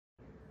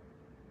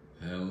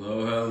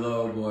Hello,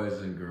 hello,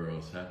 boys and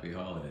girls. Happy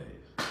holidays.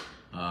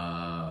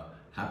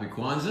 Happy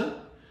Kwanzaa,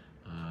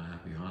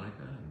 Happy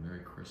Hanukkah, and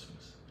Merry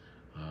Christmas.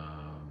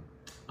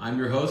 I'm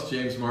your host,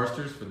 James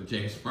Marsters, for the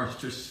James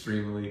Marsters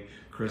Streamily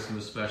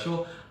Christmas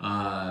special.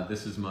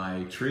 This is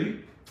my tree.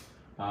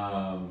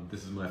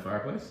 This is my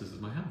fireplace. This is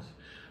my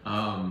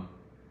house.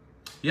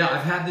 Yeah,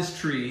 I've had this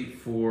tree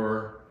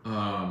for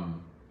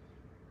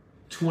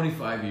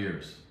 25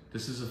 years.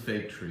 This is a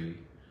fake tree.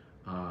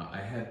 I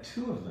had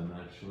two of them,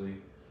 actually.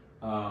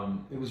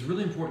 It was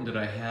really important that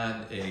I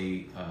had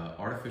a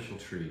artificial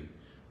tree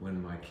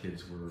when my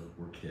kids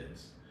were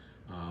kids.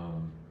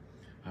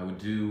 I would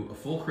do a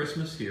full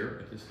Christmas here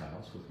at this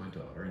house with my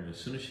daughter, and as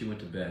soon as she went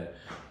to bed,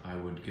 I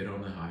would get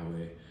on the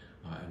highway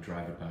and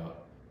drive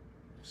about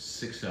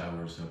 6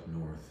 hours up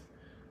north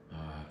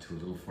to a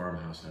little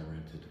farmhouse I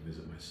rented to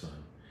visit my son.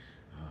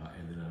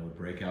 And then I would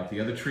break out the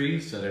other tree,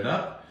 set it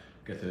up,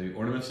 get the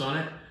ornaments on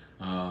it,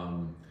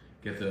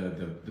 get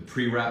the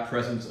pre-wrapped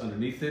presents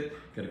underneath it,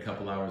 get a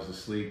couple hours of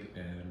sleep,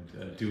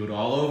 and do it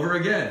all over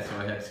again. So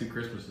I had two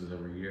Christmases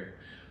every year.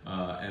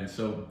 And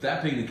so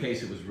that being the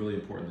case, it was really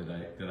important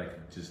that I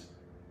could just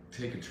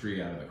take a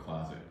tree out of the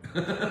closet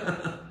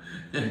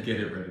and get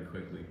it ready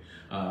quickly.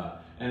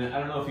 And I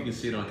don't know if you can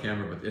see it on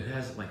camera, but it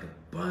has like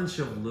a bunch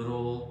of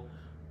little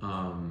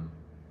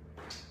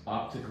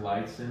optic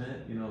lights in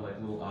it, you know, like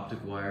little optic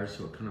wires,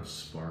 so it kind of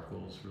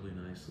sparkles really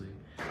nicely.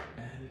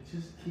 And it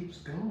just keeps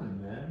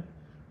going, man.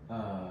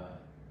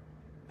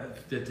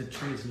 The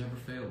tree has never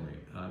failed me,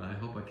 and I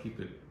hope I keep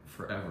it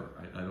forever.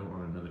 I don't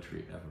want another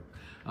tree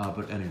ever.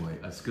 But anyway,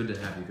 it's good to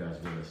have you guys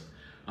with us.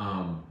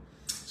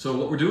 So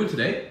what we're doing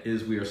today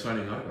is we are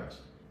signing autographs,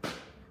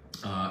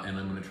 and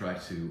I'm going to try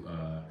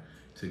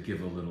to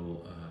give a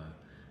little,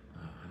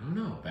 I don't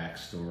know,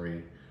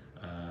 backstory,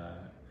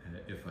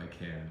 if I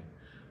can,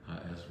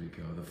 as we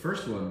go. The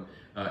first one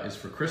is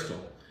for Crystal,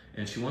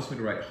 and she wants me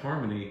to write,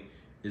 Harmony,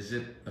 is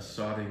it a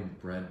sodding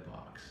bread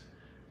box?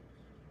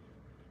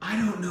 I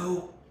don't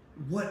know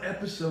what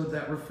episode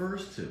that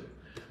refers to.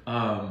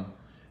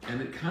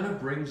 And it kind of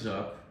brings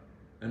up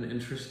an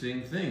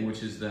interesting thing,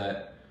 which is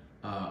that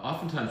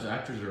oftentimes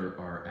actors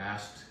are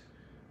asked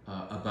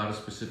about a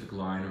specific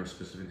line or a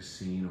specific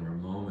scene or a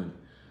moment,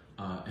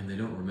 and they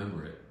don't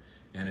remember it.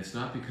 And it's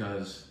not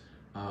because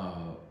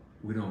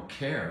we don't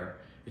care.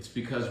 It's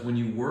because when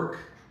you work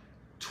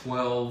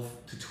 12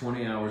 to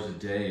 20 hours a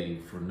day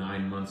for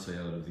 9 months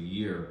out of the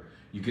year,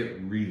 you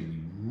get really,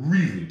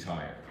 really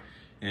tired.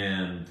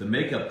 And the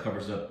makeup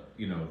covers up,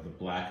 you know, the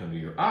black under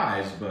your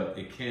eyes, but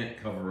it can't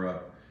cover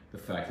up the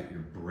fact that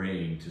your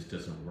brain just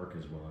doesn't work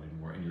as well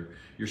anymore, and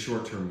your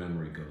short-term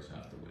memory goes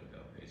out the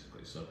window,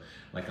 basically. So,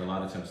 like a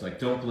lot of times, like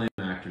don't blame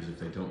actors if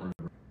they don't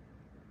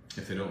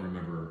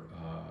remember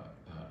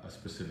a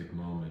specific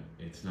moment.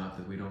 It's not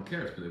that we don't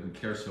care; it's that we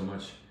care so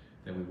much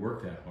that we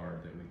work that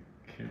hard that we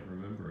can't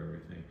remember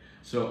everything.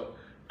 So,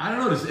 I don't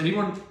know. Does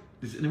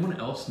anyone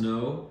else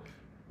know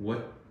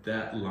what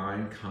that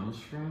line comes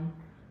from?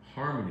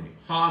 Harmony.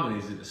 Harmony,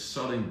 is it a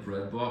sodding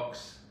bread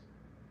box?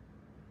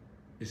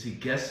 Is he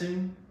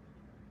guessing?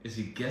 Is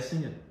he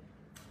guessing it?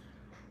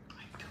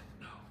 I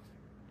don't know.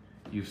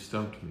 You've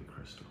stumped me,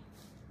 Crystal.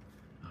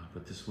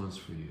 But this one's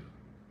for you.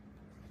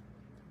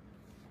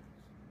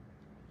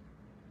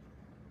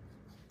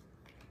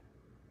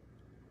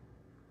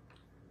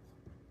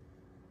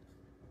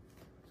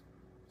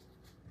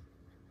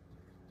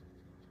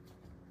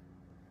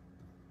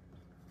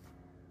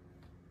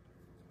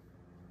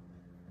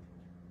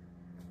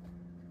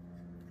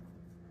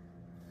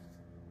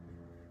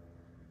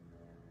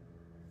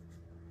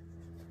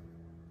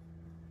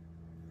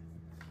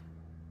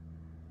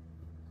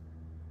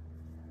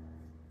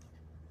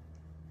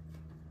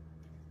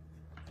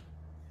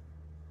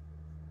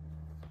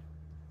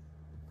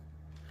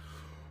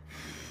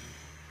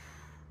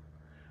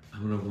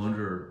 I'm going to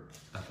wonder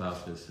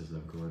about this as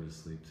I'm going to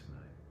sleep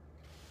tonight.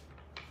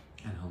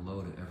 And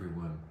hello to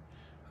everyone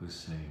who's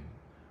saying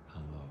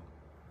hello.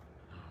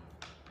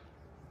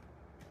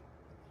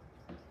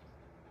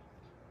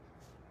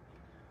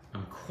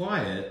 I'm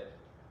quiet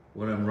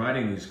when I'm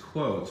writing these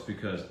quotes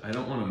because I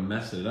don't want to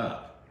mess it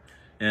up.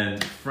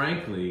 And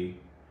frankly,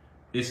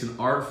 it's an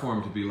art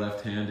form to be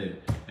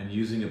left-handed and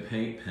using a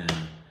paint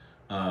pen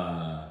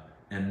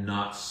and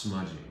not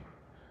smudging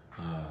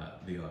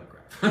the autograph.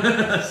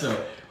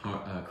 So,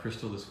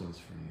 Crystal, this one's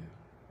for you.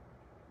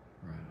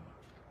 Right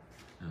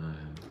on.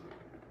 And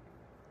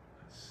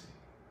let's see.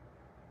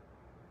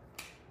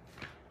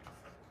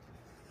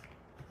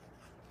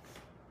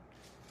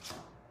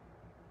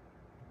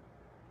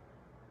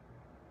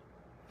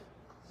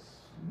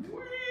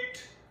 Sweet.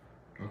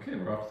 Okay,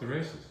 we're off to the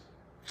races.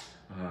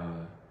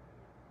 The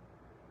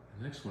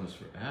next one is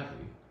for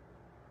Abby.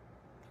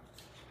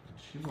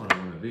 She wanted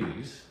one of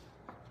these.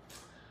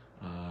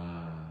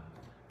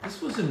 This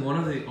was in one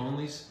of the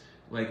only,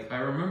 like, I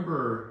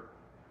remember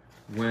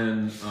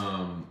when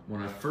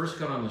I first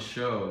got on the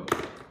show,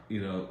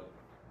 you know,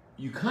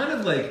 you kind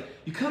of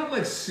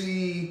like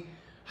see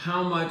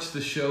how much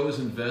the show is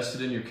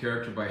invested in your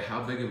character by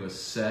how big of a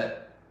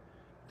set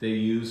they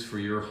use for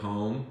your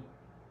home.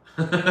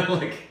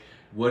 Like,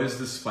 what is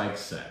the Spike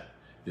set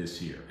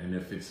this year? And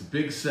if it's a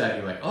big set,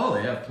 you're like, oh,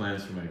 they have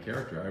plans for my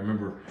character. I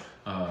remember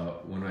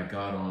when I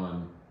got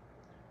on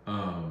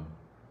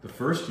the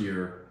first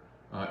year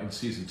in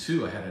season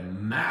 2, I had a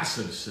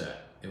massive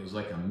set. It was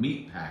like a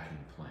meat packing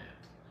plant.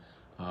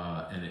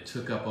 And it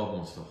took up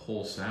almost the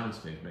whole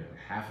soundstage, maybe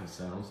half a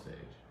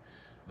soundstage.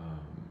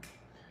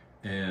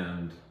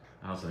 And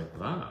I was like,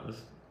 wow,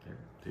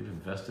 they've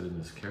invested in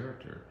this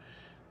character.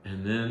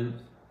 And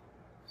then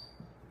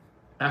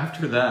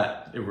after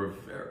that, there were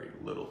very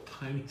little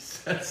tiny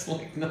sets,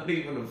 like not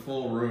even a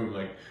full room,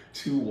 like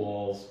 2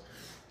 walls.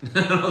 And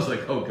I was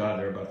like, oh God,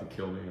 they're about to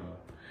kill me off.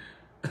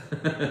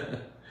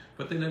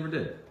 But they never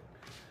did.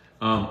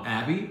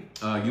 Abby,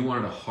 you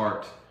wanted a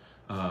heart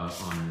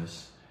on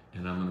this,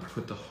 and I'm gonna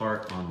put the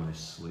heart on my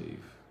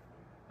sleeve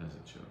as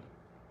a joke.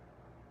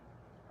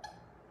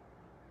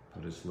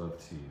 But it's love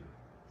to you.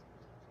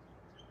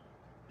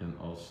 And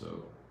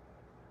also,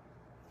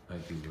 I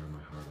do wear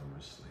my heart on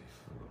my sleeve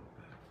for a little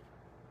bit.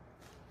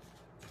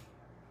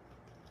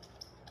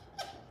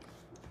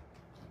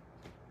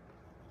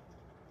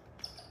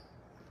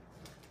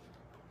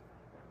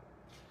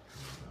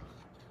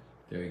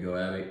 There you go,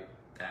 Abby.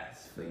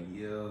 That's for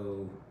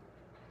you.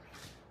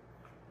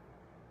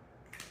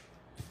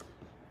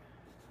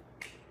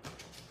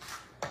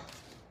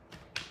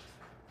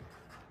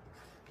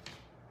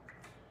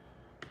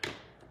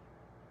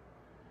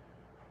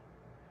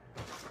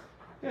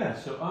 Yeah,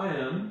 so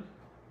I'm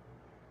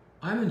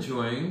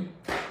enjoying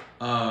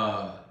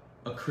a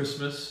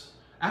Christmas.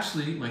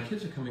 Actually, my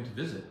kids are coming to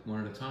visit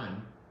one at a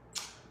time,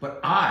 but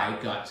I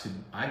got to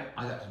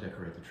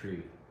decorate the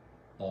tree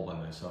all by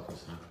myself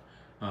this time.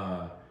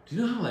 Do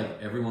you know how like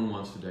everyone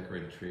wants to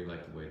decorate a tree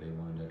like the way they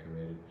want to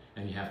decorate it,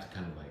 and you have to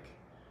kind of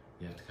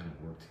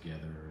work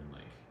together and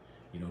like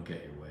you don't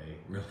get your way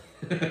really.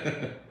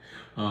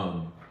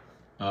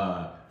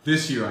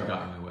 This year I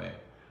got my way.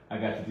 I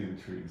got to do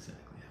the tree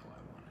exactly how I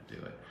want to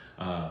do it,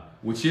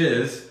 which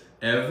is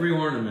every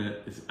ornament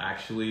is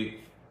actually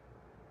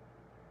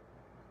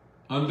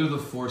under the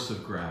force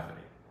of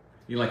gravity.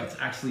 It's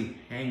actually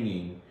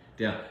hanging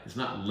down. It's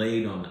not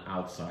laid on the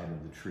outside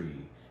of the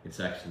tree. It's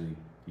actually,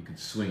 you could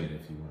swing it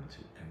if you wanted to.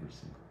 Every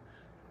single.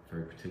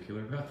 Very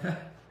particular about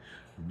that.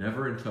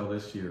 Never until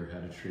this year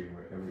had a tree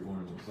where every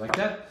ornament was like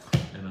that,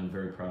 and I'm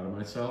very proud of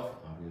myself,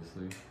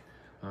 obviously.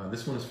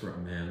 This one is for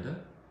Amanda.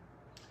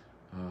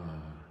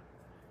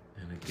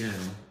 And again,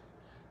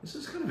 this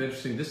is kind of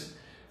interesting.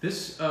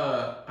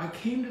 I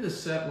came to the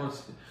set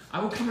once.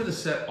 I would come to the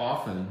set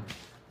often,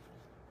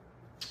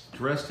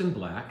 dressed in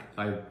black.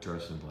 I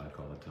dress in black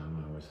all the time.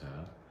 I always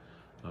have.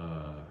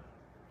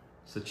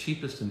 It's the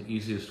cheapest and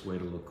easiest way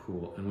to look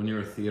cool. And when you're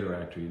a theater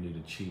actor, you need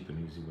a cheap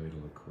and easy way to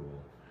look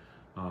cool.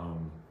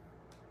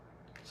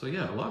 So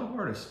yeah, a lot of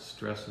artists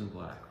dress in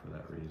black for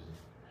that reason,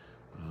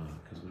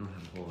 because we don't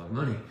have a whole lot of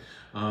money.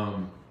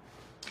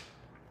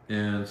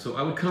 And so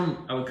I would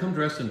come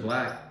dressed in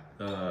black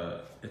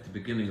at the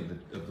beginning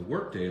of the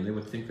workday, and they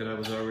would think that I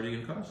was already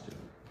in costume.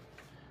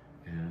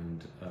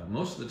 And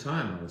most of the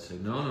time I would say,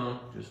 no,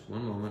 just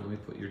one moment, let me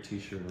put your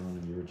t-shirt on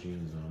and your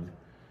jeans on.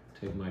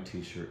 Take my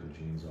t-shirt and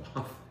jeans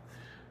off.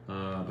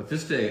 But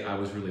this day I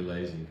was really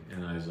lazy,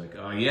 and I was like,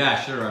 oh yeah,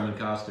 sure, I'm in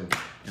costume.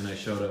 And I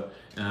showed up,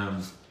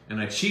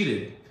 and I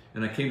cheated,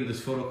 and I came to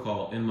this photo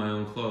call in my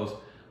own clothes.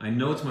 I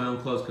know it's my own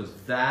clothes because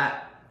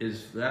that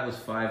was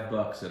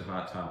 $5 at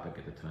Hot Topic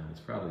at the time. It's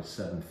probably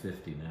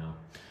 $7.50 now.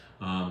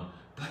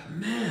 But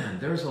man,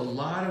 there's a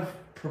lot of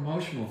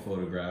promotional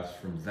photographs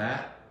from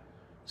that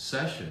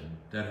session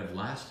that have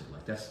lasted.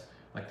 That's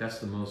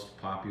the most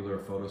popular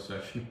photo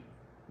session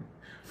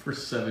for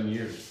 7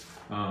 years.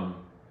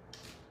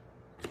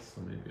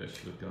 So maybe I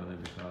should have gone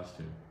into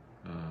costume.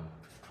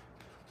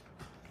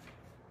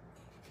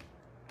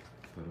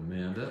 But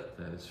Amanda,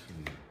 that is for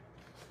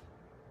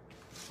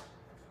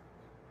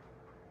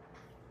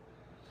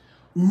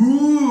you.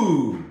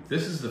 Ooh!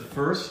 This is the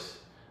first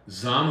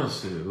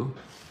Zamasu.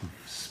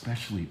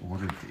 Specially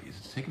ordered these.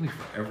 It's taken me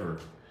forever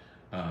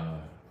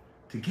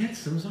to get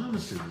some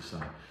Zamasu this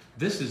time.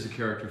 This is a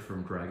character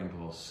from Dragon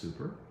Ball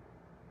Super.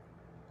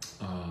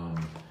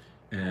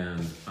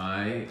 And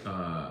I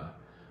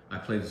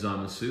played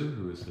Zamasu,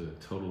 who is a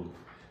total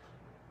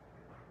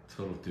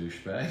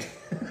douchebag.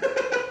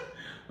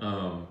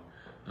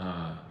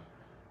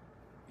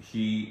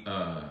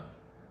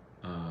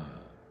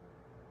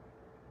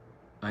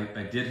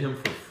 I did him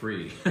for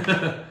free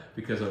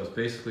because I was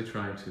basically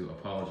trying to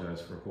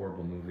apologize for a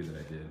horrible movie that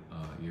I did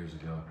years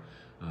ago,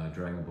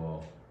 Dragon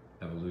Ball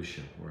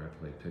Evolution, where I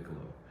played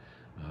Piccolo.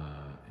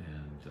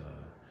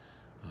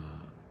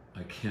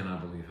 I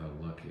cannot believe how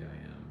lucky I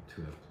am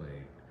to have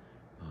played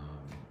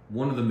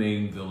one of the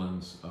main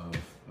villains of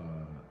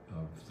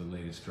the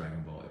latest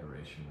Dragon Ball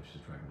iteration, which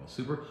is Dragon Ball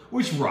Super,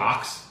 which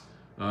rocks.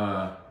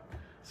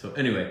 So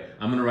anyway,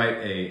 I'm gonna write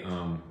a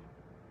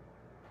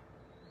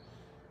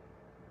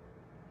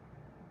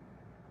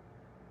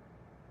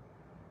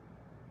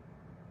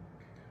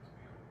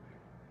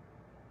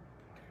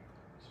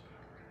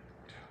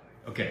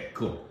okay,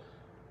 cool.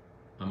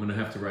 I'm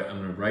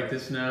gonna write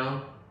this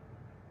now,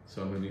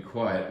 So I'm going to be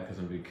quiet because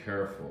I'm going to be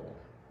careful.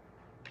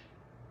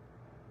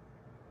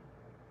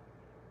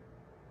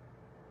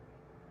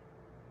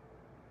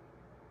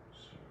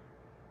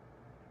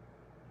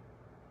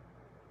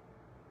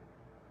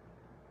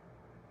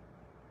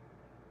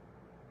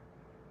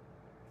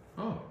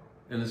 Oh,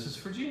 and this is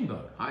for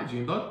Junebug. Hi,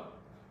 Junebug.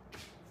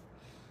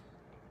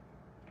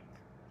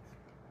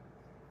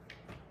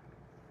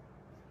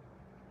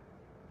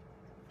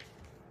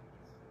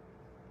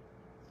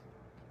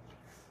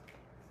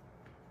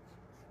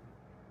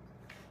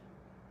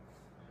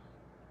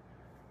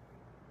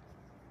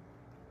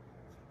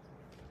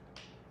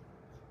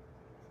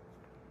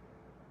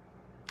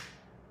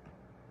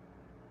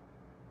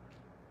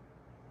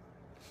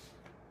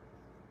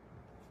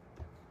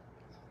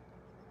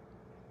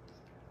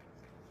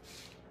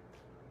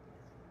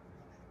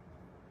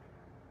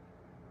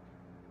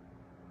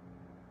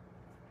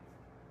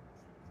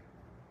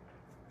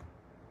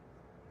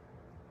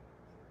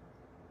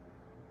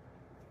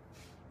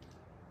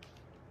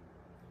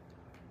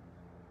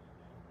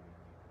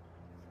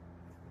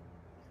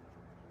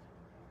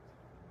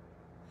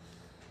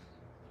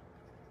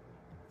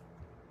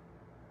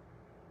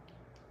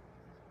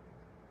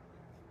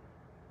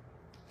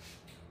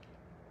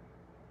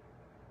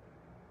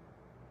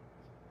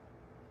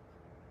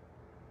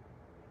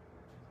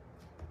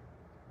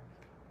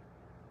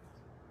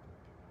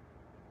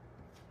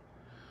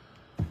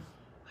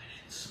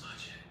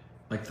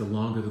 Like the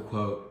longer the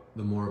quote,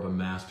 the more of a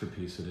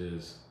masterpiece it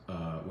is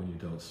when you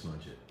don't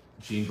smudge it.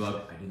 Gene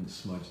Bug, I didn't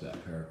smudge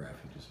that paragraph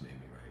you just made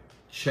me write.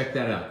 Check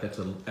that out. That's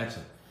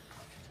freaking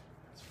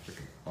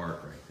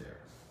art right there.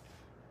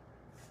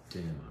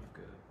 Damn, I'm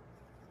good.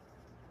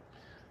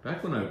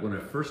 Back when I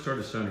first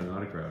started signing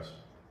autographs,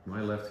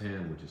 my left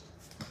hand would be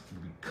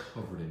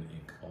covered in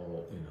ink.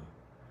 All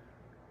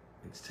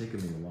it's taken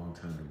me a long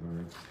time to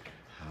learn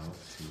how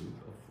to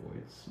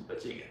avoid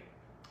smudging it.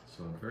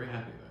 So I'm very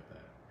happy about that.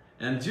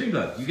 And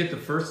Junebug, you get the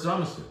first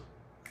Zamasu.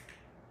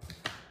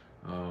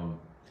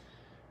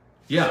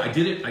 Yeah, I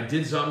did it. I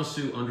did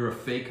Zamasu under a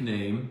fake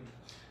name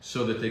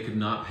so that they could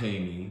not pay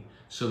me,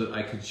 so that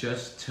I could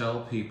just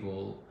tell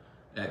people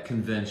at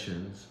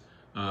conventions,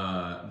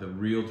 the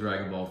real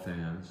Dragon Ball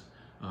fans,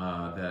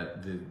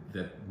 that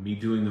me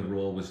doing the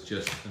role was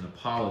just an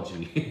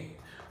apology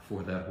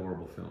for that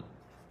horrible film.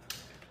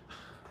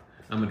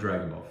 I'm a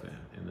Dragon Ball fan,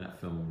 and that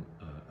film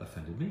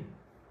offended me.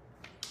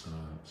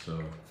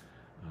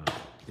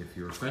 If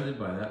you're offended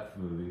by that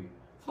movie,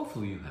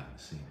 hopefully you haven't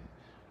seen it.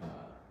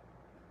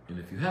 And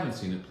if you haven't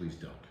seen it, please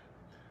don't.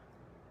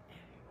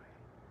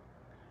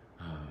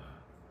 Anyway.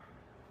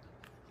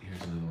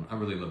 Here's another one. I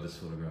really love this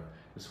photograph.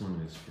 This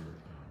one is for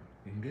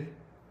Inge,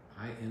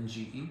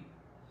 I-N-G-E.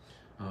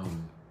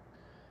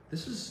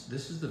 This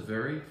is the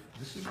very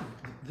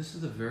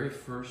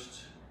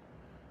first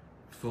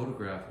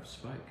photograph of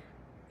Spike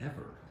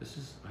ever.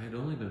 I had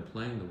only been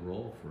playing the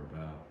role for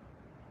about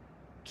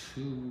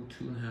two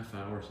and a half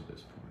hours at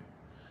this point.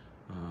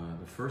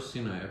 The first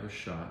scene I ever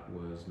shot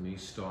was me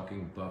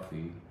stalking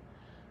Buffy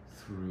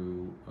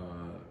through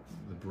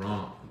the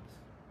Bronze.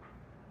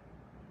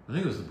 I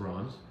think it was the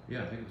Bronze.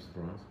 Yeah, I think it was the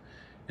Bronze.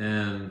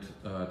 And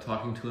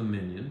talking to a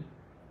minion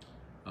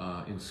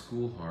in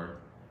School Heart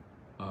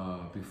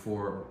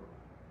before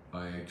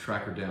I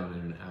track her down in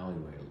an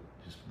alleyway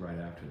just right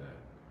after that.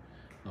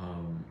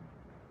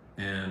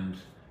 And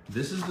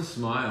this is the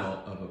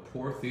smile of a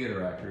poor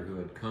theater actor who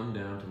had come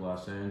down to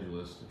Los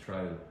Angeles to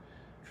try to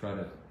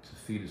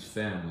feed his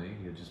family.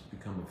 He had just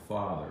become a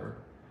father,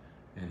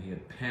 and he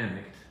had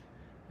panicked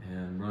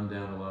and run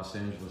down to Los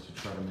Angeles to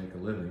try to make a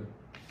living.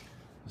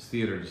 This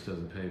theater just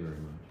doesn't pay very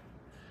much.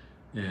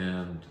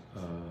 And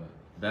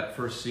that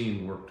first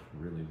scene worked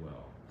really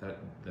well.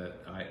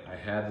 I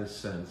had this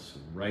sense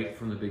right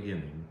from the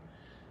beginning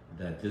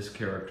that this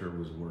character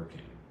was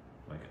working.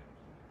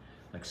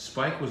 Like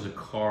Spike was a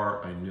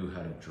car I knew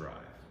how to drive.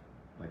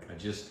 Like I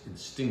just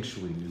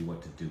instinctually knew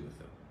what to do with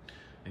them.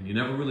 And you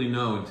never really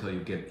know until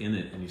you get in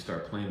it and you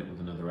start playing it with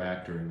another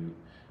actor and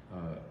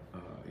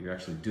you're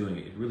actually doing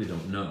it. You really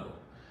don't know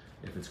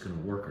if it's going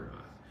to work or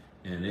not.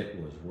 And it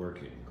was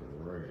working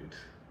great.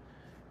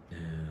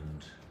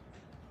 And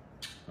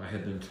I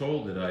had been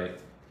told that I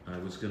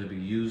was going to be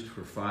used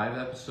for 5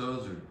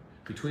 episodes, or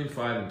between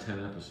 5 and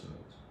 10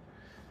 episodes.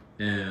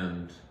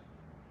 And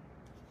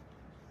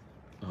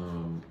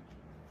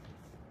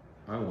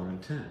I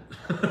wanted 10.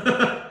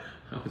 I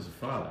was a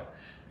father.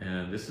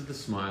 And this is the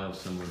smile of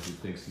someone who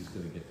thinks he's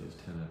going to get those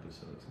 10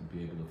 episodes and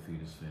be able to feed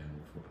his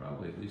family for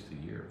probably at least a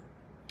year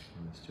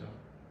on this job.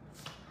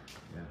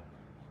 Yeah.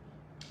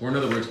 Or in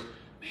other words,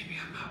 maybe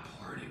I'm not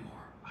poor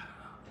anymore. I don't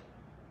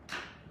know.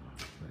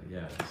 But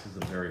yeah, this is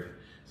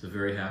a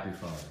very happy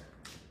father.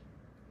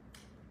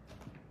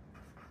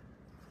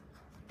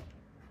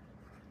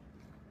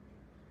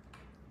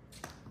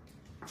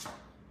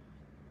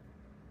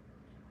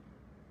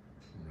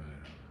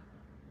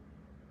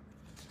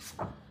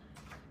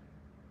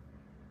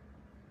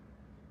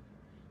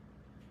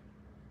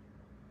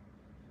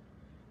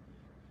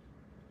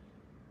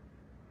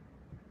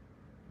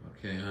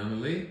 Okay,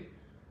 Annalie.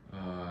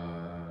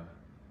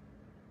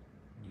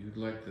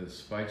 we'd like the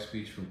Spike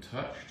speech from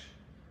Touched,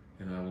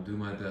 and I will do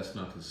my best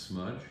not to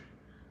smudge,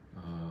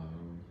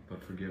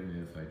 but forgive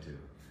me if I do.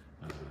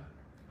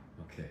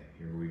 Okay,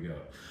 here we go.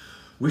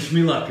 Wish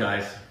me luck,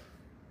 guys.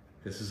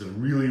 This is a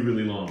really,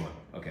 really long one.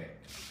 Okay.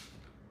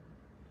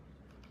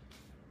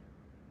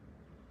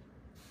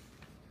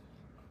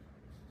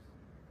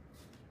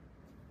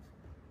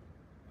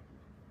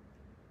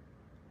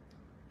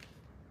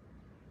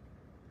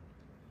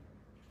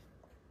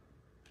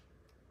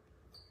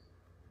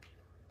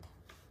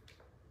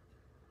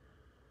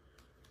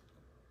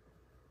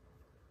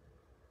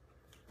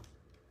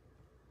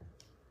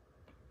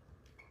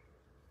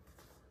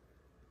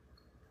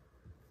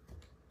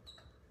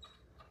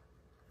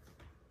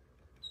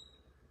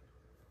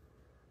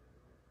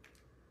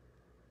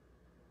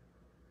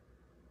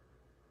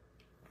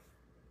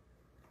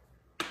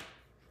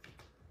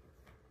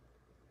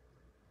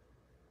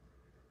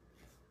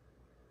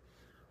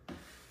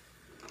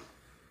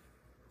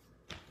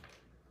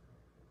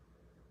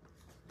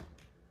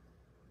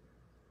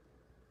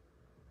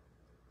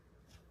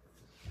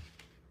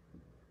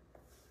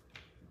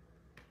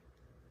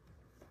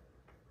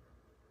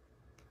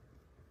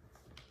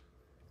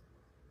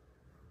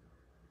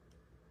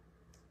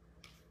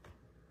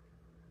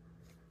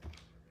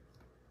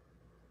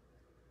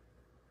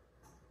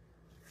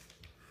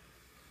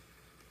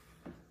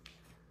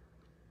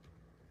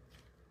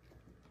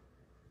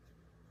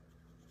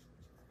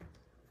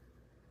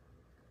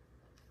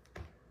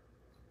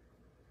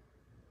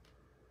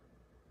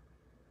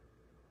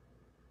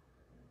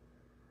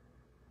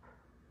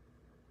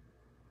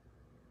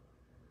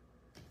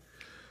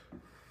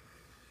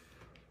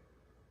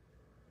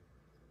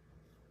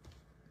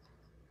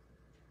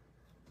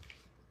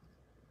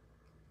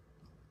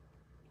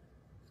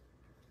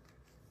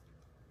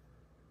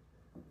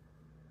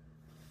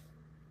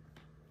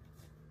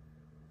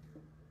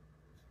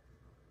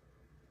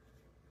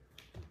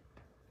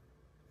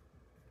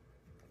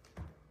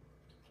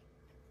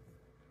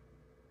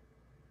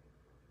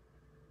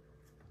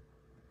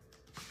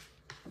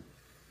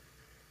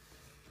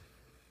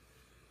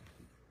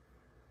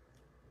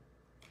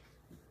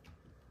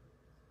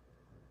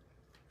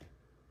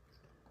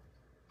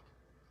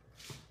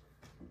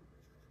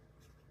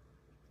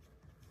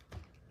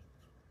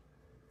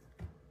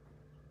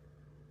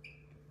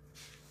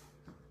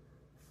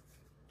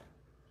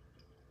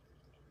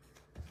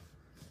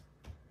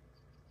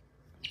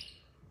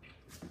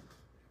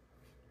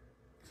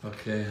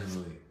 Okay,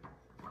 Emily.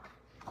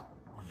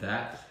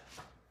 That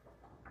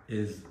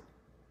is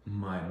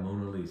my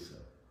Mona Lisa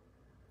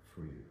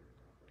for you.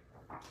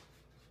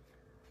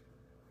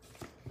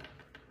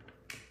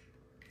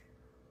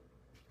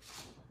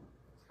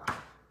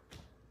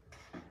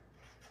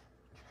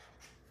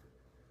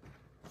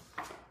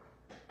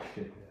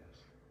 Kick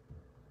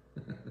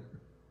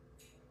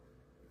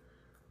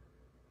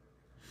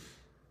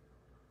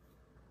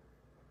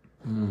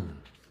ass.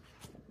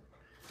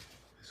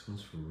 This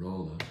one's for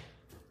Rolla.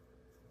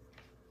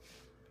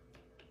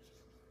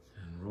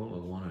 Rolla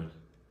wanted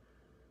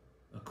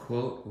a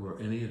quote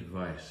or any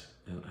advice,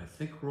 and I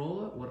think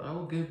Rolla, what I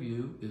will give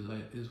you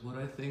is what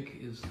I think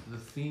is the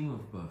theme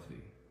of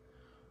Buffy.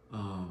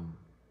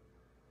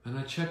 And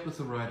I checked with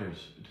the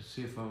writers to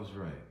see if I was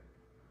right,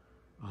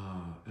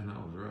 and I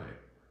was right.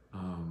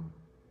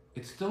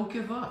 It's don't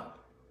give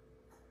up.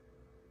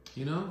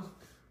 You know,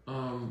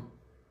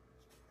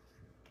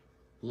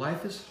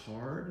 life is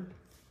hard.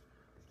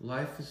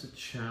 Life is a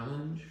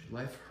challenge.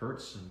 Life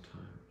hurts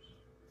sometimes.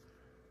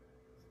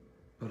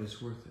 But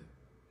it's worth it.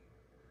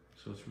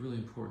 So it's really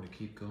important to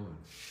keep going.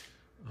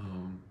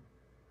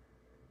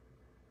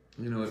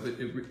 You know,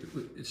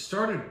 it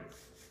started,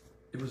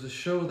 it was a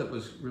show that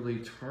was really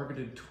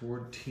targeted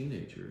toward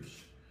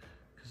teenagers,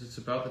 because it's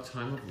about the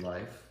time of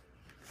life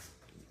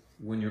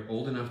when you're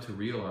old enough to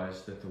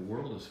realize that the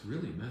world is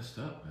really messed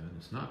up, man.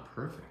 It's not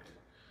perfect.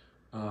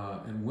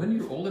 And when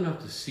you're old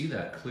enough to see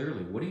that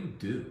clearly, what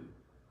do?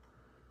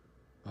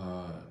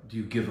 Do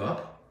you give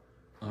up?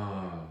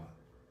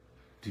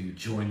 Do you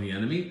join the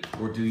enemy,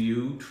 or do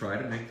you try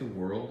to make the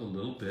world a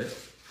little bit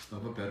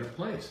of a better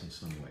place in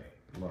some way,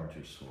 large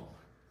or small?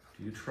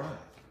 Do you try?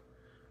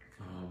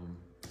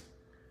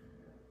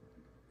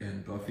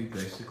 And Buffy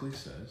basically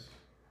says,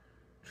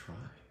 try.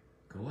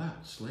 Go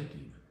out, slay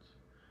demons.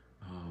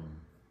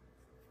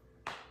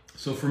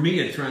 So for me,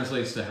 it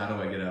translates to, how do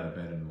I get out of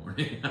bed in the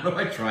morning? How do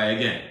I try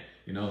again?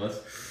 You know,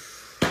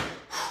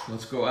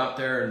 let's go out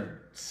there and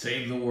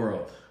save the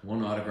world,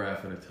 one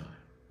autograph at a time.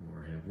 Or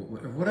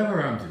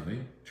whatever I'm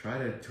doing, try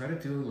to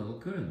do a little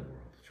good in the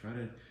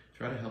world.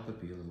 Try to help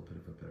it be a little bit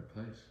of a better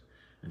place.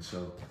 And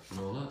so,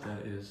 Lola,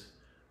 that is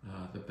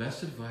the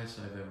best advice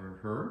I've ever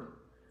heard,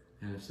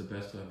 and it's the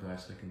best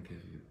advice I can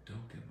give you.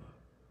 Don't give up.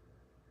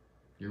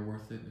 You're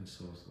worth it, and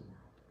so is the world.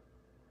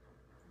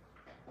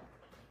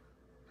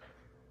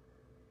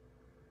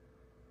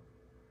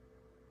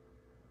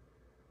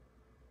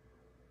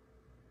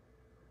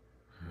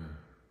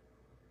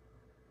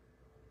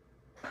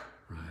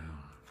 Right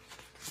on.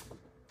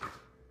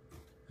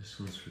 This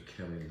one's for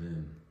Kelly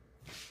Lynn.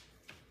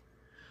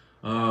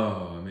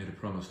 Oh, I made a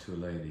promise to a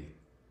lady.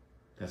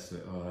 That's a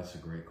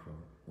great quote.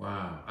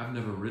 Wow, I've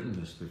never written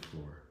this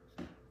before,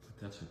 but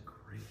that's a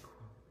great quote.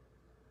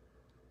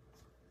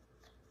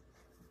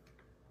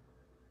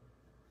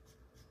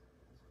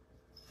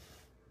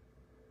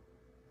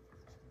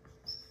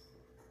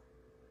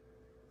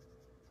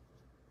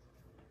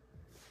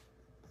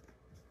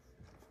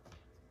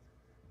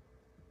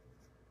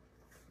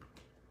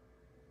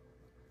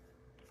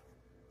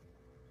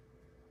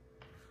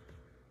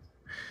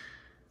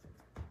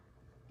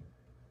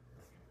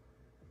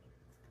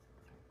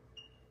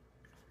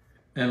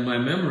 And my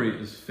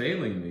memory is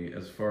failing me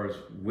as far as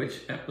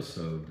which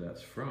episode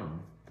that's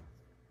from.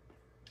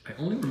 I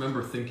only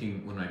remember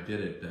thinking when I did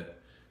it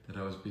that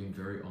I was being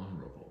very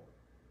honorable.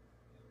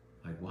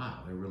 Like,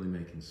 wow, they're really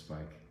making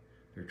Spike.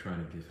 They're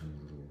trying to give him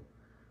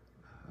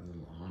a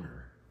little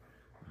honor.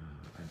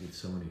 I did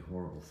so many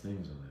horrible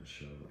things on that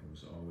show. It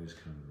was always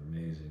kind of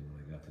amazing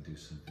when I got to do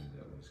something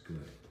that was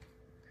good.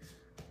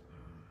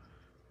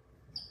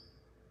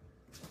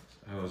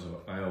 I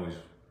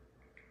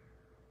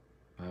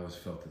always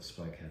felt that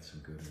Spike had some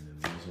good in him.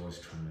 I was always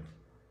trying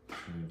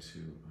to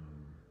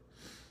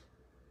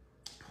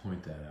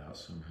point that out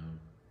somehow.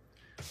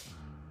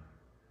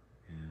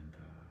 And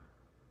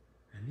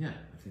yeah,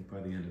 I think by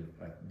the end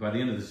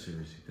of the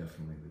series,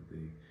 definitely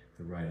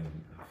the writing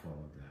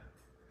followed that.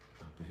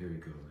 But here you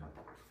go, man.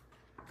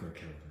 Go to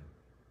Kelly, man.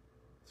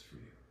 It's for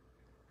you.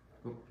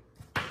 Oh.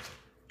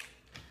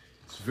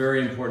 It's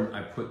very important.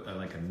 I put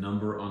like a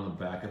number on the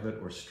back of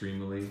it, or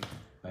Streamily.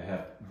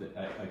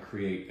 I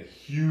create a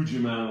huge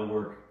amount of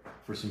work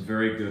for some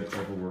very good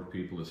overworked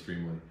people at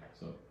Streamily.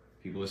 So,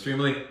 people at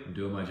Streamily, I'm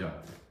doing my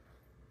job.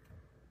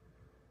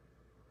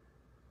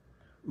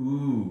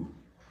 Ooh.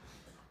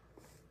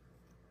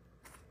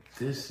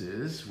 This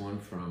is one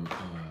from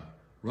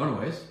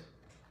Runaways,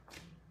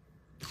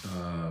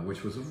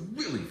 which was a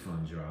really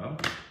fun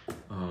job.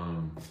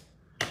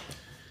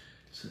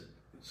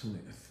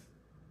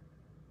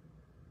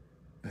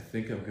 I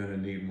think I'm going to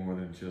need more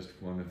than just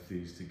one of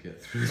these to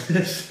get through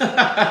this. That's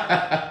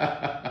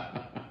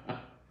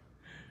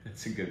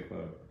a good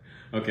quote.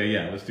 Okay,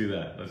 yeah, let's do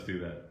that. Let's see.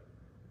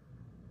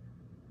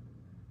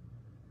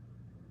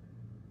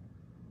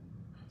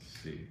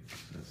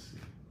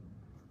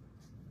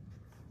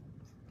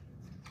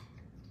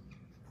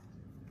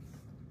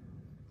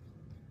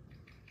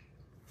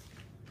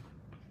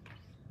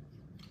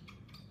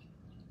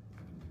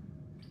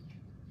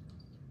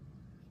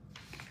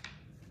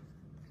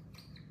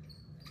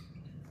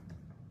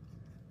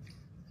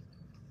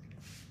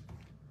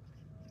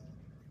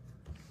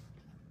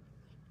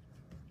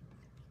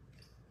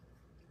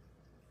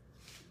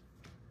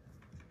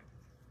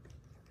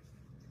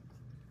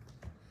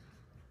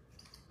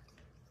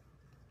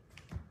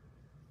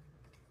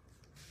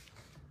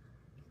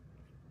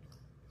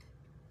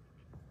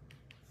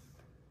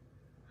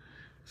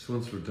 This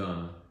one's for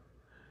Donna.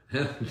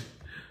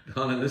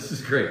 Donna, this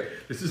is great.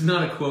 This is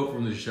not a quote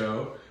from the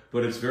show,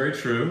 but it's very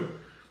true.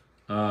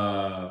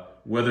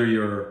 Whether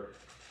you're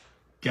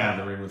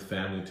gathering with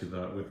family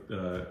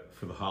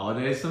for the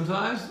holidays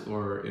sometimes,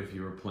 or if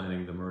you're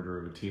planning the murder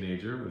of a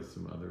teenager with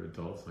some other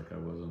adults like I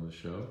was on the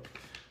show,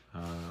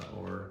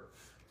 or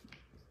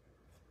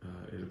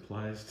it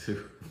applies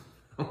to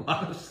a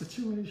lot of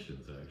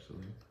situations,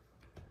 actually.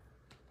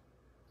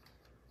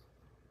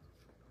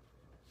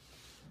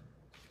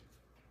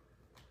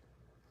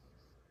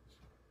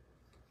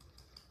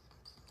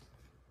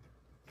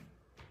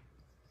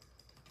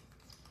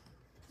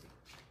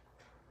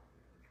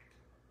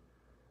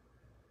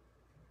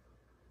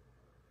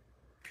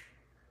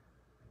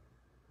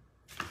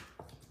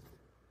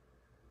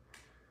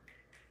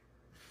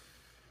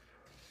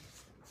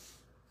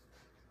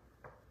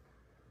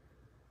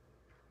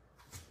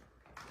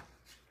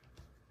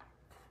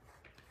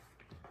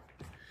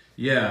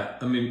 Yeah,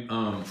 I mean,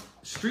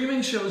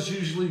 streaming shows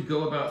usually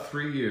go about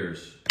 3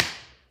 years,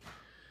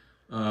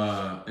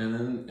 and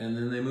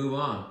then they move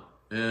on.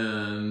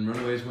 And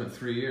Runaways went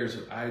 3 years.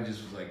 I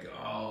just was like,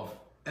 oh, if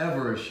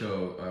ever a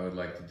show I would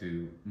like to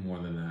do more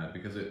than that,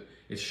 because it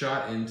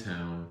shot in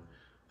town.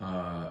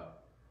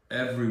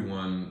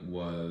 Everyone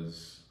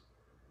was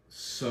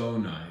so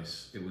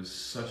nice. It was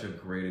such a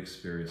great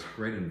experience,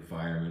 great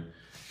environment.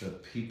 The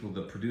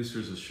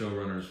producers, the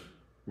showrunners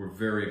were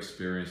very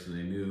experienced, and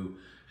they knew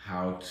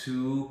how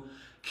to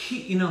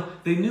keep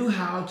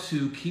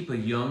a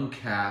young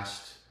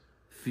cast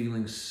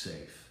feeling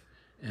safe,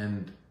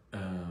 and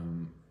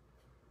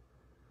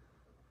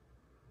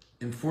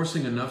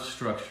enforcing enough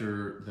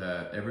structure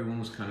that everyone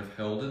was kind of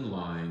held in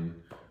line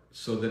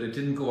so that it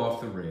didn't go off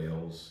the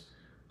rails,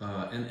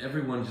 and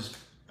everyone just,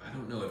 I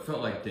don't know, it felt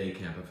like day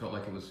camp. It felt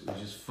like it was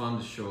just fun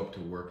to show up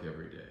to work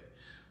every day,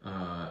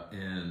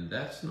 and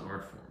that's an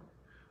art form.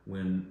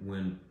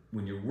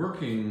 When you're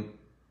working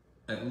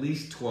at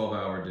least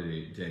 12-hour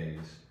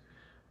days,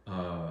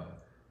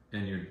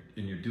 and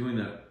you're doing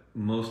that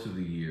most of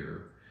the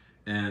year,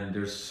 and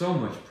there's so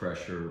much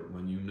pressure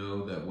when you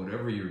know that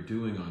whatever you're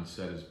doing on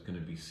set is going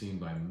to be seen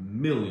by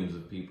millions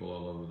of people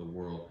all over the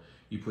world.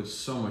 you put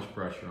so much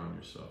pressure on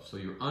yourself. So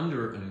you're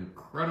under an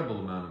incredible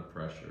amount of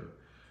pressure.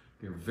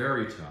 You're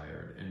very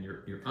tired, and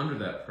you're under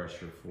that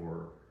pressure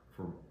for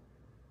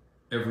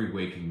every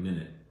waking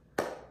minute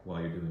while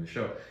you're doing the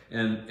show.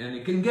 And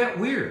it can get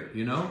weird,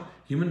 you know?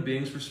 Human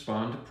beings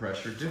respond to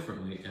pressure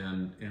differently,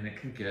 and it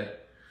can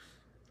get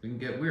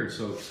weird.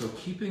 So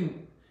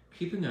keeping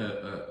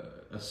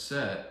a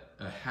set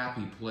a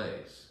happy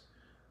place.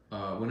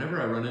 Whenever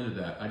I run into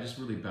that, I just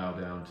really bow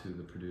down to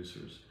the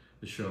producers,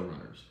 the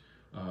showrunners,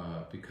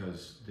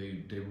 because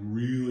they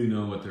really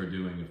know what they're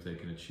doing if they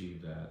can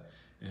achieve that.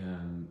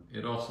 And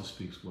it also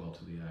speaks well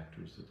to the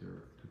actors that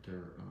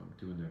they're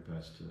doing their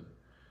best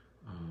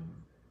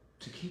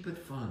to keep it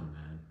fun,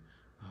 man.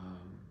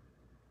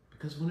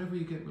 Because whenever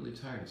you get really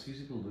tired, it's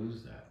easy to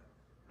lose that.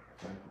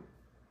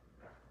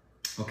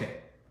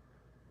 Okay.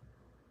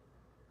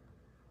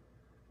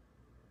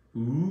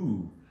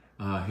 Ooh,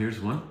 here's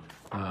one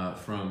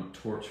from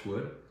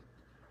Torchwood.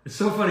 It's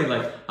so funny.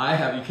 Like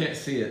you can't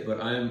see it,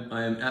 but I am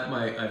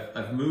at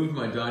I've moved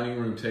my dining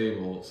room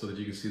table so that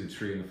you can see the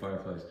tree and the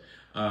fireplace.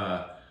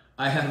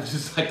 I have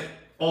just like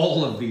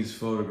all of these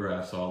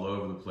photographs all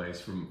over the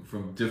place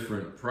from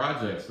different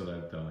projects that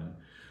I've done.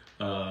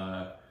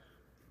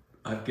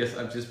 I guess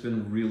I've just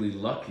been really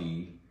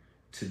lucky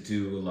to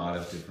do a lot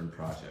of different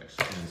projects,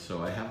 and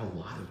so I have a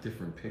lot of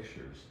different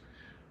pictures.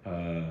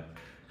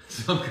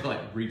 So I'm kind of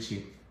like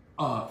reaching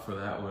up for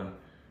that one,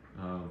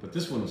 but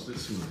this one was a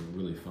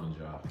really fun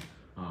job.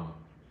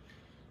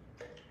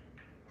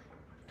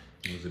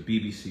 It was a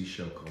BBC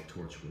show called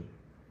Torchwood.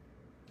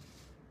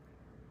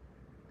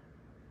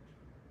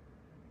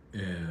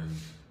 And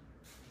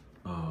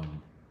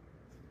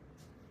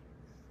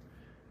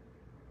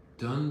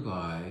done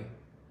by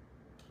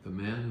the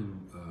man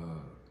who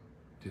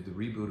did the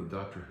reboot of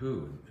Doctor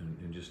Who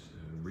and just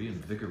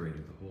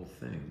reinvigorated the whole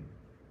thing,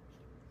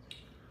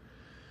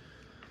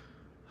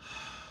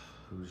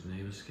 whose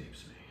name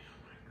escapes me. Oh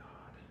my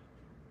God.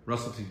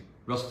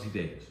 Russell T.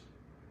 Davies.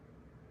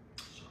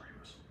 Sorry,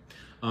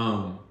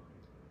 Russell.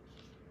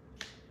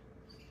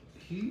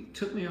 He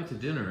took me out to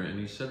dinner and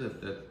he said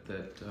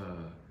that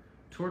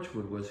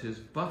Torchwood was his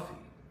Buffy,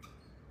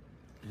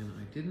 and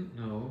I didn't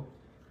know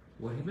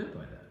what he meant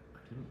by that.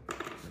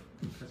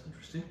 That's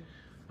interesting.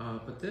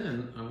 But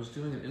then I was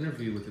doing an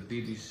interview with the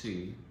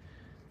BBC,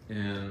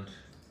 and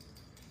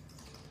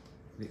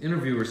the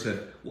interviewer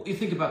said, "What do you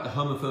think about the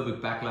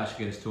homophobic backlash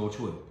against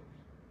Torchwood?"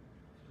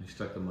 And he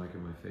stuck the mic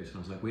in my face, and I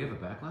was like, "We have a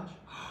backlash?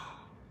 Oh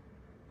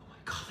my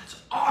God,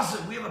 that's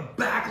awesome! We have a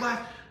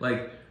backlash!"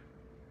 Like,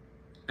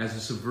 as a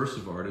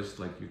subversive artist,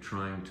 like, you're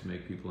trying to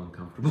make people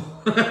uncomfortable,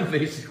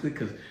 basically,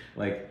 because,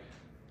 like,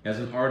 as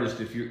an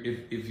artist, if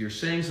you're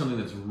saying something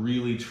that's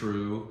really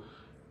true,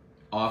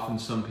 often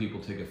some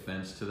people take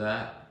offense to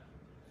that,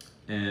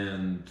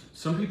 and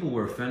some people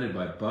were offended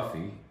by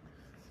Buffy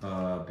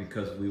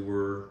because we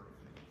were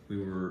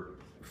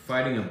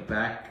fighting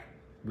back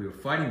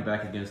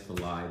against the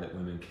lie that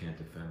women can't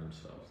defend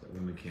themselves, that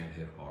women can't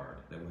hit hard,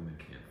 that women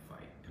can't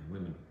fight, and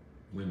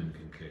women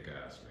can kick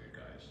ass,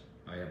 guys.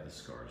 I have the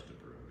scars to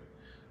prove it.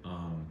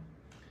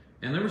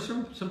 And there were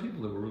some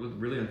people that were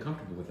really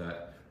uncomfortable with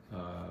that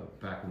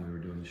back when we were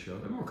doing the show.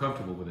 They're more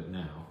comfortable with it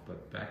now,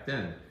 but back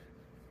then,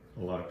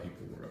 a lot of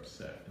people were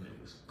upset, and it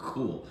was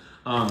cool.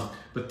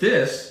 But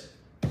this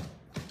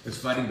is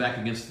fighting back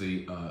against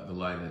the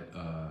lie that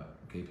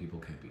gay people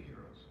can't be heroes.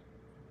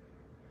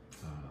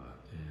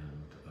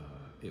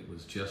 It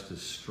was just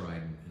as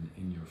strident and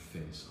in your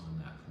face on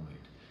that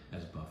point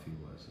as Buffy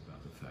was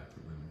about the fact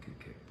that women can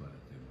kick butt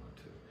if they want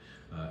to.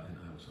 And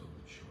I was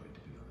overjoyed to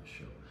be on the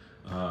show.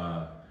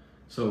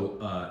 So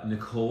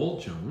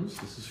Nicole Jones,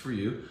 this is for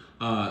you.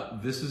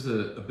 This is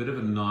a bit of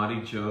a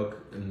naughty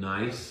joke,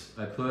 nice,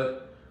 I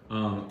put.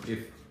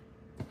 If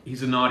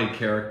he's a naughty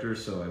character,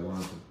 so I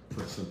wanted to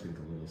put something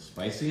a little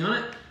spicy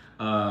on it.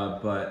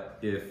 But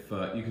if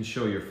you can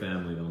show your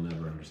family, they'll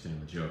never understand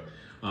the joke.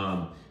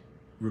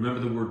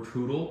 Remember the word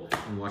poodle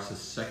and watch the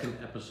second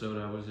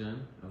episode I was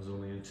in. I was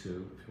only in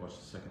 2. If you watch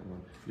the second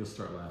one, you'll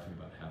start laughing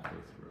about halfway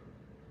through.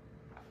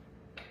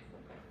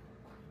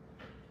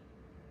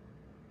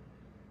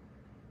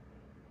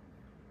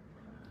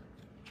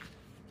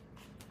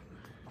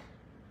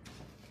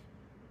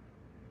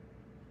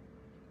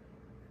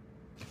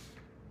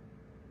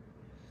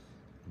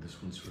 This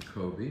one's for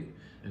Kobe,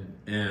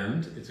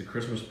 and it's a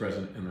Christmas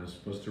present, and I'm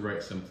supposed to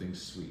write something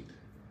sweet,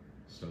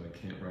 so I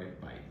can't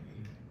write bite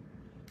me.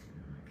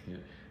 I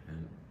can't,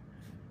 and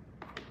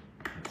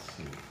let's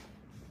see.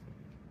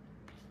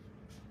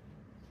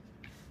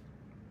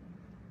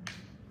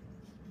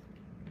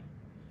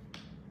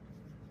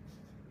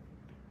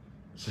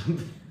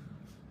 Something.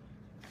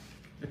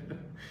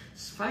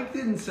 Spike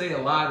didn't say a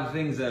lot of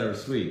things that are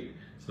sweet,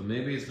 so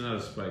maybe it's not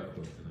a Spike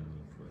quote that I'm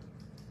going to put.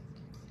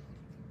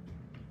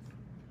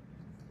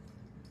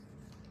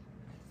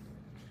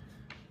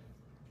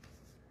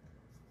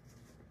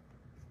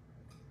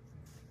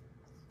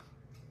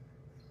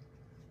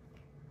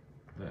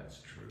 That's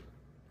true.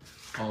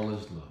 All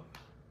is love.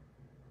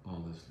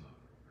 All is love.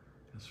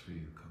 That's for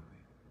you, Kobe.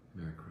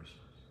 Merry Christmas.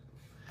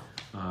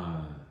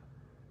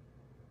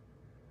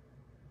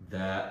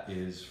 that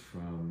is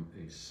from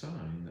a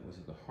sign that was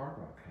at the Hard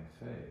Rock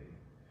Cafe.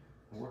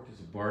 I worked as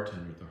a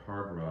bartender at the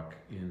Hard Rock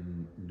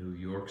in New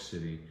York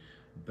City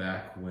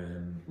back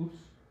when,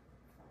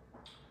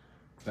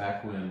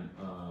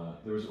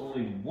 there was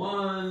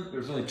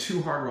only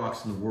two Hard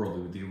Rocks in the world.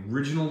 There was the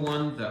original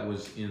one that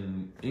was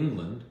in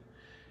England,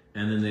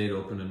 and then they'd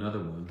opened another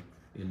one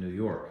in New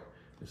York.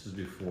 This is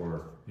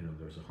before,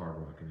 there was a Hard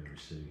Rock in every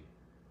city,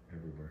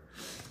 everywhere.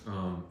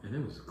 And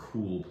it was a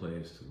cool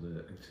place to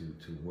live,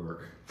 to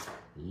work.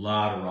 A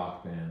lot of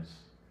rock bands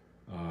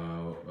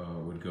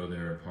would go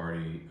there and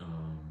party.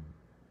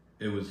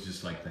 It was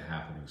just like the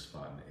happening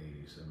spot in the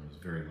 80s, and I was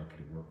very lucky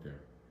to work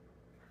there.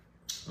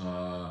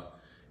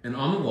 And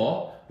on the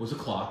wall was a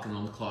clock, and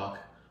on the clock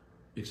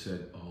it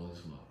said, "All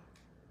is love."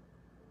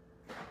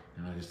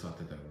 And I just thought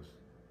that was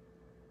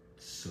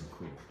so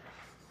cool.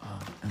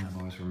 And I've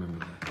always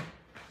remembered that.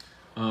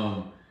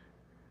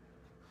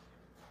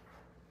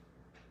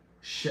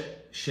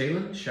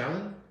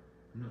 Shallyn?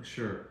 I'm not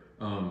sure.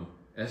 Shallyn.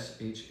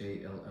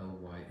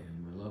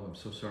 My love, I'm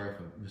so sorry if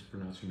I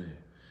mispronounced your name.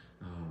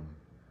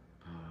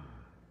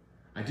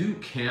 I do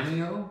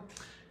Cameo,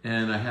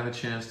 and I have a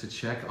chance to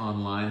check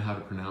online how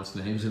to pronounce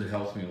names, and it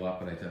helps me a lot,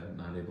 but I'm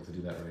not able to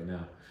do that right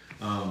now.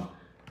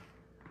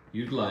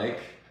 You'd like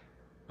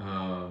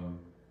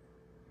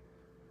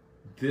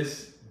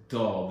this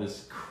doll,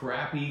 this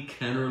crappy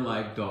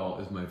Kenner-like doll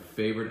is my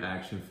favorite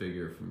action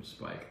figure from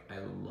Spike. I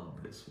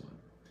love this one.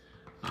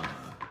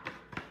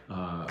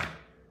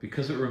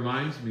 Because it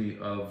reminds me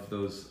of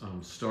those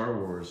Star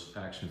Wars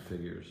action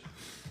figures.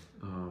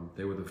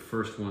 They were the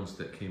first ones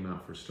that came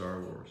out for Star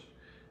Wars.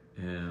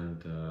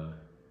 And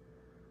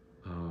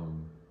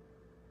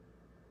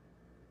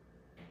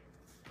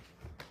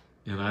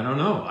I don't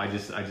know. I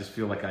just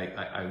feel like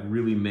I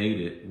really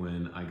made it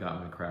when I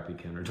got my crappy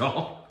Kenner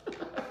doll.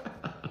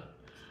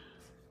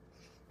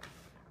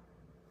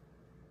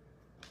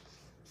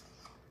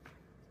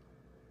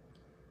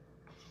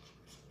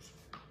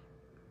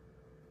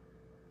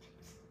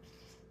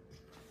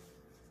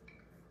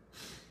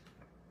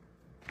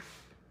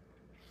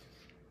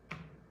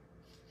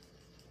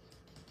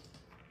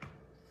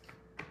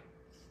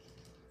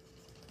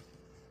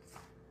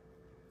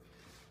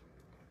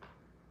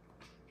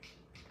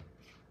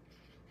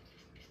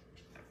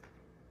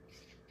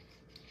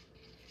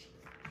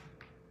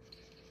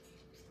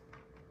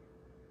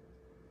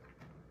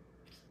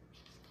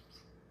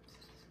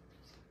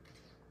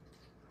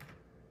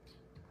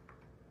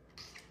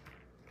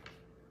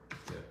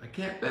 I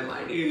can't bend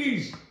my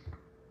knees.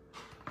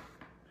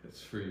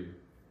 That's for you.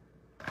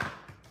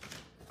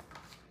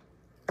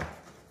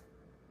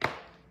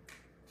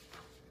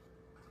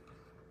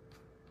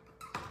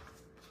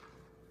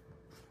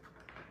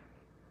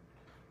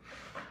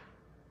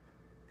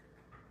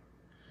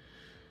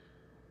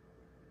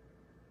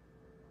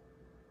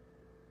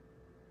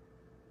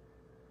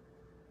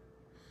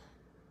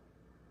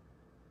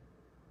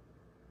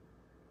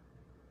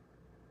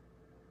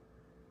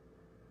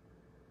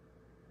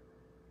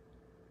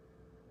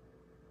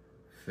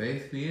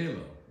 Faith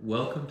Mielo,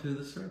 welcome to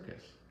the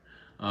circus.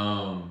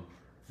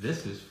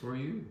 This is for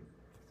you.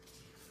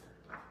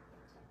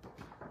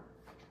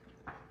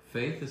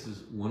 Faith, this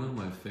is one of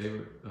my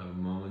favorite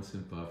moments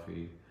in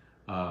Buffy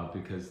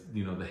because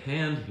the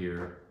hand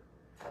here.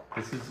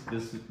 This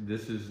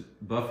is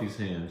Buffy's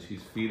hand.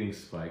 She's feeding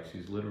Spike.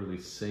 She's literally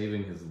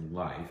saving his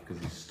life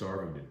because he's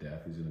starving to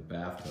death. He's in a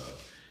bathtub,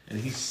 and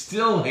he's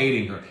still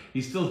hating her.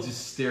 He's still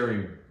just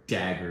staring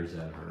daggers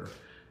at her.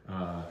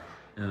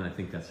 And I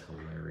think that's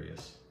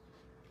hilarious.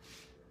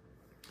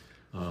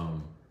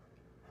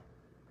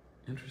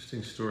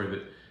 Interesting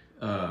story,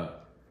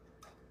 but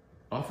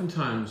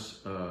oftentimes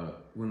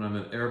when I'm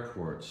at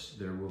airports,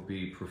 there will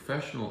be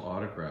professional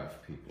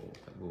autograph people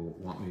that will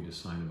want me to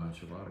sign a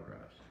bunch of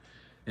autographs.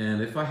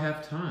 And if I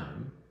have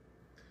time,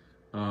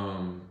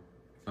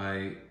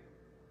 I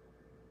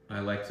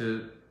like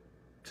to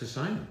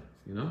sign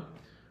them,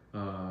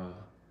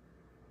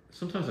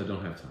 Sometimes I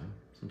don't have time.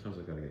 Sometimes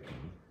I gotta get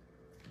going.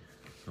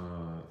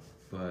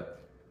 But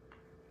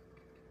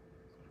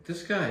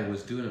this guy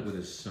was doing it with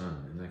his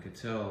son, and I could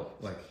tell,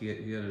 like, he had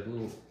a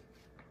little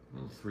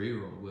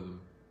 3-year-old with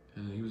him,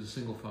 and he was a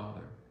single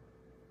father,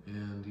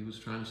 and he was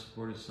trying to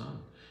support his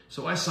son.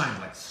 So I signed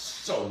like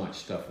so much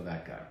stuff for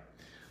that guy.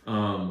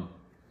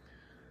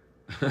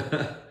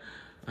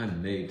 I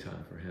made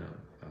time for him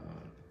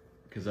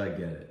because I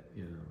get it.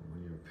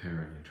 When you're a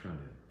parent, you're trying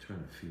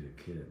to feed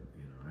a kid.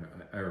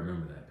 I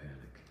remember that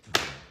panic.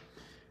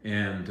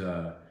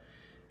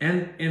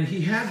 And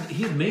he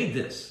had made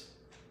this,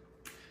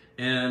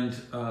 and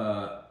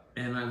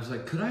I was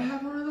like, could I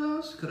have one of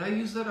those? Could I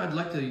use that? I'd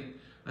like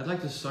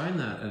to sign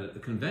that at a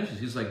convention.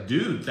 He's like,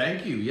 dude,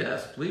 thank you,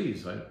 yes,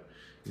 please.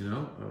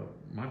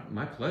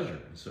 My pleasure.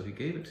 And so he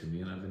gave it to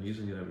me, and I've been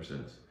using it ever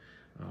since.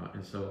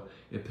 And so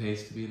it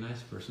pays to be a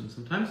nice person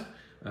sometimes,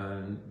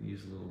 and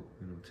use a little,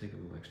 take a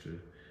little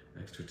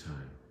extra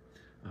time.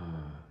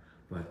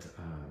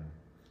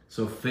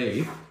 So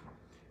Faith,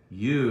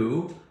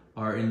 you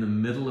are in the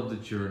middle of the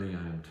journey,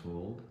 I am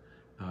told.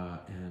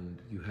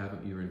 and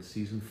you're in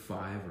season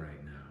 5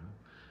 right now.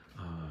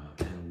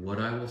 And what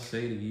I will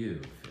say to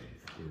you,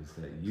 Faith, is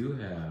that you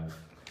have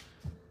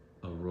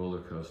a roller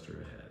coaster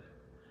ahead.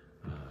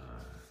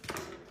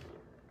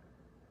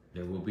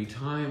 There will be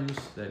times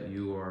that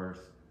you are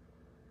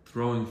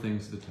throwing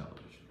things to the television.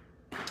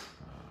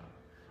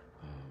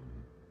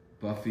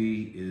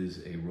 Buffy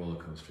is a roller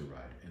coaster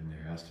ride, and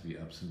there has to be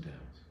ups and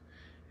downs.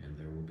 And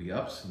there will be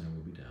ups and there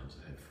will be downs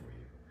ahead for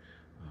you.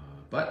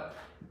 But,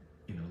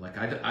 you know, like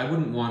I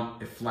wouldn't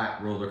want a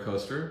flat roller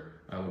coaster.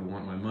 I would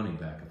want my money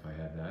back if I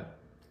had that,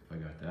 if I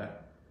got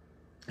that.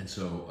 And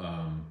so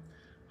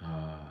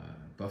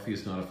Buffy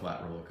is not a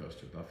flat roller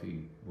coaster.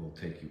 Buffy will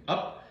take you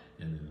up,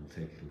 and then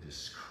it'll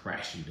just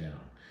crash you down.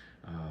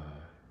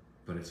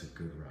 But it's a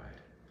good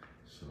ride.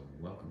 So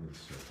welcome to the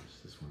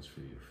circus. This one's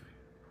for you, Faye.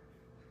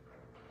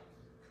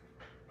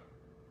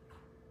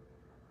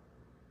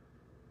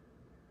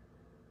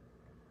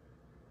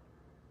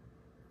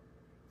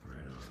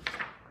 Right on.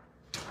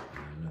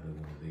 And another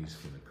one of these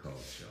for the call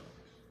show.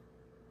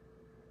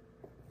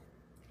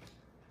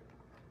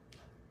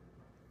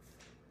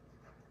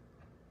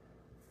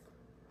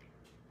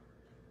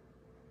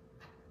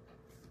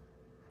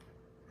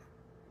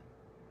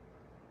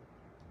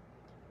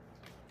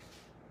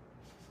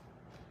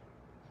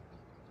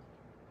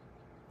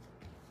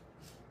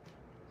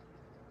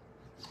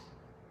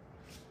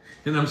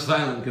 And I'm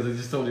silent because I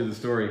just told you the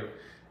story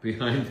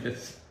behind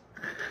this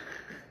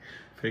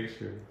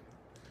picture.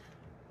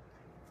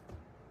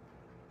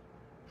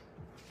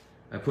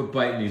 I put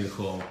 "bite me,"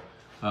 Nicole.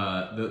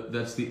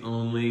 That's the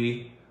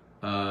only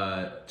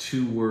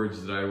 2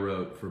 words that I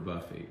wrote for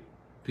Buffy.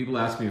 People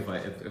ask me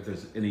if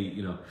there's any,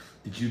 you know,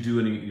 did you do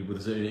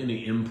was there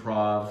any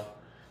improv?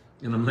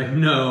 And I'm like,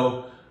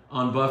 no.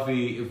 On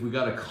Buffy, if we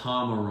got a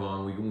comma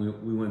wrong,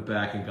 we went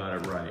back and got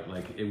it right.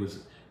 Like, it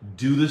was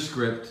do the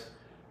script.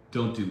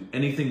 Don't do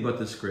anything but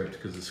the script,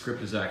 because the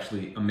script is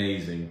actually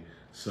amazing.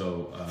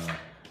 So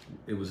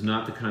it was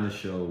not the kind of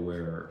show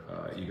where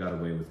you got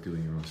away with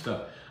doing your own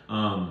stuff.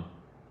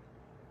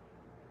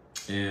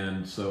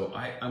 And so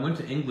I went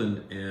to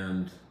England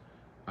and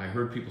I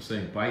heard people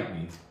saying "bite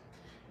me,"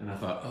 and I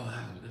thought, oh,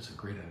 that's a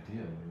great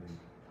idea. Maybe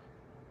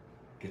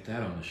get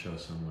that on the show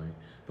some way.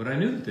 But I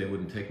knew that they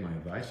wouldn't take my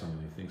advice on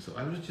anything, so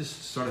I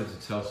just started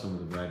to tell some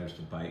of the writers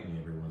to bite me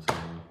every once in a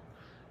while,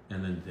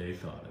 and then they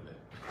thought of it.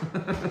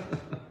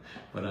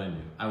 But I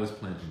knew. I was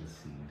planting the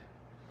seed.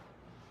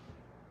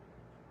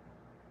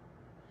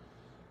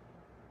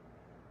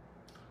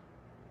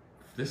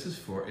 This is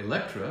for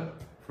Electra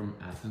from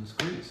Athens,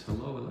 Greece.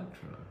 Hello,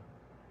 Electra.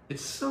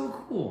 It's so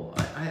cool.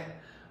 I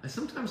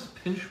sometimes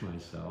pinch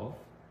myself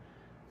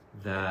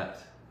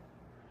that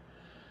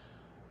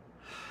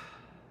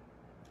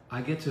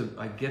I get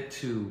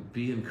to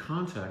be in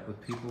contact with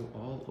people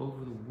all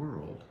over the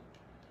world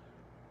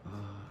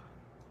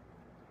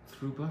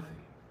through Buffy.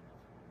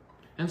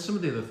 And some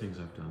of the other things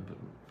I've done, but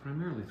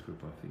primarily through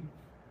Buffy.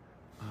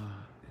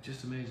 It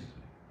just amazes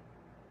me.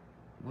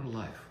 What a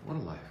life. What a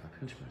life. I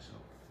pinch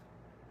myself.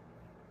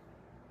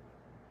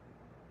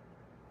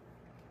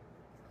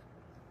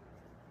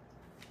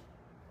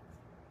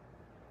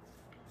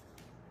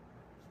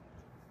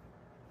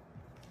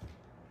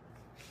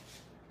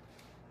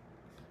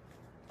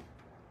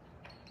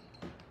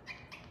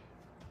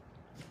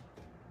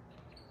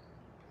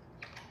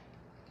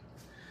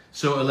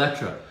 So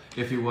Electra,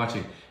 if you're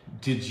watching,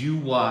 did you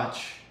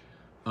watch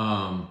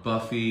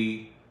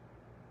Buffy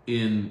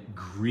in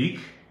Greek,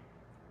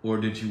 or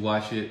did you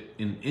watch it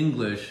in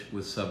English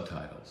with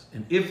subtitles?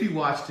 And if you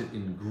watched it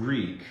in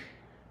Greek,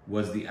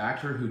 was the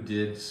actor who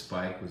did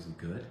Spike, was he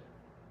good?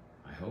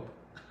 I hope.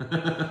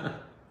 I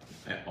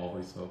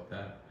always hope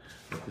that.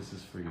 But this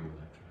is for you, Electra.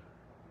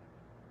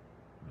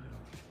 Right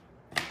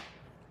on.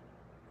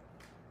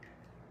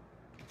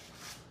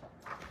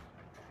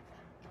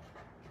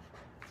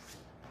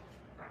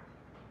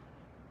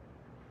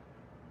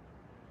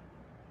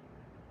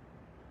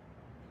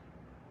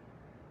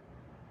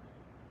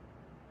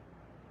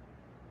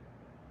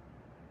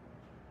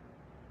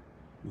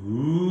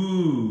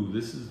 Ooh,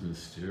 this is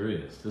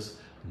mysterious. This,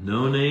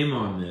 no name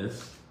on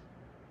this,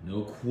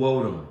 no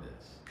quote on this.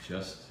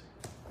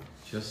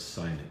 Just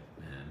sign it,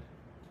 man.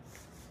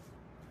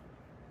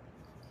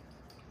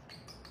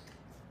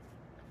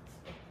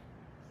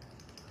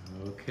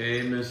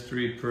 Okay,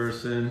 mystery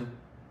person.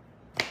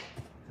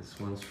 This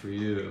one's for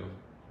you.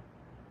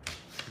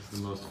 This is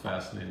the most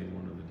fascinating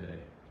one of the day.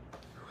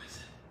 Who is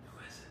it? Who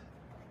is it?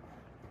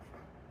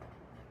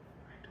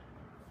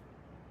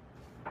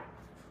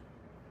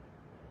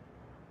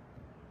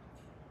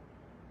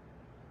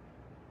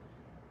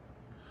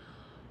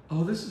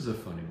 Oh, this is a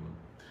funny one.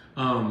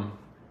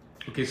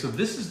 Okay, so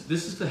this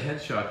is the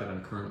headshot that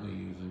I'm currently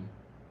using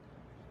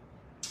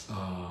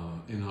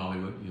in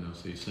Hollywood. You know,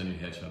 so you send me a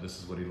headshot. This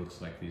is what he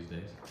looks like these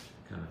days,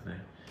 kind of thing.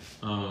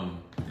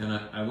 And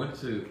I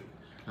went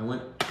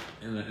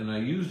and I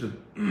used a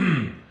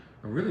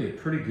really a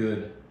pretty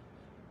good.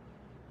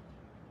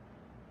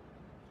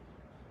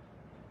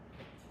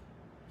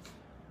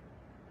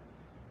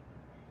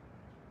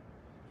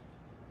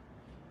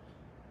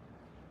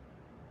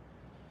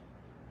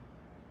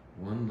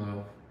 One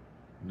love,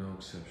 no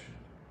exception.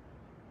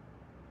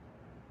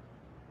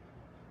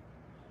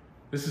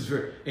 This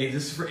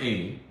is for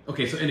Amy.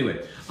 Okay, so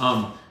anyway,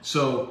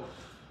 so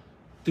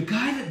the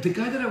guy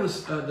that I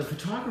was, the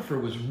photographer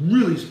was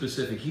really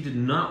specific. He did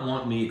not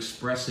want me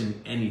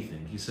expressing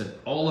anything. He said,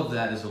 all of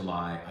that is a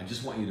lie. I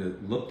just want you to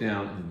look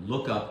down and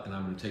look up, and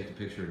I'm going to take the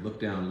picture. Look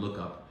down, look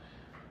up.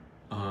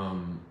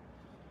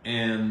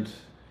 And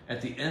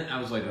at the end,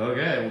 I was like,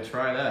 okay, we'll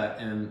try that.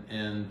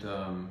 And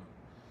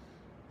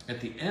at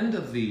the end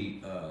of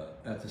the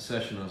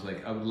session, I was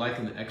like, I would like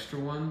an extra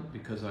one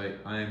because I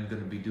am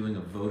going to be doing a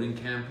voting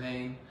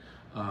campaign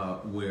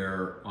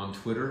where on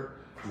Twitter,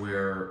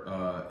 where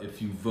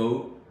if you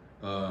vote,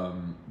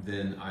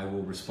 then I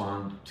will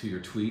respond to your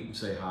tweet and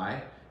say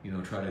hi. You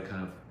know, try to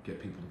kind of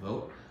get people to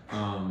vote.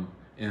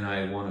 And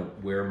I want to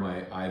wear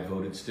my I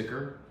voted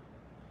sticker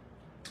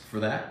for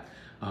that.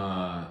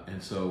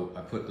 And so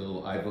I put the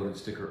little I voted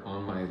sticker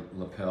on my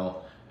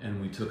lapel,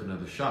 and we took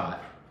another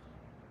shot.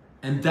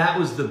 And that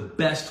was the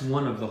best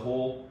one of the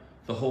whole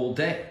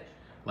day.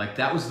 Like,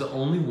 that was the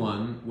only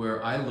one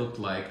where I looked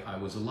like I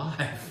was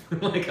alive.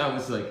 Like, I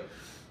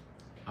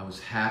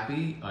was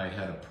happy. I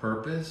had a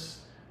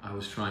purpose. I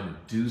was trying to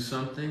do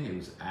something. It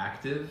was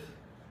active.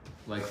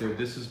 Like,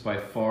 this is by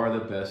far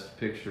the best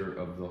picture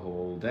of the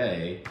whole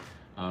day.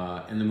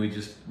 And then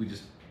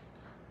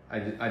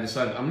I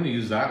decided I'm going to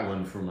use that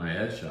one for my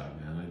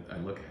headshot, man. I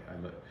look,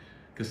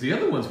 because the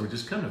other ones were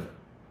just kind of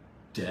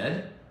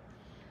dead.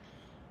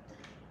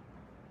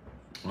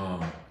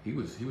 He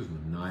was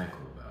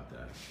maniacal about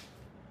that.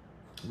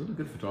 A really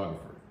good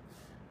photographer.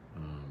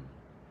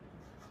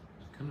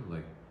 Kind of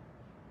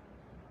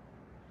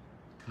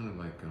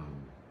like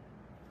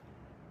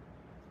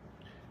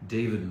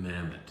David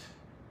Mamet,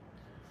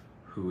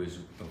 who is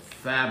a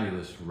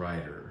fabulous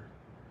writer,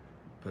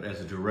 but as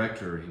a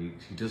director, he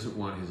doesn't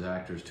want his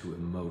actors to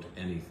emote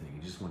anything.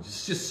 He just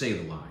wants just say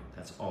the line.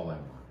 That's all I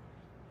want.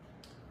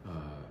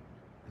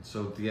 And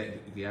so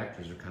the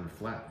actors are kind of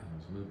flat in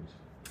those movies,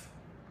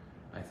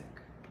 I think.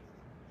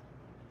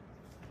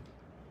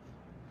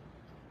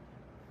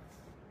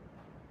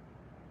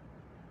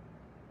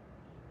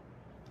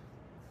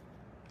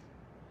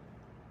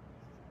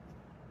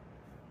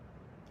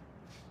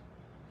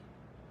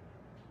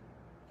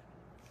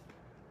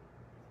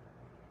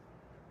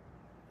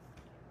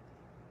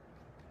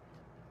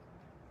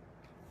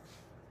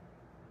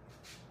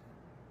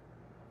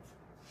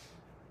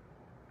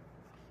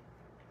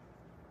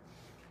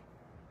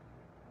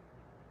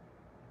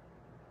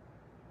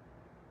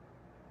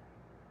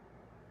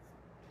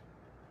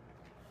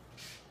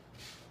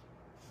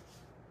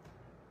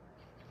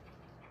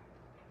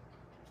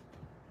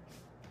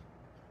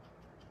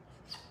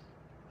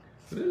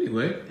 But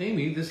anyway,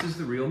 Amy, this is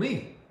the real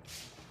me.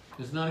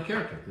 This is not a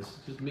character. This is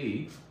just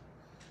me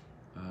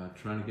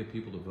trying to get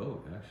people to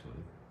vote,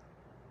 actually,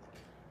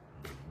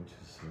 which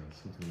is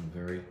something I'm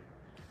very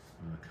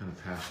kind of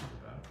passionate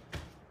about.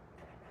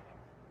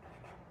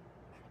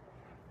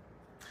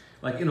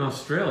 Like in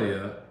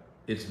Australia,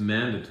 it's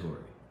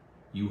mandatory.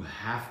 You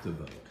have to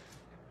vote.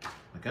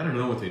 Like, I don't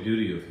know what they do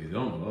to you if you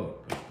don't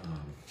vote, but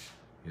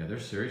yeah, they're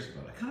serious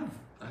about it.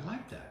 I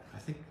like that. I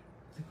think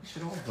we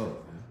should all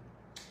vote, man.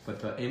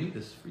 But Amy,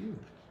 this is for you.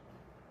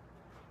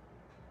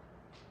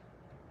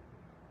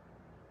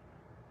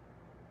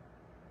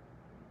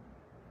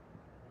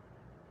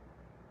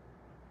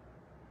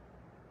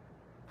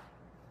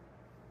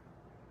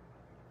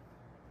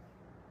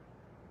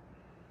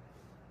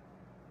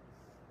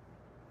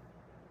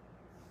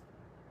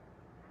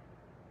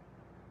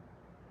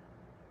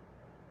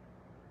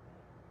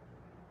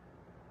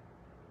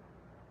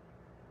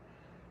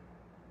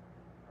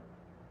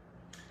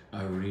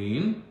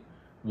 Irene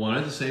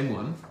wanted the same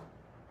one.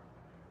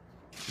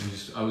 And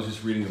I was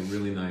just reading a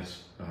really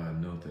nice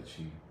note that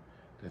she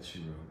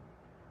wrote.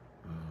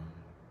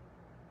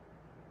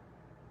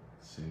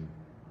 Saying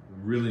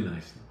really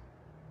nice note.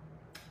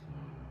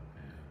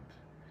 And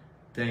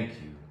thank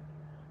you,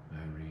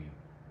 Irene.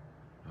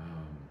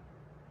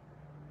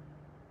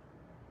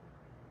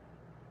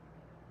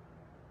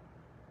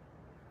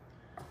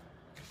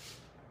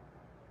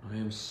 I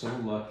am so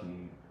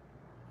lucky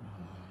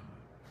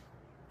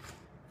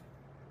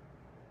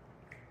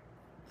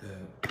that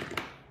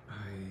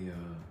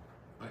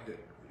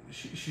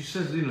she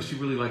says, you know, she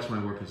really likes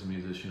my work as a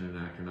musician and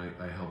actor, and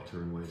I helped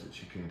her in ways that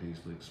she can't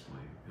easily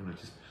explain. And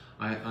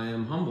I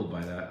am humbled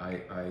by that.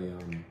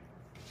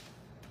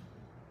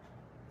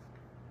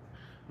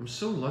 I'm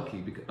so lucky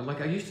because, like,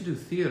 I used to do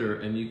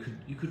theater, and you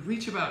could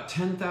reach about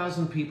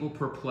 10,000 people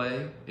per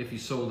play if you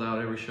sold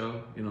out every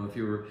show. You know, if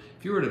you were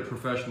at a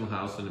professional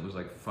house and it was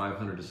like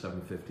 500 to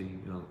 750,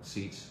 you know,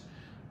 seats,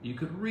 you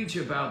could reach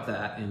about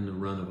that in the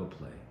run of a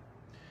play.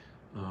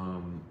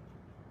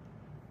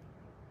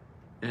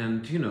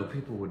 And you know,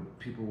 people would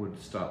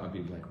stop. I'd be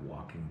like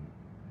walking.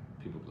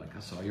 People would be like,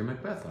 I saw your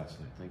Macbeth last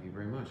night. Thank you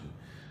very much.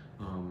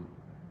 And,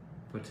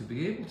 but to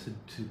be able to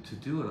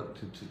do it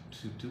to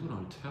do it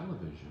on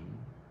television,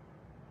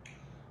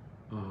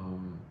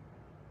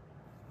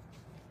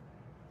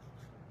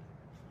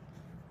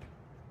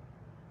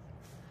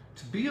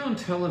 to be on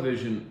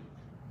television,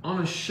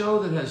 on a show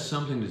that has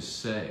something to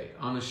say,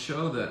 on a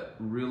show that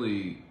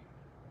really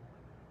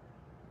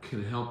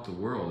can help the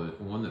world,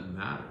 one that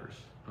matters.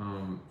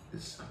 I'm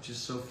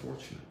just so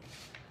fortunate.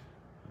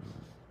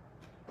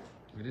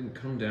 I didn't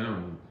come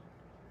down,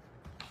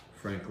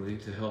 frankly,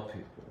 to help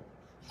people.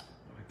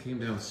 I came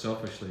down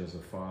selfishly as a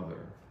father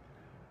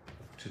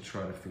to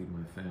try to feed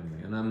my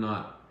family, and I'm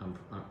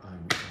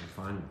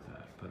fine with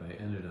that. But I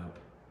ended up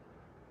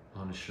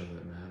on a show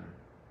that mattered,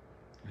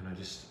 and I'm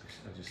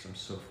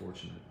so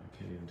fortunate. I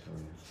can't even tell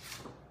you.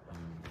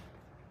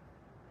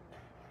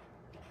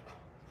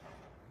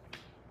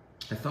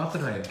 I thought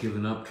that I had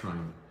given up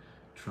trying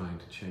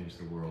to change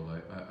the world.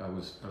 I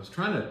was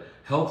trying to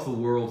help the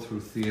world through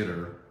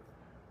theater.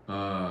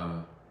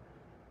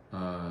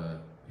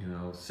 You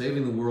know,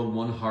 saving the world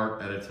one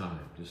heart at a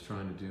time. Just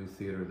trying to do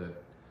theater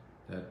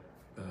that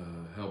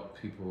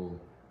helped people,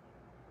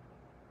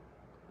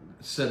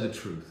 said the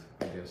truth,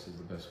 I guess is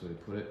the best way to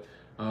put it.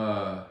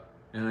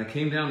 And I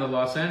came down to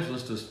Los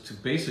Angeles to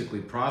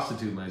basically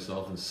prostitute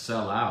myself and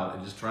sell out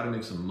and just try to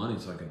make some money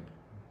so I could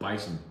buy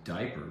some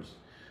diapers.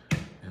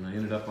 And I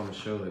ended up on a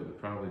show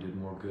that probably did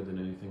more good than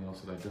anything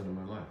else that I've done in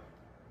my life.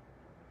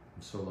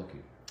 I'm so lucky.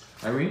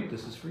 Irene,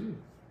 this is for you.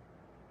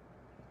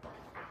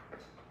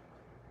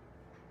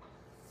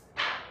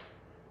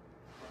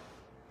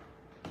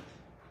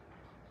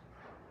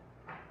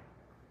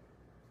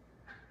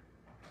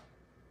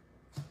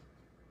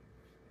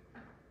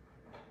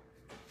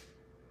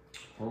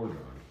 Hold on.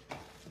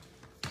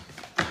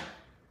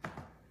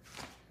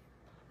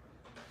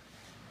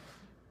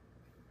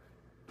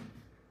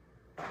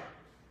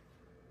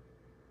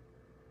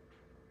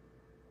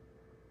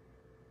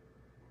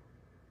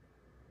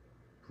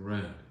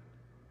 Brandon.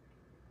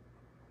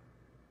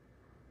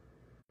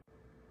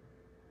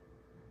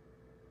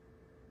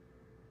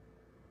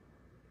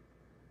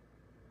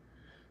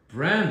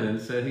 Brandon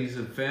said he's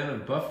a fan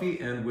of Buffy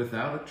and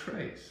Without a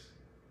Trace.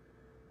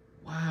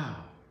 Wow.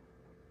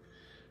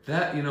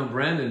 That, you know,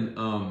 Brandon,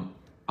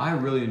 I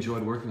really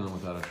enjoyed working on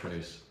Without a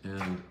Trace,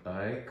 and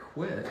I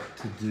quit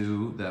to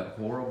do that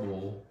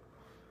horrible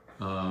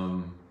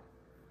Dragon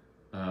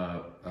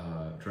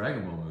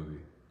Ball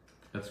movie.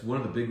 That's one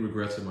of the big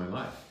regrets of my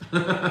life.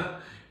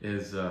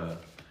 Is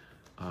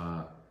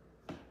I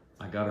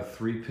got a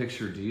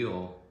 3-picture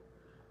deal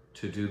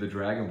to do the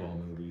Dragon Ball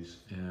movies,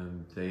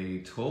 and they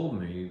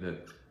told me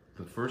that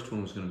the first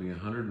one was going to be a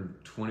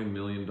 $120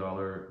 million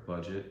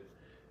budget,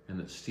 and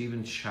that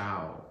Stephen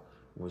Chow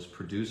was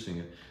producing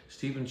it.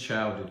 Stephen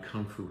Chow did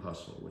Kung Fu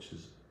Hustle, which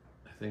is,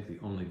 I think, the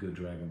only good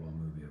Dragon Ball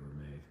movie ever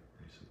made,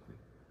 basically.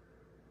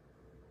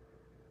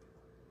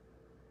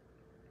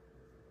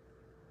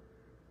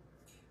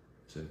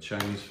 It's a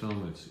Chinese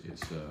film.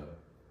 It's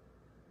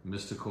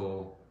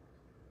mystical,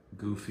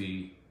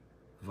 goofy,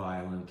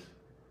 violent.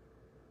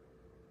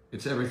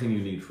 It's everything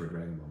you need for a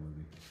Dragon Ball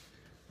movie.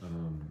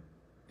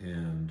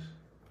 And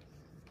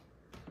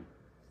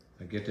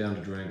I get down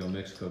to Durango,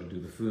 Mexico to do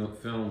the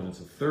film, and it's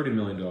a $30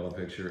 million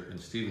picture, and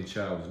Stephen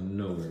Chow was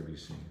nowhere to be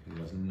seen. He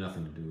has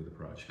nothing to do with the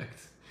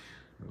project.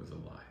 It was a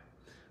lie.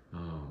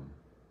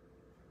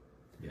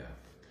 Yeah.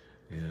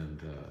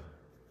 And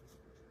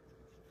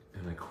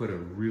I quit a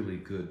really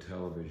good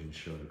television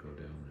show to go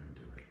down there and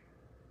do it.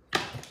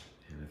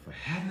 And if I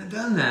hadn't have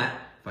done that,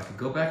 if I could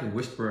go back and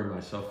whisper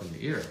myself in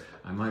the ear,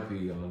 I might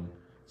be on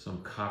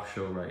some cop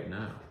show right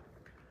now.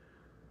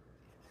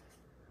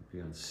 I'd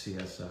be on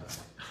CSI.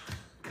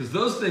 Because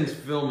those things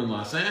film in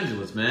Los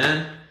Angeles,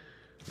 man.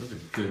 Those are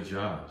good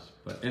jobs.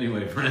 But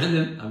anyway,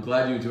 Brandon, I'm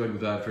glad you enjoyed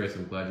Without a Trace.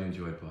 I'm glad you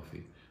enjoyed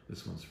Buffy.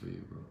 This one's for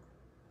you, bro.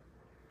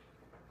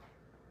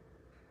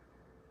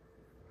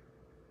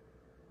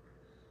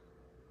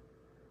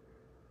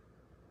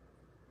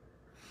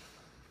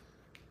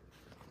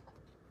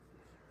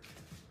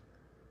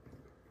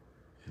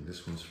 And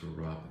this one's for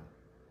Robin.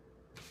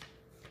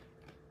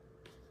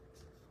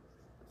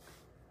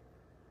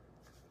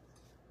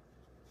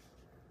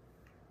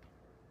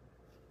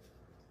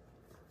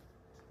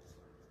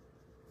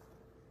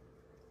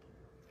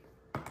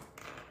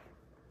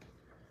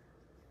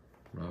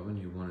 Robin,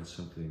 you wanted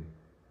something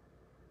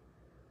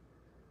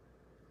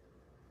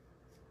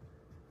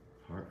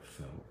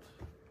heartfelt.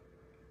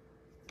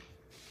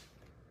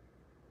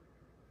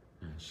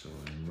 And so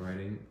I'm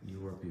writing,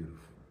 "You are beautiful."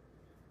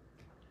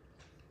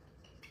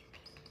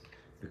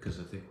 Because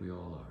I think we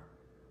all are.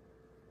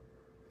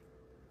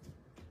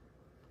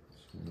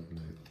 It's one of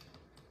my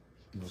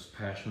most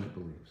passionate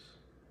beliefs.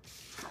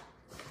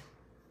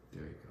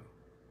 There you go.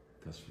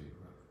 That's for you, Robin.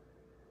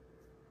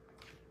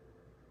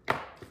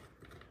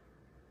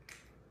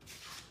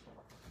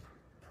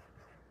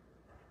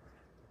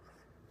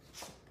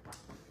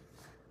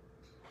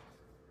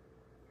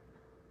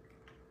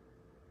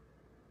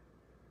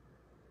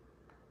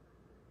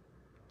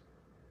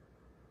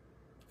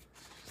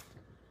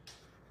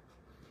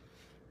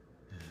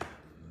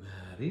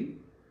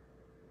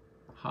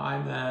 Hi,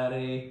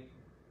 Maddie.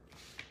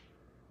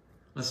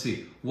 Let's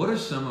see. What are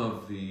some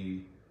of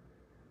the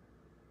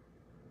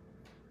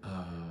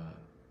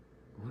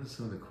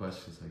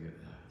questions I get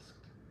asked?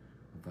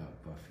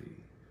 about Buffy.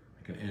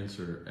 I can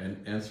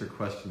answer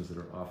questions that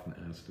are often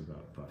asked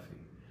about Buffy.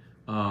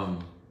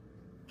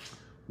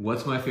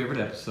 What's my favorite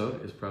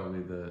episode is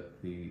probably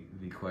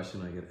the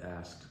question I get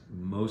asked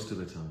most of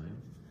the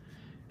time.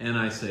 And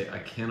I say I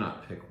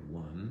cannot pick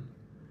one.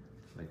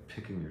 It's like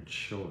picking your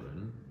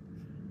children.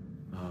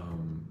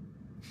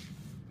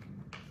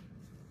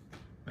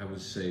 I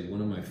would say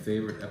one of my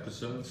favorite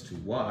episodes to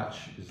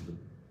watch is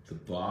the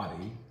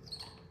Body.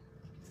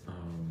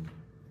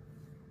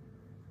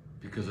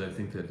 Because I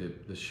think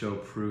that the show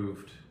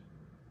proved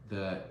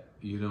that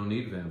you don't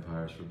need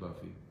vampires for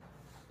Buffy.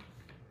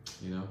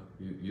 You know,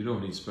 you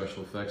don't need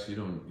special effects. You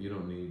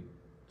don't need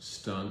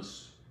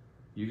stunts.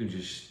 You can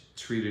just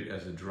treat it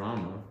as a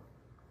drama,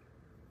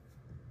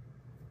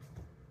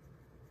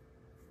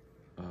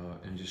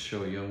 and just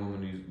show a young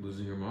woman who's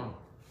losing her mom.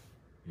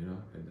 You know,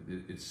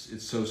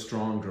 it's so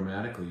strong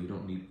dramatically. You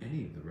don't need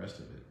any of the rest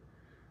of it.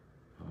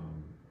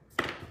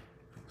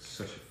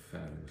 Such a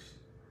fabulous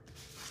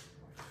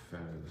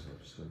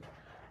episode.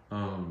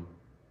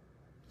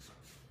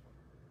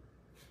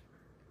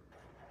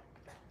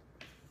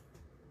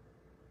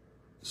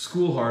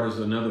 School Hard is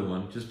another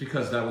one, just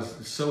because that was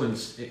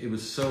it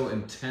was so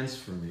intense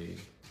for me.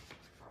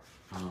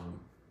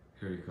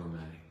 Here you go,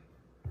 Maddie.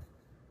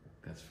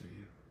 That's for you.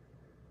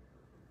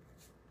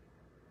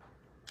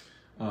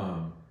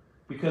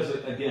 Because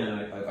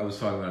again, I was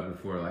talking about it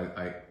before.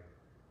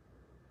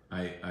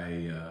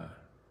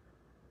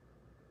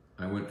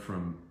 I went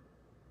from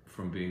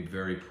being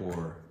very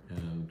poor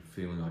and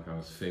feeling like I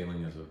was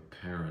failing as a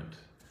parent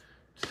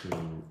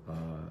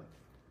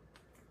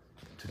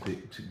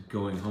to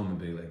going home and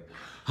being like,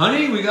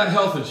 honey, we got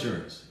health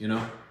insurance, you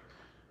know?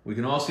 We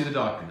can all see the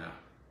doctor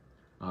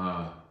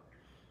now.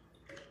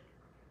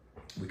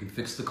 We can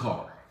fix the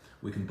car.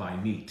 We can buy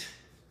meat.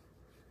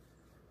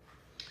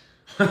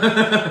 And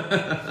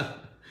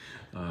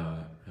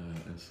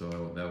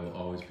so that will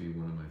always be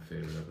one of my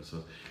favorite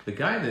episodes. The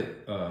guy that,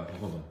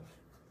 hold on.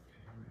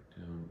 Write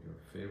down your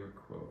favorite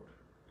quote.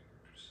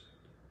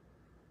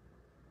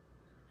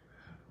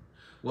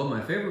 Well,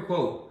 my favorite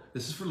quote,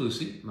 this is for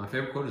Lucy. My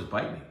favorite quote is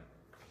 "Bite me,"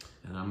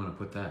 and I'm going to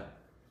put that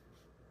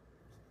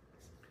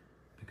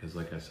because,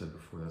 like I said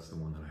before, that's the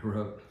one that I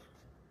wrote.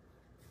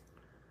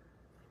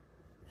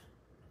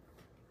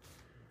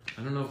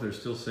 I don't know if they're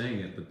still saying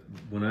it, but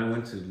when I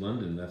went to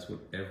London, that's what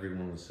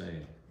everyone was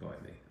saying.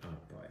 "Bite me,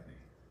 bite me."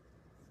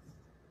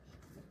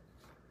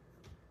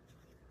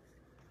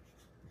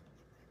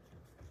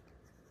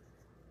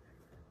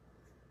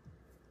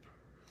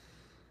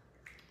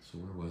 So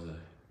where was I?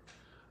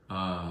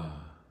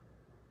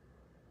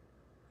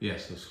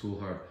 Yes, so School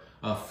Hard.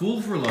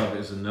 Fool for Love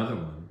is another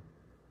one.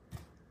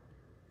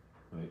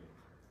 Right.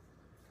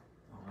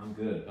 Oh, I'm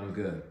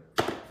good.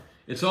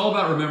 It's all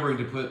about remembering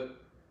to put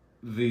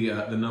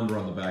the number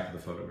on the back of the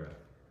photograph.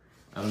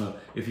 I don't know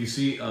if you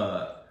see.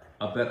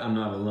 I'll bet I'm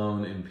not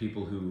alone in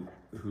people who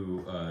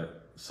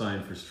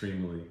sign for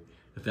Streamily.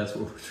 But that's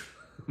what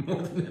we're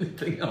more than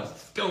anything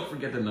else. Don't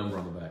forget the number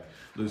on the back.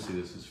 Lucy,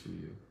 this is for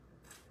you.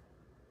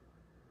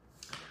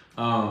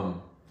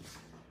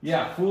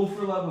 Yeah, Fool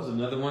for Love was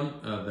another one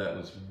that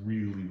was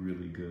really,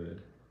 really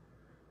good.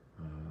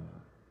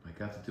 I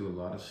got to do a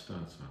lot of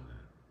stunts on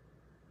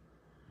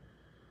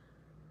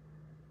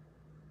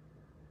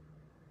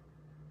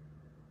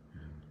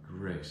that. And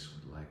Grace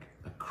would like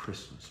a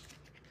Christmas.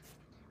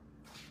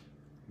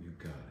 You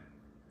got it.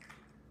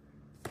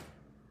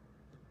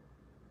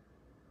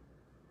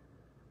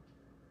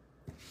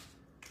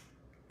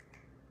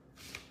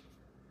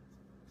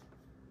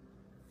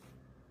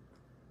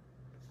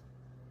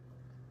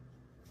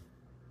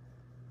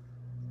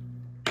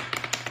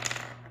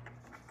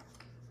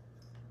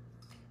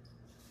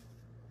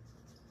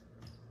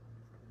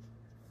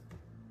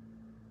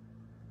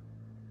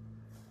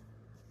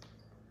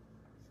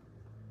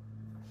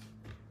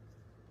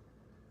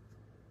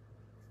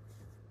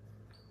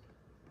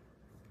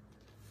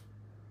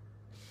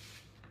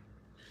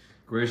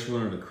 Grace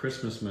wanted a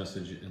Christmas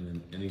message and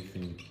then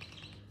anything.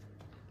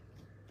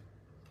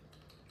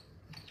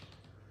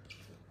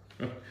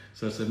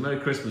 So I said, Merry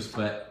Christmas,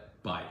 but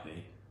bite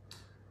me.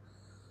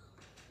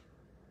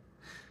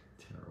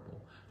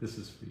 Terrible. This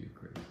is for you,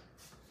 Grace.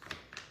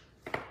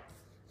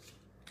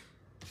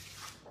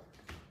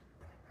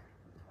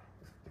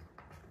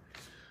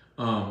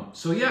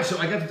 So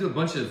I got to do a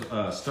bunch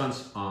of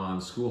stunts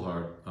on School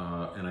Hard,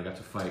 and I got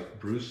to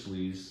fight Bruce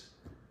Lee's,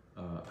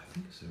 I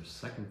think it's their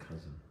second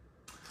cousin.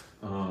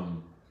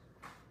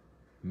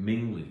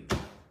 Ming Lee,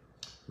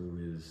 who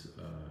is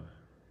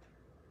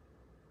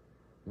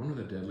one of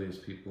the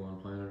deadliest people on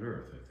planet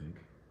Earth, I think.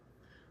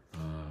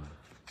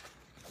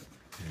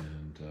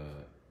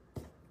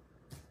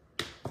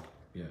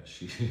 Yeah,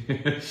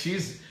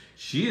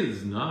 she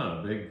is not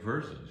a big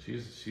person.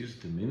 She's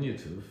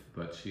diminutive,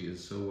 but she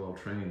is so well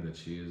trained that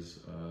she is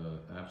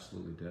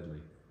absolutely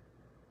deadly.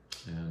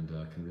 And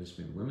convinced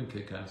me that women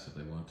kick ass if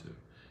they want to.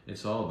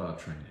 It's all about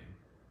training.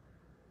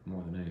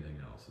 More than anything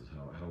else is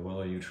how well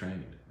are you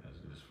trained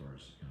as far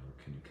as, you know,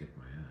 can you kick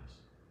my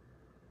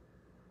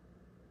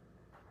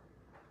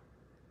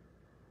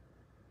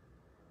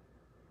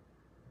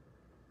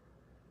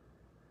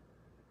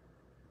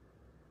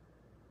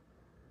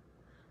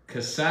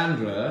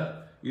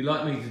Cassandra, you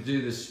like me to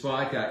do the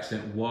Spike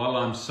accent while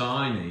I'm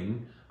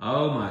signing?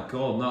 Oh my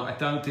God, no, I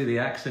don't do the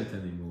accent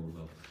anymore,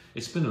 love.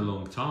 It's been a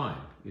long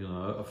time, you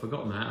know, I've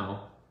forgotten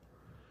how.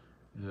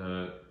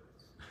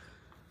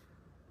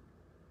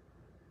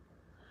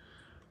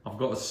 I've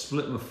got to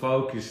split my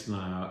focus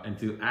now and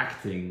do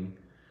acting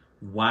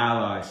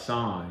while I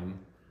sign.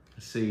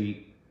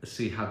 See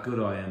how good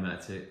I am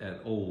at it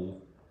at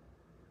all.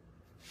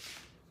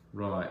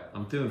 Right,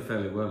 I'm doing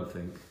fairly well, I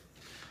think.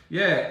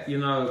 Yeah, you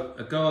know,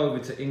 I go over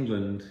to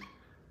England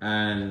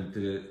and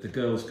the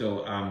girls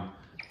go,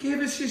 give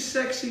us your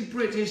sexy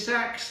British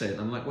accent.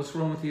 I'm like, what's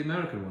wrong with the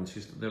American one?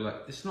 They're like,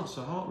 it's not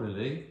so hot,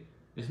 really.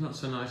 It's not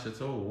so nice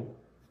at all.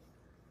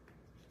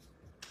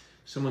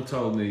 Someone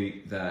told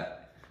me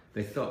that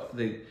they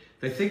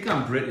think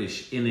I'm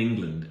British in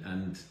England,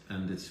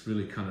 and it's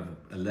really kind of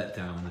a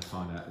letdown when they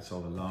find out it's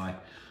all a lie.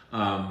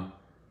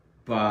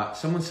 But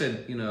someone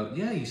said, you know,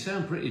 yeah, you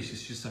sound British,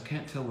 it's just I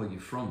can't tell where you're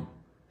from.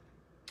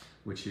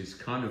 Which is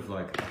kind of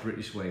like a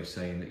British way of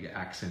saying that your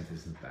accent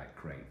isn't that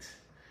great.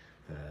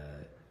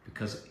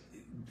 Because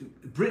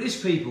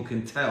British people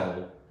can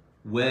tell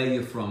where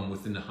you're from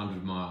within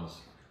 100 miles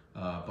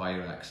by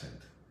your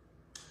accent.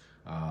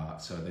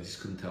 So they just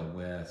couldn't tell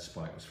where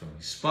Spike was from.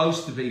 He's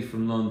supposed to be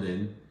from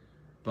London,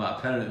 but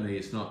apparently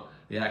it's not,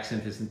 the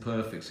accent isn't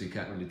perfect, so you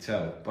can't really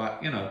tell.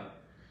 But, you know,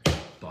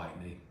 bite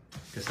me.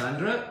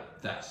 Cassandra,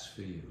 that's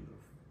for you.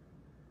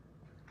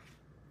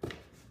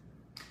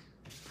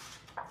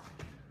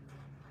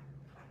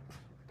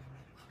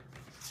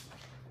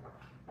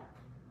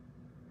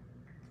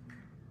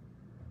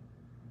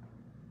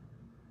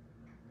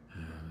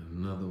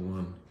 Another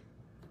one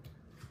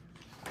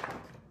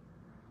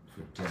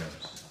for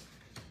Debs.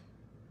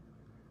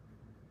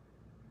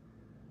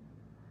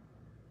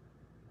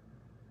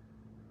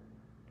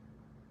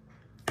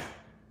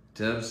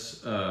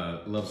 Debs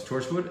loves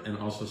Torchwood and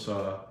also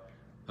saw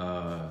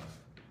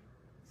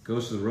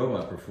Ghost of the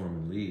Robot perform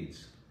in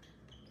Leeds.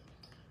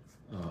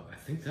 I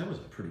think that was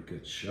a pretty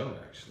good show,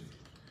 actually.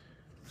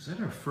 Was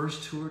that our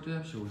first tour,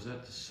 Debs, or was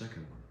that the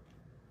second one?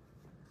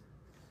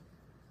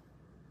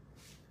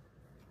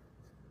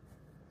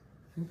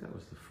 I think that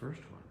was the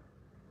first one.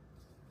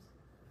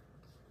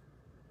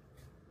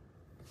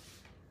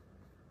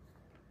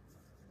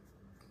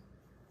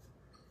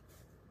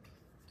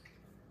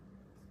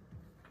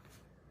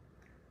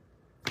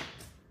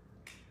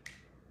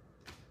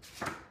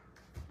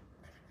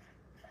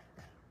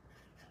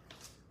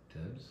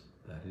 Debs,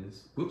 that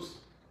is, whoops,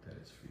 that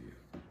is for you.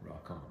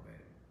 Rock on, baby.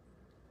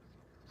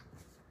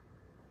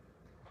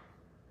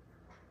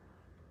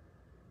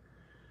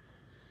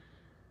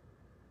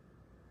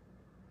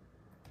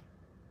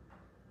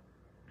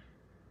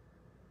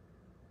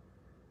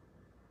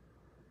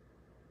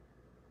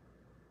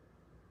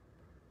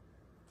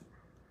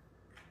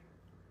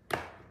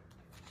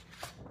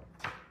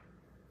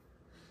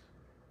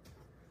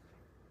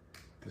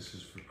 This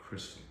is for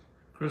Crystal.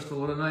 Crystal,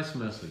 what a nice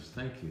message.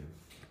 Thank you.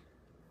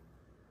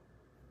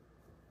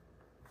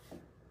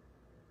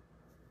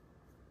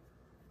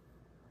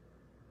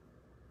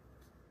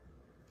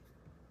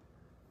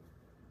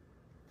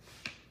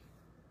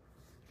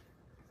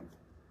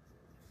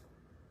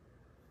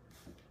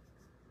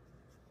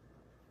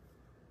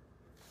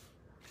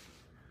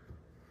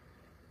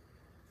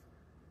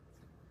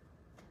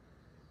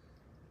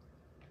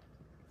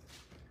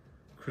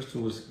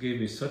 Crystal gave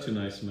me such a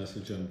nice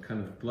message, I'm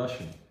kind of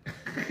blushing.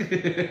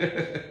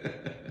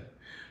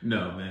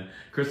 No, man.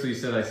 Crystal, you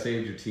said I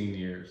saved your teen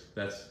years.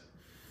 That's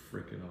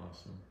freaking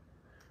awesome.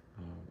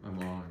 I'm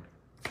honored.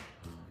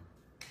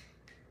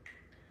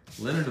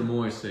 Leonard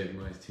Amoy saved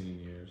my teen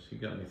years. He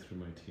got me through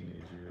my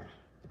teenage years.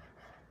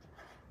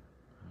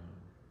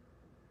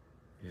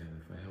 Yeah,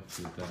 if I helped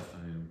you with that,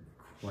 I am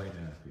quite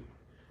happy.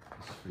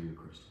 This is for you,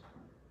 Crystal.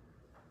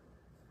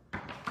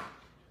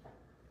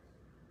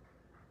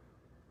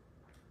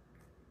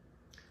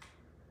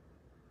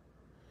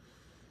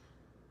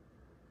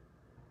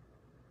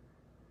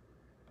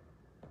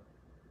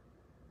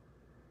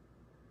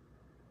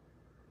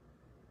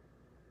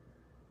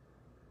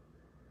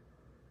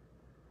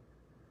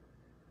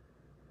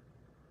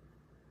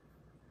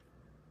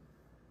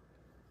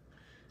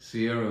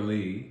 Sierra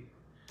Lee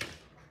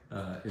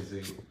is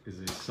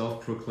a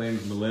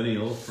self-proclaimed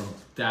millennial from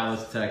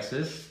Dallas,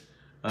 Texas.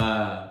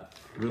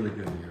 Really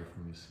good to hear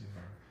from you,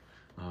 Sierra.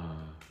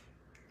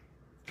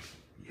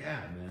 Yeah,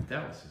 man,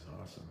 Dallas is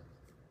awesome.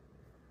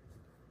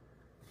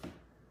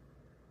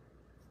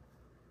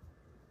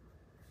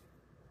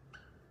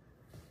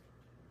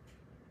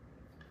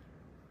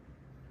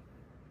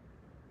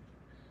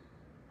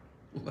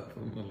 Love a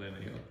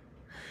millennial.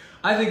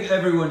 I think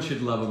everyone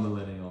should love a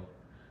millennial.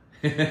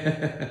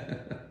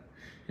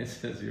 It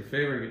says you're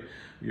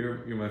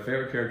my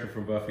favorite character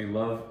from Buffy.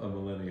 Love a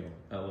millennial.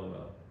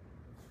 LOL.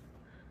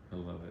 I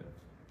love it.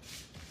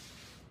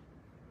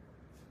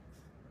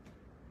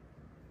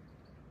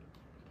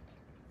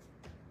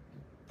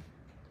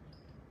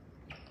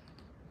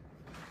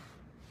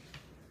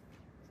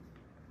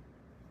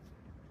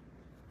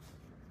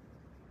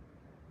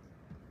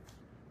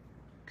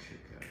 Kick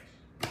ass.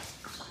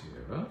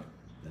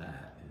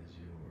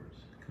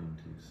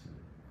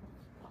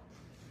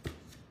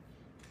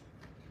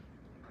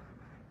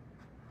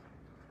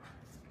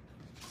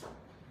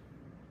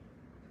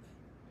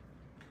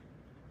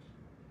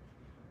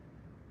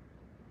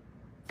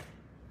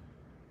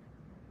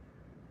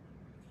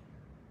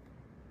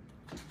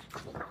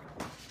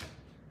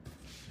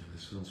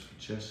 This one's for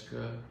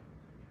Jessica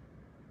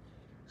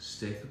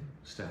Statham.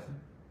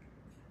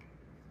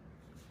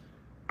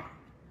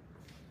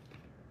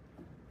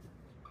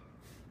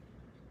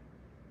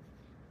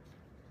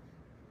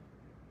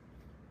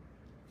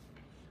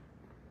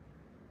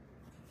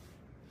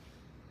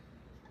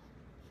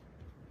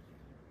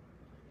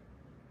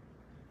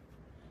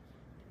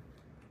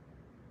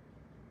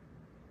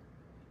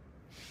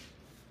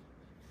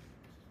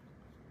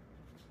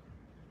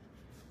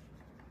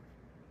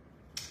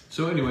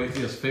 So anyway,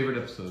 yes, favorite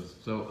episodes.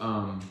 So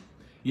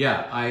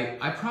yeah,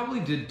 I probably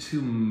did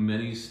too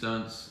many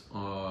stunts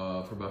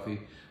for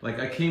Buffy. Like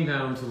I came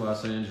down to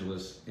Los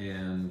Angeles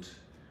and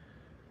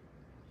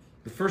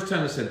the first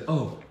time I said,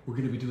 "Oh, we're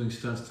going to be doing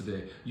stunts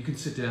today. You can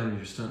sit down and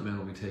your stuntman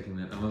will be taking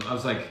that." I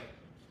was like,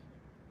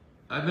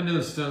 I've been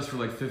doing stunts for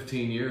like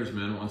 15 years,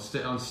 man.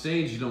 On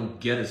stage, you don't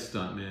get a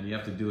stunt, man. You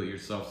have to do it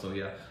yourself. So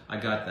yeah, I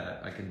got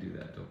that. I can do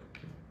that. Don't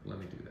let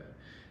me do that.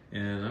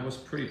 And I was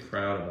pretty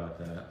proud about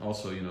that.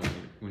 Also, you know,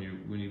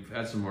 when you've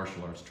had some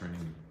martial arts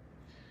training,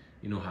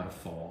 you know how to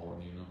fall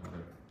and you know how to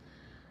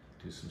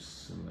do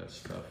some of that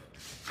stuff.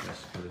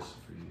 That's for this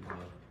for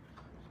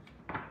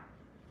you.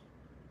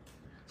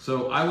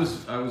 So I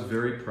was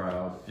very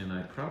proud, and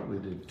I probably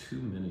did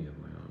too many of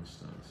my own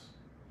stunts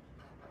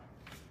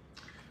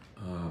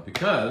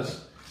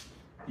because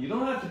you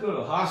don't have to go to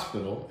the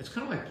hospital. It's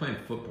kind of like playing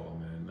football,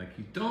 man. Like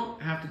you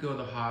don't have to go to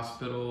the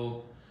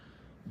hospital.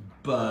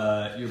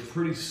 But you're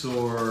pretty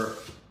sore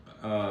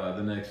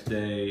the next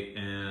day,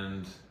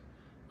 and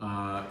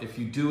if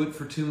you do it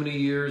for too many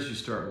years, you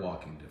start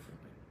walking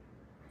differently.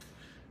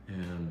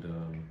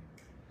 And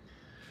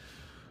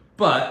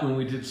but when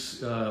we did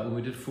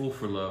Fool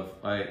for Love,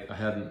 I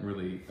hadn't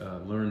really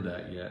learned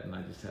that yet, and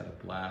I just had a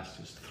blast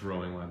just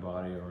throwing my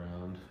body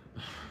around.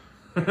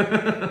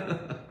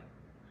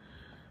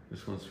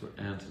 This one's for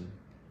Anton.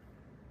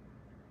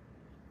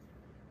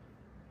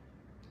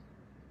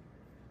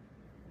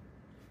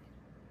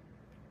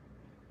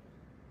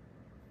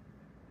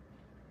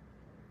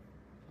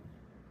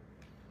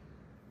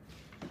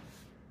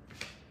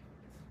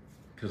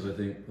 Because I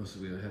think,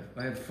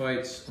 I had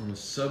fights on the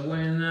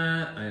subway in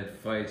that. I had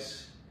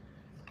fights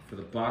for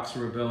the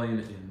Boxer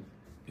Rebellion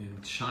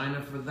in China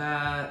for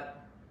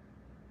that.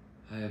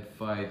 I had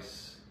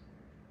fights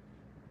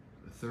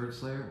for the Third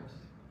Slayer.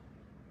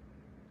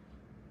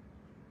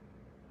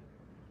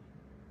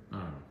 I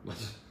don't know.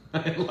 I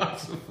had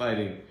lots of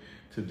fighting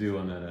to do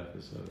on that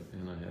episode,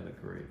 and I had a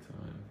great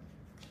time.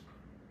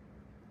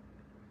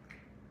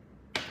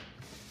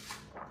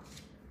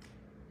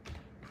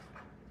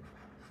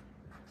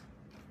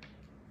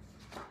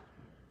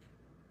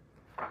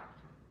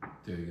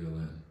 There you go,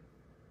 Lynn.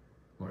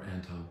 Or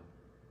Anton.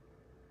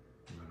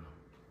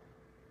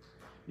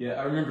 Yeah,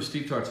 I remember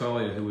Steve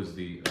Tartaglia, who was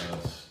the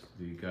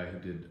guy who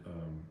did,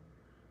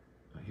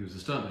 he was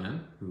the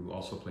stuntman who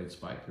also played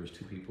Spike. There's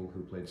two people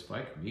who played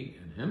Spike, me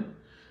and him.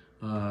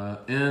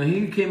 And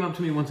he came up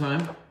to me one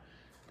time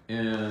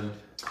and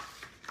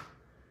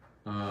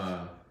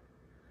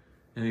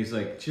he's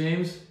like,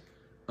 James,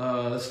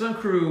 the stunt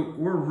crew,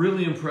 we're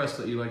really impressed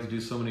that you like to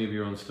do so many of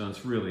your own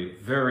stunts. Really,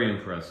 very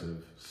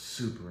impressive,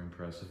 super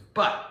impressive.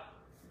 But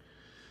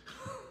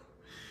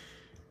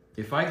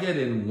if I get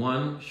in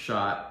one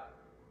shot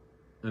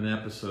an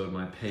episode,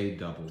 my pay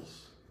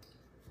doubles,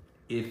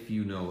 if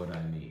you know what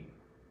I mean.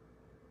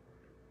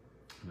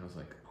 And I was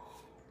like,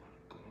 oh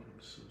my God, I'm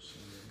so sorry.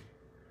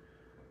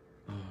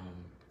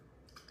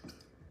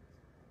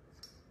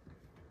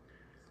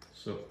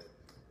 So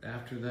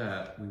after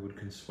that, we would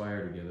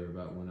conspire together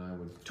about when I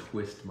would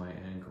twist my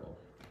ankle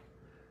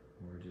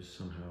or just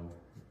somehow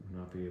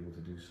not be able to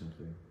do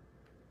something.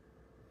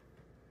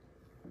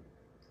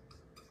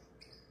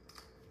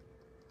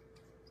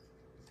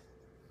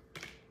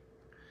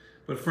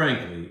 But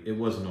frankly, it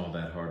wasn't all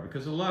that hard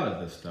because a lot of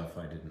the stuff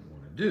I didn't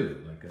want to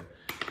do. Like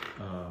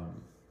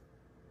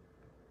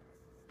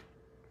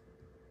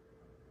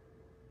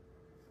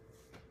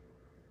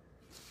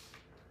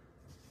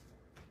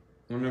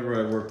whenever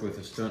I work with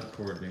a stunt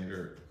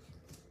coordinator,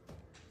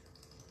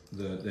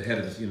 the head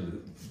of this,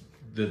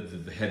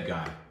 the head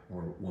guy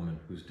or woman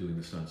who's doing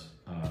the stunts,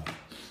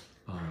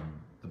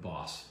 the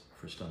boss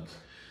for stunts.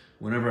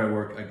 Whenever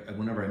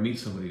I meet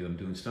somebody who I'm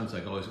doing stunts,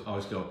 I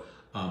always go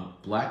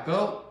black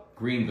belt,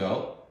 green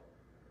belt,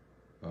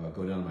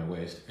 go down to my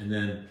waist, and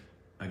then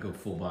I go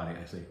full body.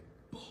 I say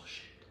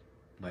bullshit.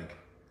 Like,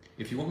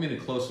 if you want me in a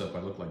close up, I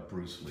look like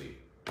Bruce Lee.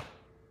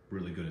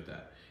 Really good at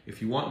that.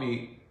 If you want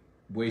me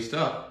waist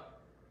up,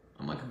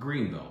 I'm like a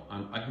green belt.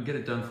 I can get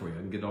it done for you. I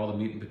can get all the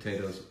meat and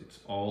potatoes. It's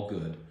all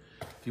good.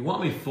 If you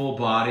want me full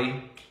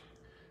body,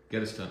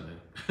 get a stuntman.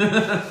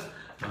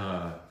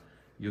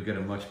 You'll get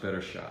a much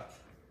better shot.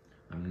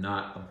 I'm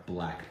not a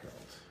black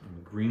belt. I'm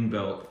a green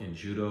belt in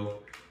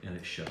judo, and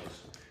it shows.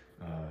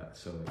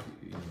 So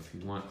if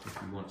you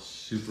want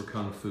super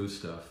kung fu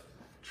stuff,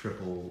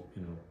 triple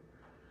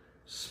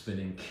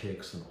spinning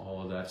kicks and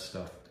all of that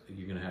stuff,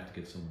 you're gonna have to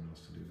get someone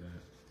else to do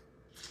that.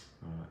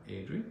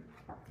 Adrian,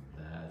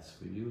 that's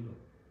for you.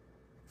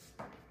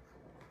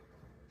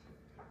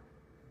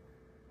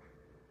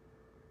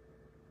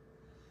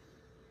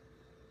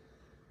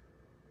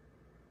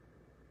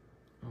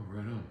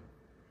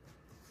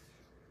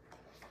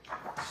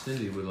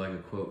 Cindy would like a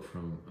quote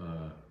from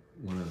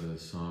one of the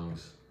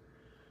songs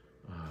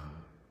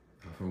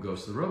from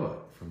Ghost of the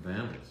Robot, from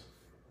Vandals.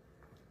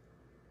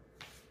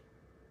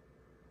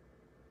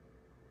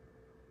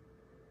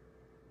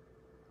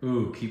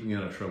 Ooh, Keeping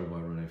Out of Trouble by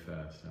Running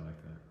Fast. I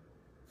like that.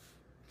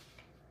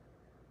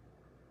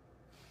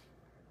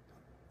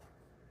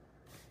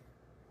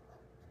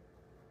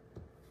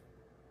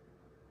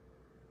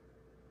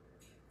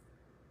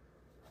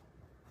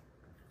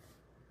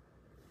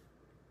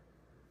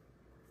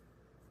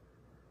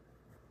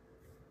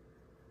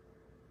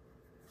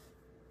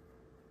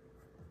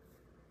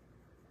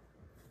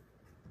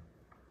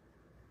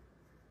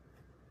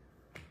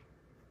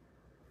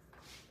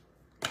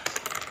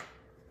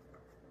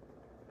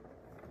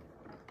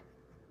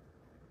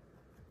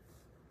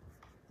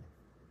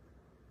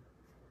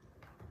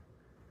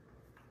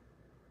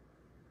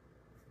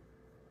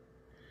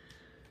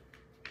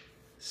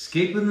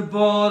 Escaping the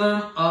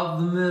boredom of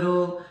the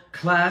middle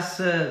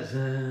classes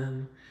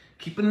and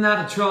keeping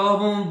out of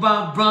trouble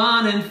by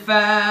running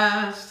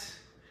fast.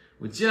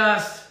 We're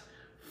just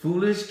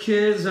foolish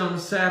kids on a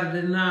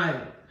Saturday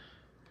night.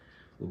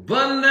 We're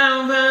button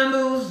down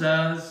vandals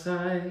out of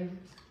sight.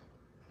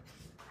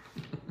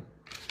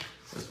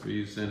 That's for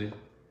you, Cindy.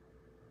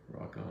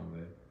 Rock on,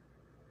 babe.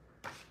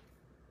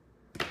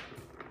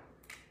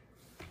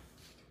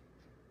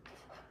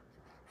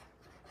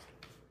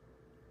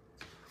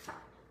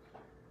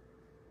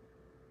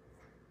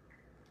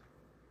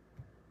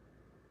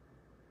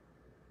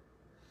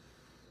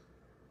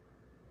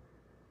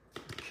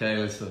 Okay,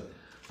 listen.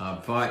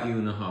 I'll bite you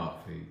in the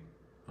heartbeat.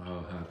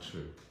 Oh, how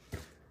true.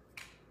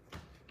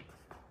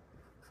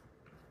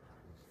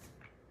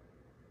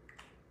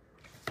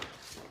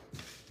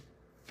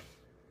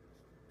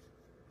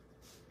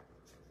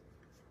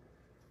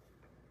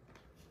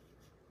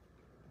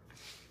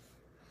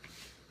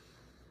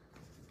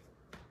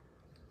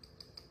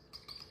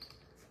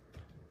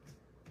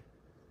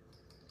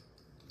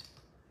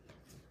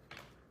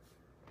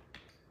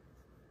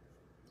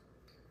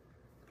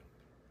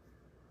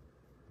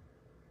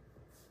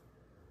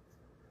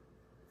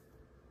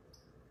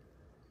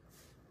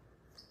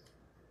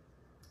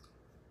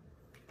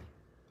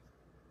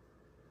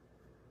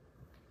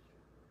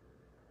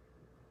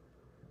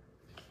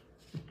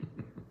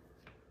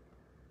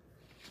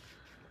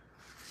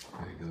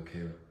 There you go,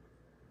 Kayla.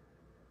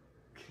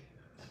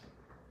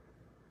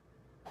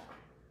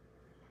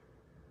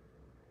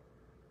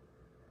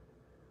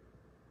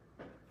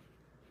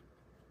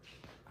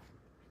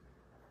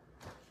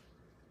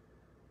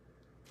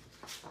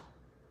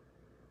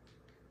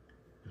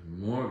 And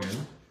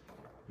Morgan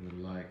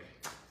would like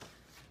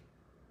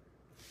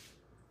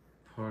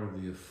part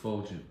of the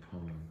Effulgent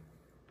poem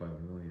by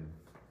William.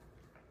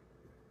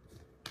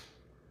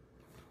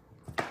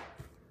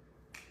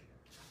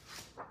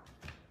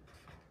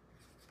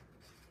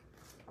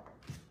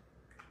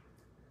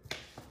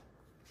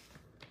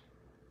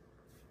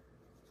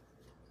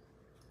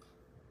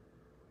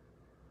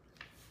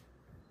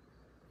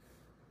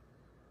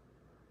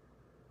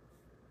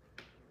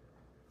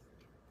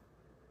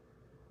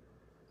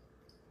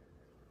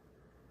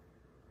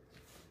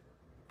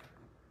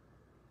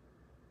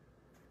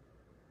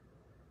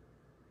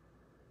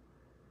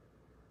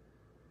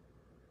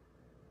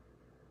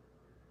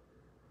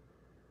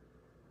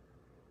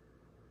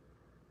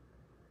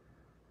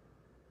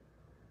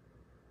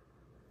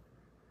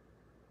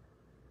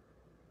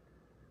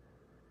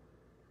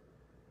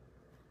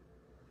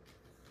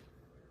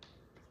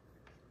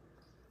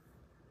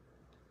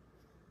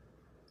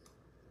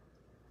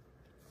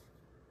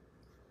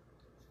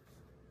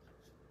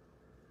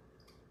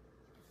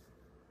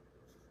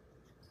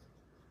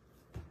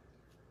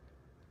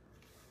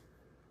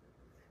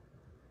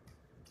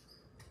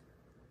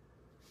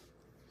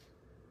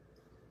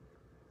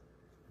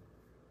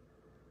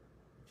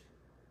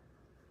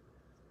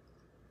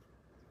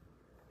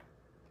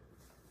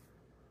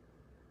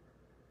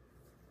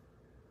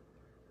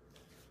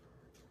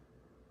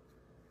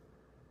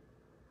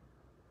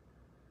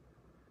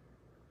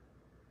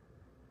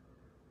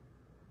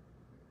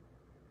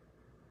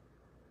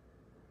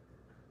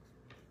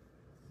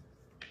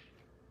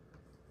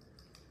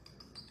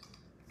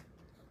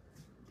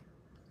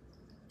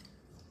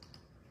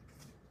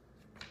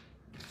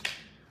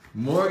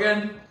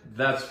 Morgan,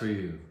 that's for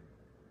you.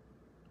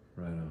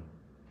 Right on.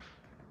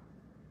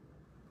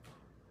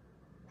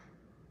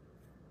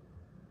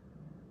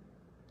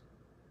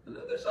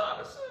 Another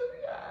Odyssey,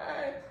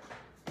 yay!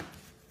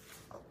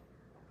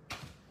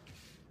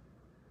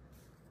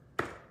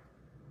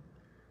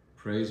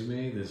 Praise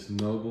me, this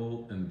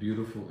noble and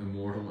beautiful,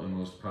 immortal, and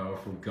most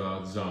powerful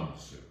god,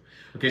 Zamasu.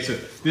 Okay, so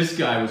this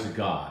guy was a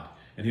god,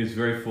 and he was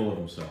very full of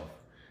himself.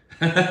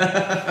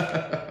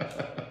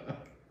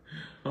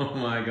 Oh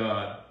my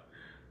god.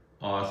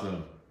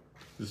 Awesome.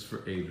 This is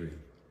for Adrian.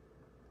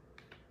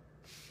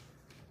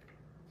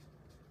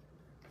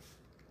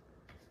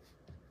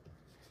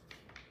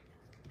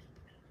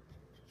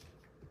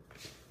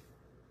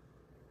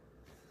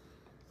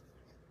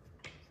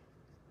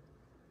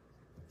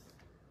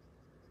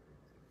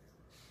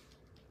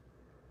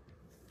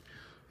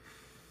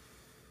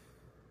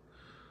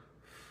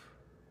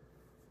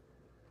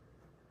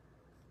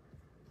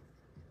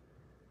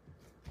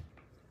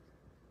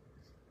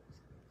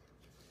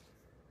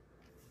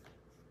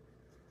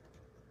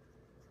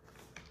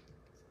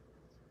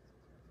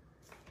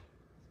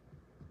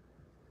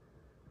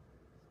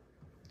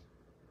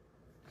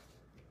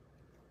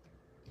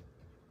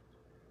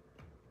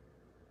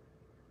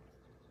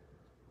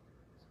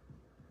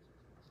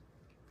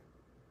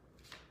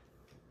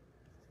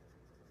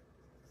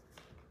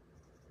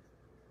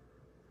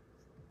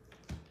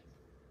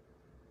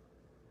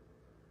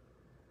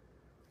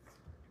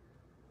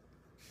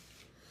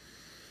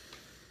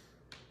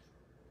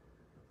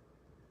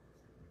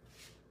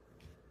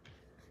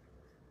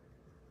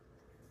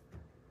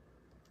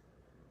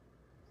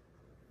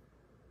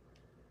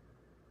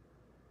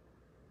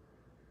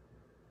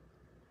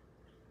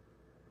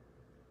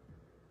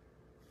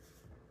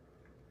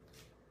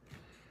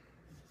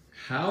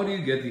 How do you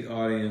get the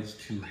audience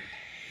to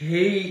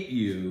hate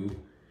you?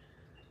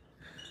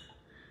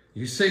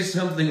 You say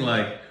something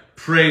like,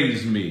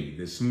 praise me,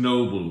 this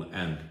noble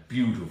and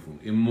beautiful,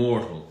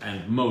 immortal,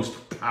 and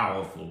most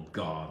powerful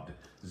god,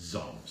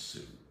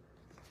 Zomsu.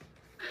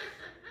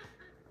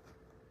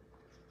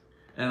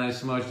 And I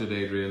smudged it,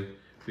 Adrian,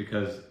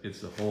 because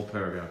it's the whole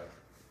paragraph.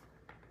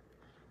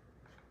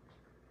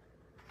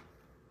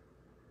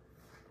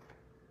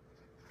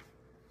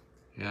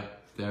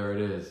 Yep, there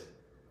it is.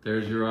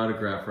 There's your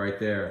autograph right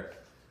there.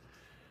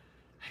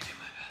 I do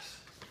my best.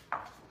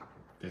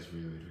 That's for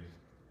you, Adrian.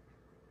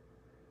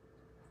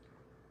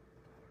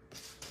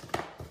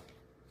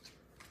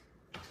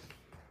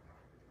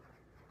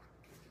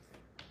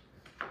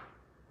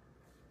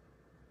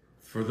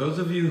 For those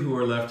of you who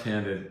are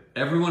left-handed,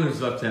 everyone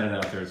who's left-handed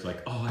out there is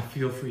like, oh, I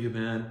feel for you,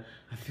 man.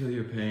 I feel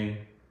your pain.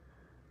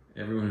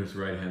 Everyone who's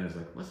right-handed is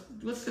like,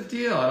 what's the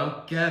deal? I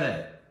don't get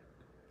it.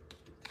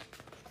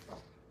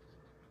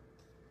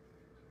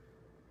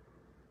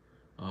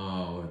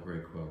 Oh, what a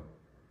great quote.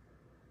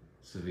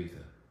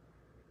 Savita.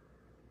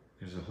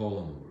 There's a hole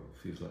in the world.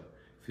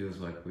 Feels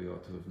like we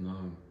ought to have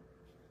known.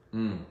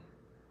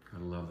 I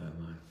love that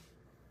line.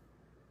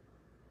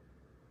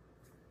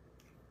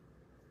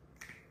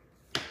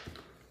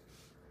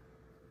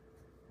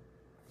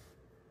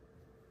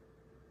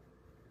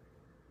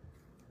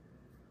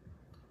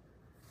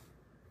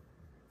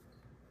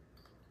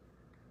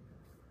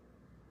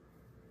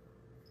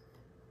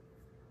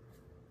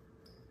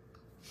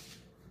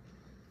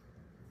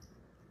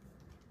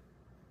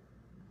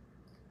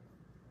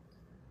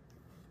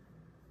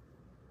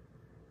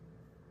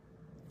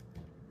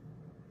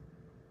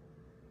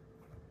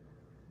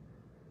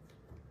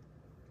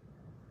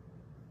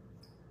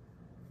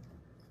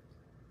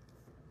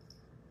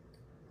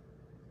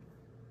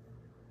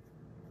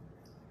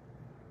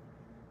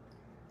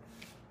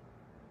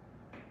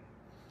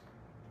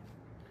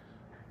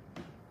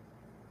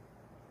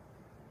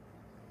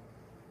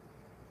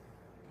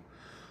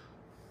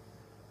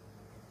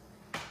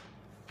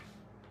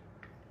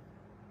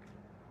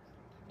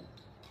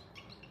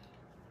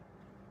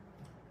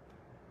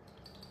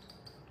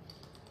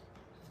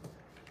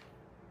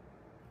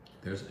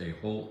 There's a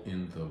hole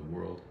in the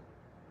world.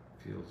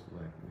 Feels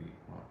like we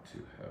ought to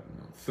have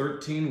known.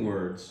 13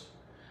 words.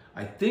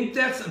 I think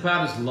that's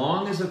about as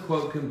long as a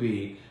quote can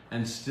be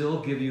and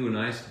still give you a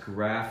nice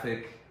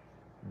graphic,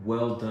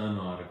 well done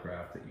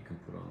autograph that you can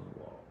put on the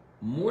wall.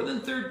 More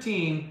than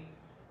 13,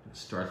 it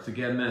starts to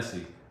get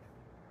messy,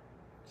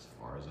 as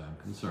far as I'm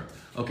concerned.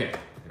 Okay,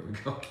 here we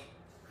go.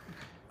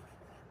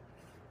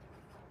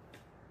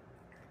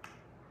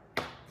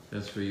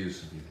 That's for you,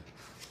 Savita.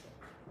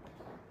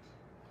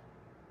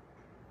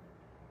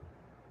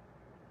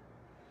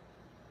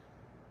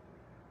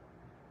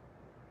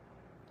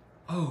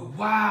 Oh,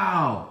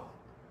 wow.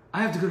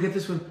 I have to go get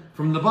this one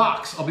from the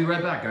box. I'll be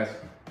right back, guys.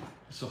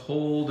 It's a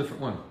whole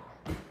different one.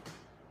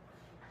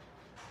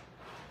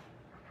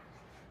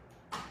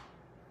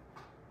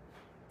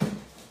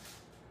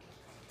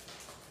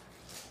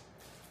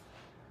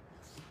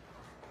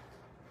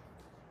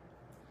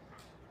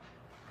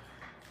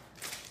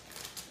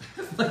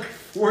 Like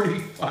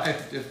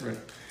 45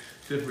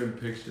 different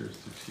pictures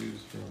to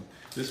choose from.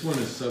 This one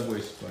is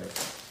Subway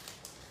Spike.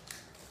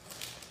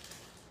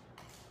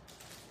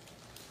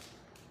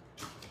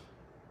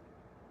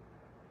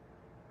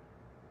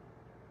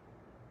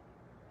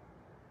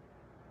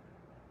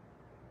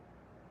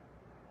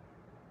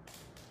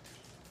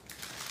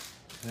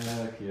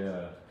 Heck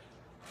yeah.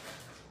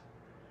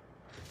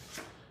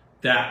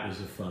 That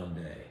was a fun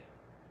day.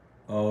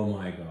 Oh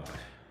my God.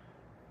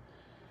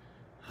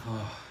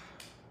 Oh.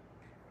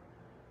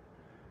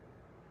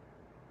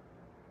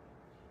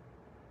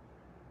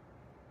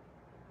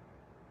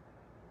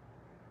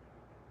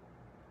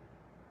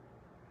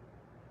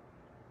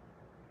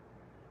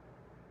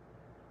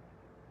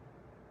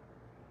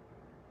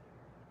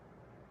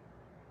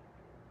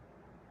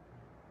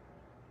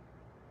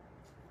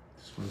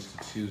 This one's to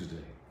Tuesday.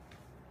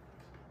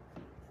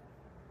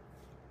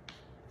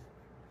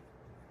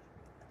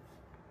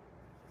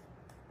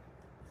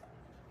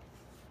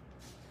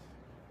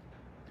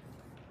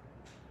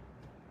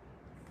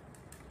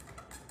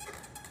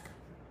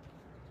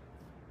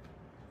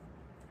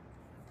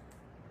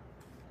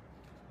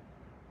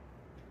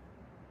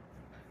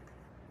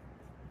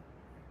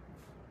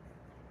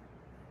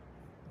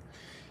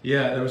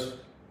 Yeah,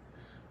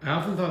 I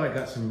often thought I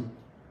got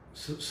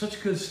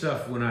such good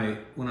stuff when I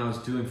was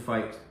doing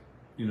fight,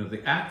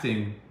 the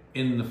acting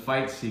in the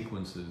fight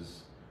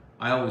sequences,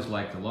 I always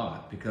liked a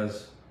lot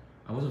because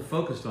I wasn't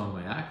focused on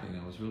my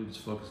acting. I was really just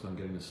focused on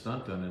getting the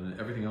stunt done, and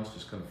everything else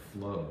just kind of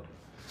flowed.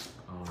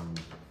 I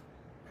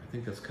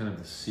think that's kind of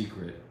the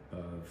secret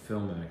of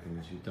film acting,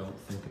 is you don't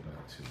think about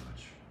it too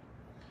much.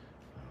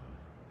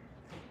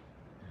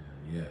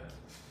 Yeah.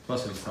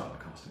 Plus, I thought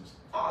the costumes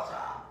awesome.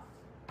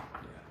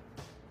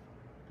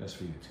 That's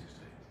for you, Tuesday.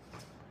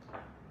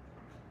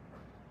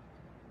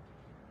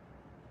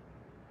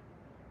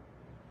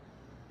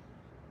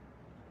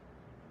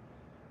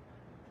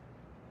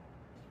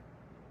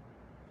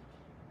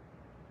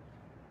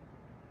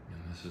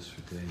 This is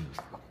for Dana.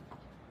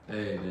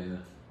 Hey,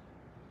 Dana.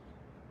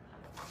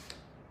 I'm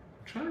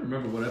trying to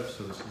remember what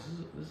episode this is.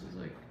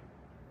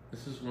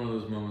 This is one of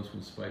those moments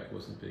when Spike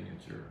wasn't being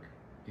a jerk.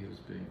 He was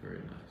being very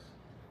nice.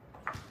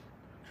 I'm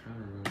trying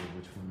to remember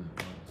which one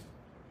that was.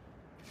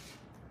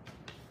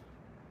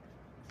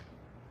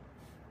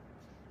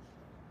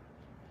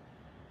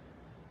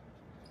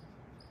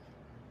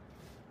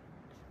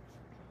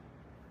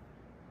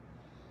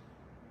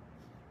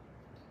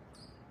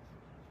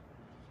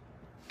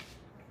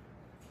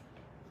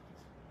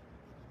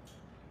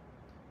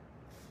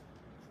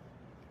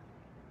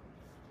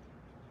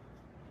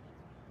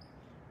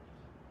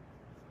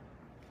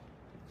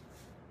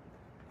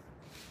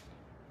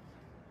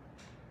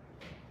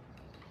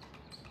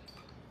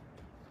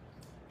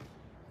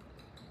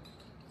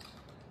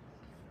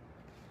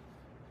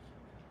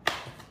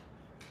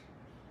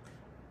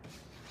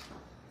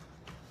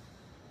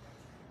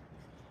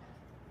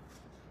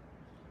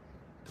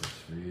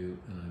 For you,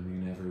 and I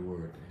mean every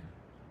word,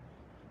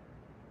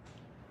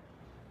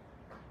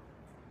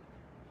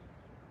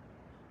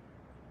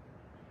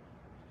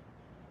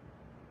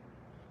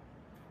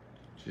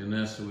 Dan.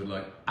 Janessa would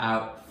like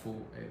out for a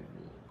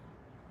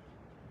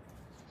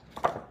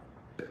walk.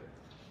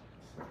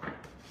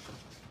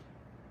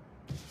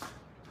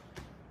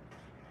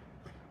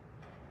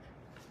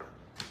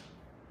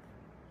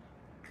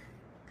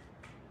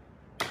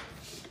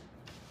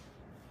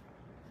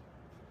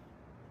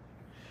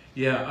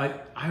 Yeah,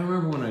 I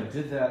remember when I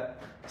did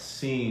that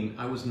scene,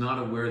 I was not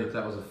aware that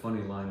that was a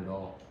funny line at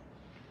all.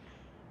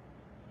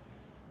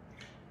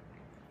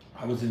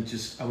 I was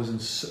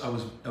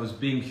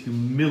being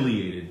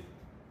humiliated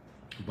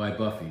by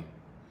Buffy,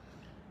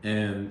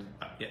 and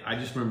I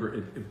just remember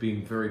it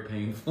being very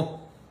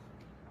painful.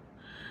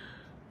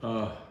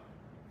 Like,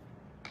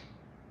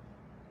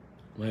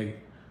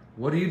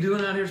 what are you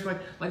doing out here, Spike?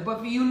 Like,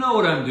 Buffy, you know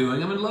what I'm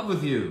doing. I'm in love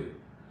with you.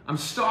 I'm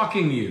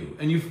stalking you,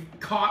 and you've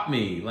caught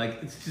me.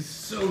 Like, it's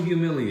just so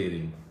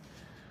humiliating.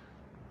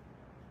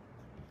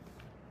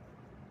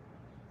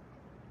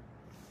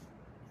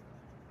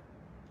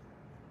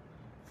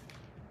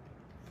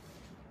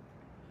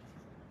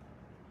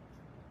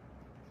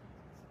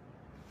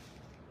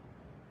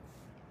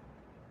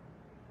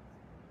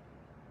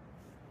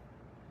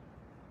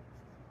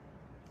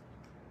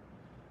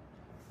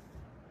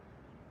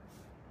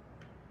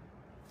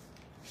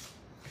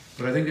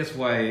 But I think that's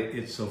why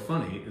it's so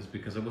funny, is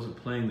because I wasn't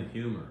playing the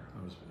humor.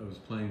 I was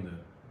playing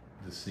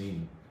the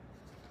scene.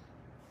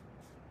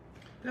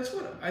 That's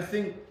what I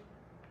think,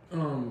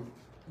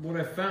 what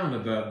I found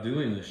about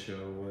doing this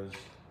show was,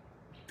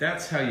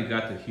 that's how you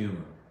got the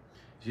humor.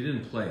 You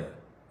didn't play it.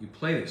 You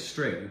played it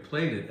straight. You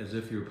played it as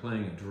if you were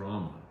playing a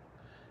drama,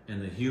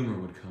 and the humor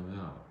would come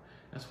out.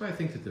 That's why I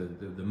think that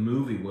the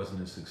movie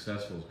wasn't as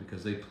successful, is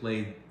because they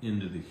played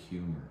into the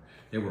humor.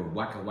 They were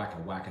wacka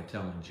wacka wacka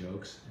telling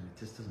jokes, and it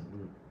just doesn't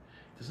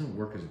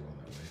work as well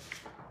that way.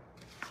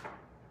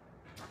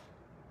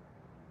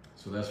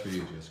 So that's for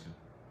you, Jessica.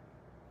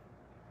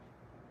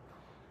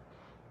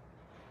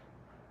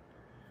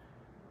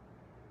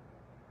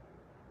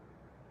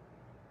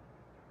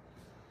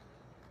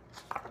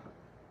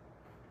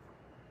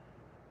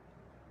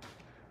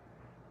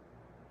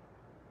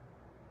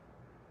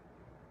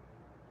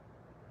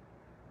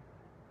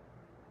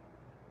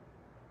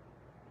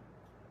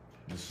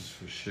 This is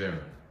for Sharon.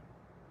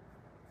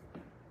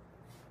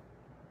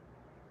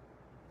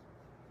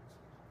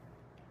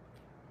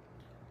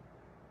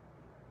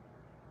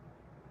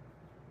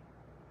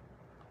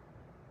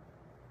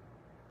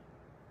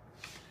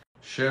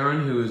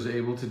 Sharon, who is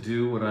able to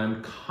do what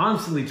I'm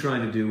constantly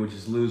trying to do, which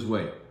is lose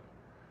weight.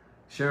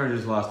 Sharon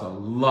just lost a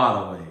lot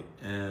of weight.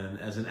 And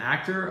as an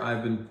actor,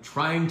 I've been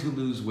trying to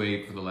lose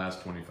weight for the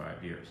last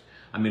 25 years.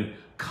 I mean,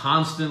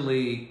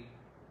 constantly,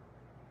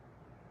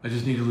 I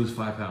just need to lose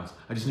 5 pounds.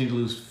 I just need to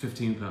lose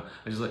 15 pounds.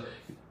 I just like,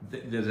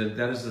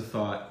 that is the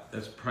thought,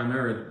 that's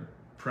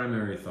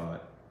primary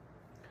thought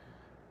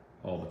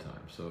all the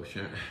time. So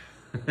Sharon,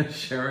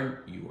 Sharon,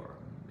 you are amazing.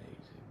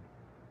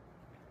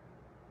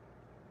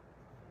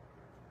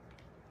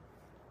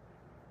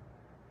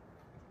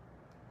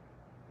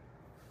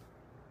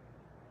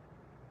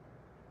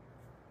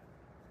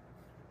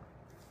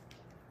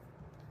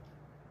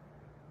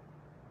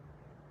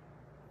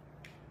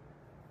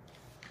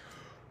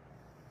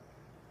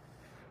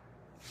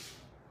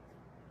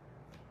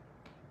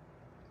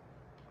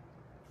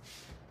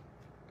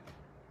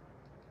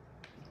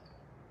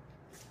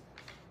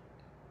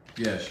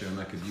 Yeah, Sharon,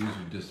 I could use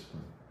your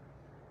discipline.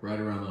 Right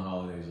around the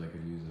holidays, I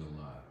could use it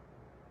a lot.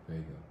 There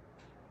you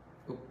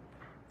go. Oh.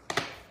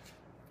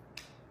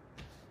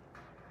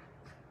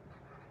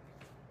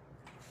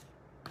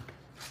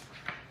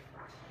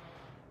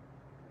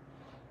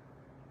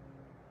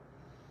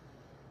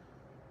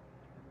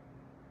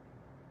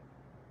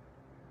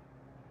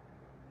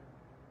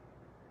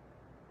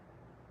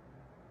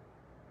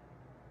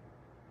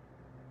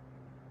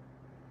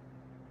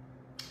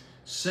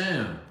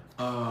 Sam,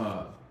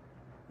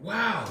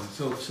 wow.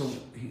 So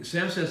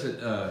Sam says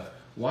that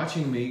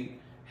watching me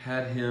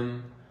had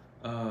him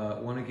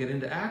want to get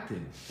into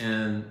acting,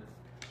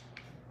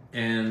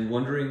 and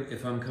wondering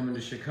if I'm coming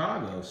to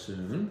Chicago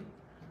soon.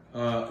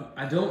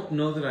 I don't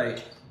know that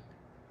I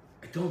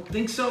don't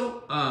think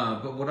so,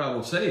 but what I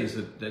will say is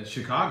that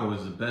Chicago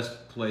is the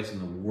best place in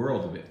the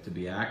world to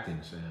be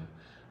acting, Sam.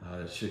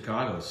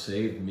 Chicago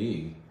saved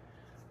me.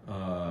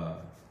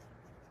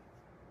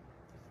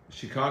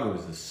 Chicago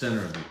is the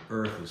center of the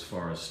earth as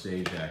far as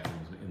stage acting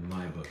in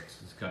my books.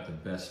 It's got the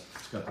best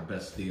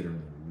theater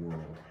in the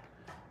world.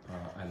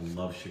 I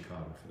love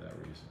Chicago for that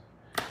reason.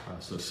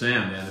 So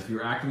Sam, man, if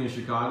you're acting in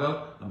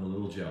Chicago, I'm a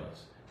little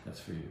jealous. That's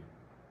for you.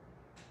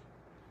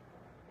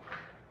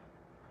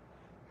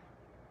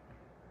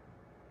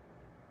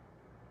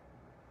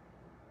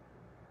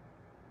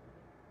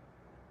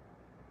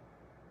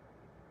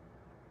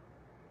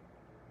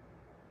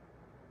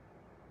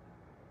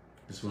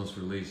 This one's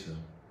for Lisa,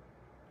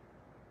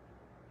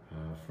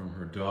 from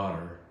her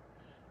daughter,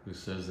 who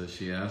says that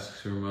she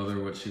asks her mother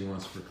what she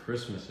wants for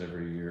Christmas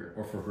every year,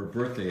 or for her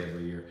birthday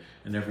every year,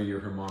 and every year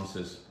her mom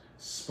says,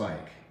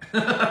 Spike.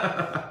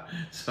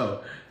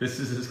 So this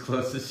is as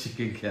close as she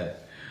can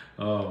get.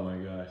 Oh my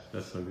gosh,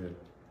 that's so good.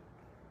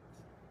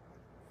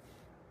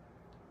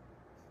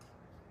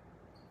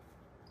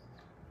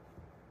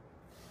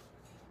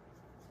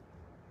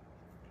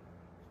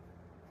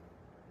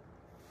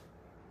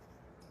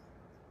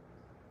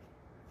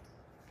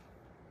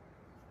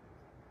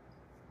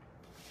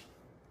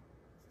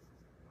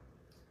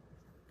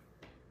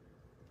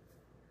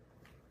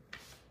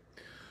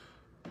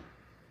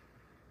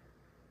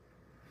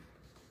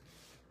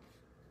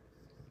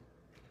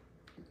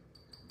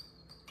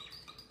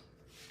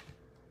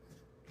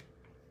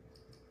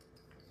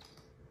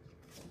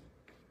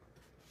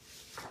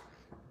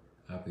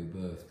 Happy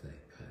birthday,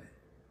 Pat.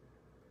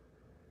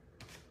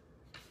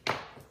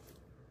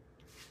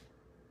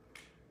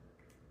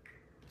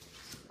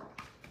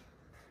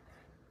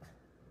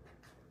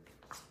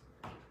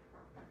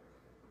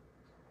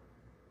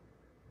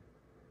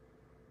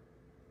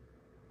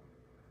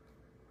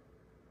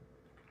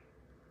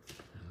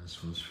 And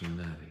this one's from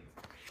Natty.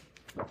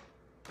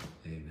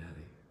 Hey,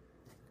 Natty.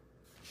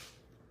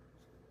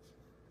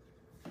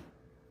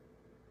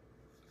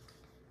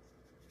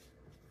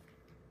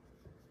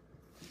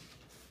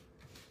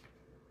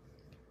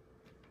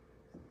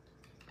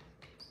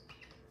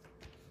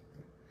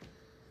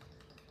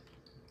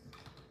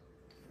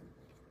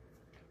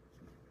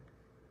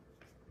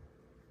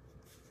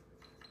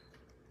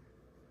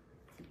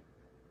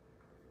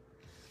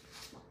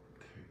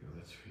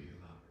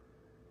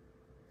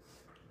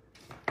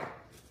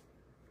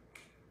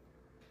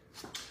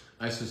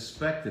 I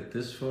suspect that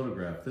this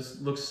photograph,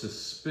 this looks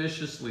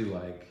suspiciously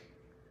like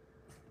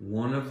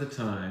one of the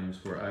times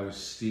where I was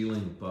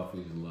stealing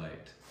Buffy's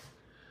light.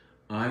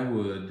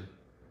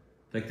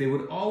 They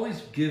would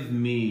always give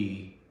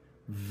me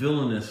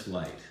villainous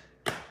light.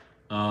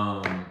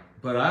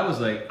 But I was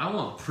like, I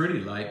want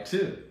pretty light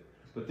too.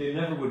 But they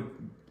never would,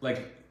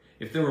 like,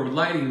 if they were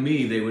lighting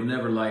me, they would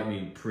never light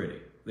me pretty.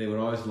 They would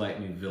always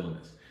light me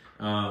villainous.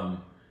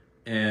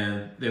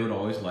 And they would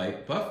always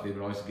light Buffy. They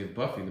would always give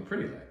Buffy the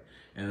pretty light.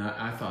 And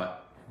I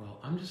thought, well,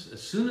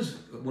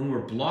 when we're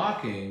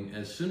blocking,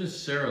 as soon as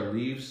Sarah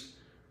leaves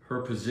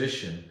her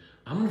position,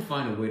 I'm going to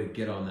find a way to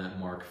get on that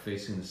mark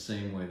facing the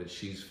same way that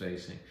she's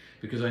facing.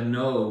 Because I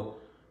know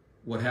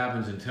what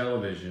happens in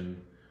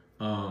television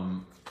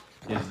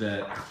is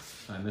that,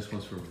 and this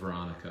one's for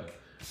Veronica,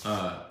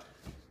 that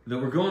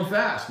we're going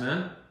fast,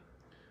 man.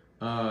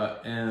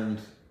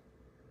 And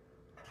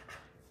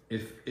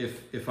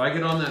if I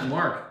get on that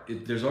mark,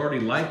 there's already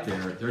light there.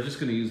 They're just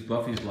going to use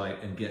Buffy's light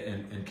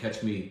and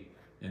catch me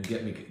and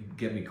get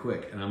me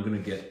quick, and I'm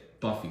going to get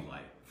Buffy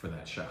light for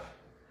that shot.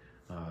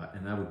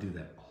 And I would do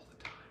that all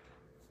the time.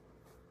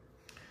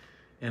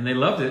 And they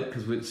loved it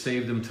because it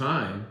saved them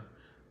time.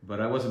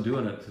 But I wasn't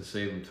doing it to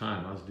save them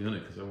time. I was doing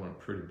it because I want a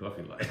pretty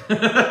Buffy light.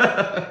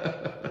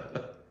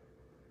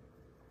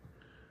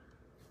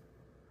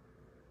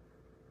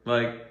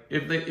 Like,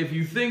 if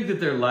you think that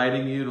they're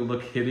lighting you to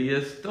look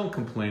hideous, don't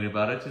complain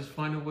about it. Just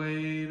find a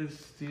way to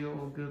steal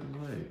a good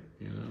light,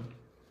 you know?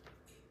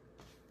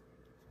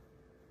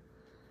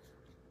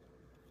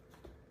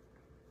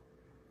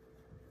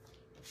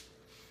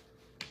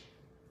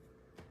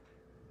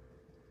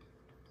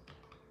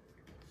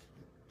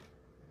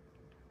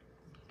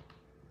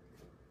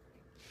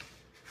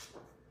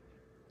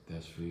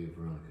 That's for you,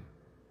 Veronica.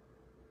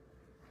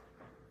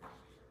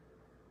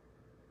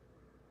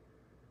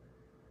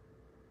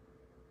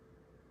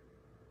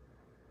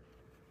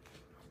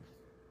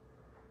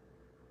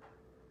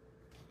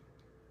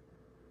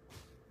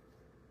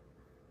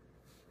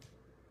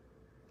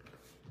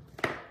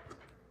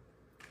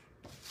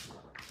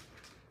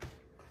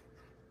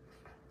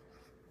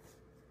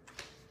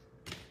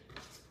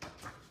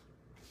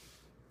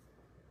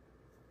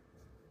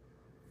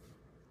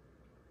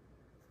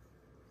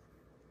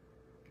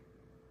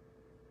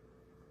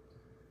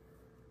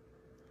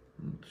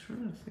 I'm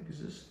trying to think,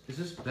 is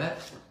this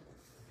Bet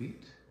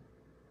Beat?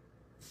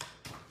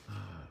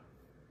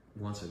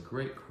 Wants a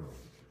great quote.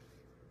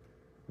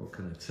 What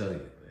can I tell you,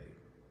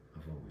 babe?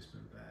 I've always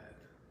been bad.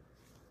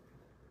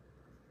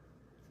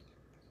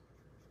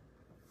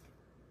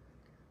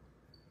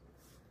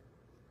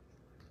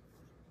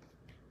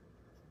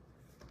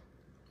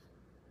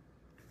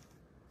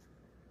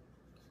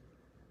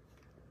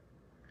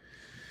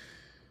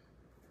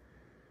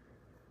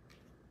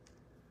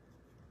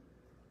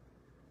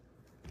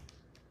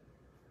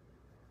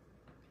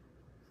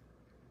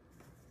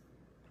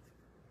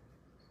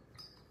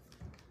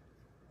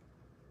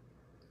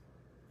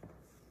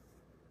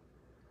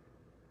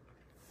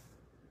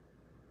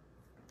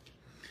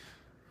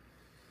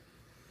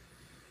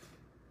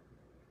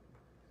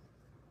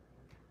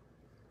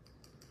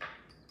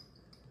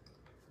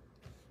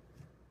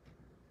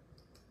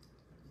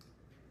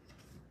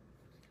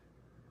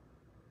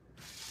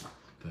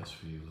 Best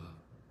for you, love.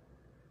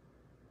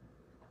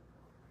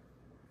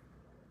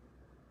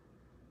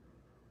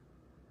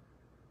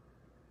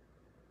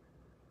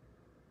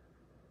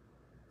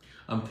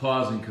 I'm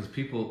pausing because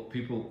people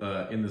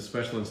in the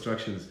special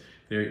instructions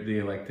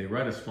they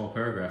write a small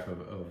paragraph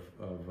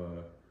of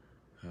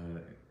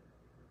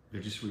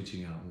they're just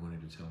reaching out and wanting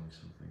to tell me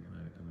something, and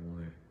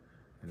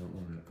I don't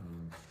want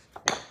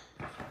to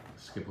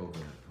skip over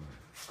that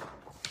part.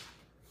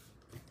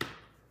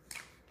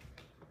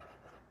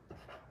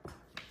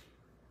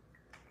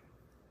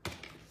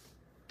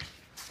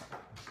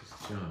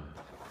 John.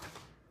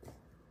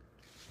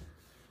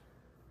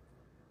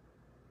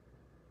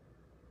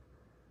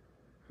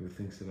 Who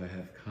thinks that I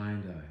have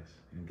kind eyes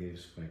and gave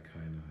Spike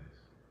kind eyes.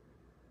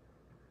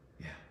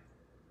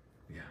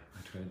 Yeah,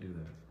 I try to do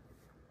that.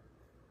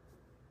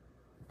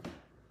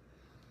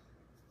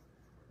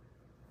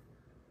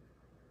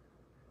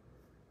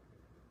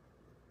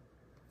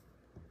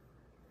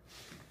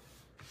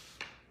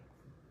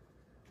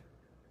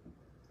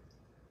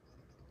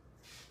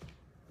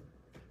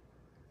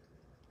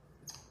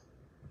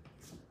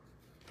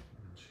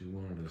 She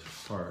wanted a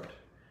heart,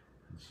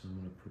 and so I'm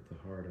going to put the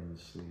heart on the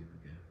sleeve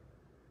again.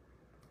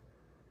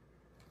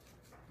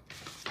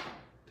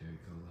 There you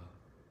go, love.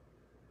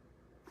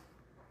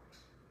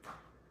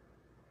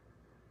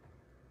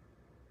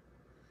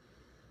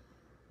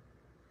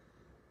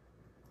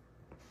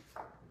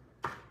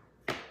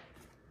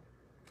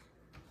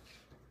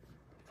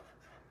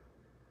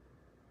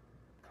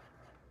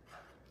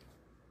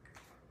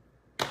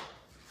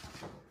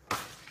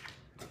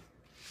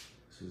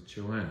 This is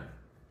Joanna.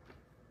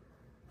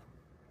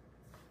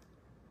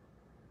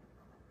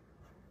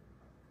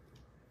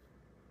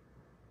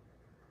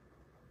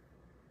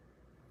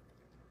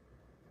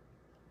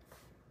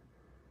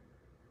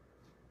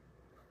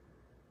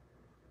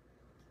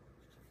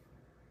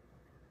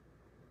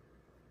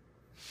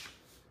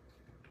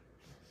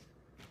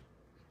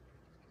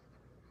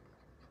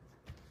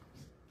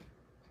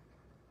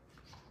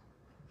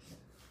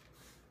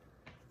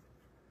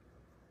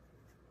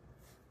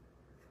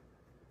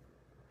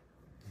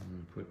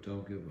 Put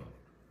don't give up.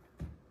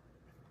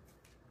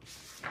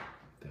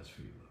 That's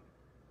for you, love.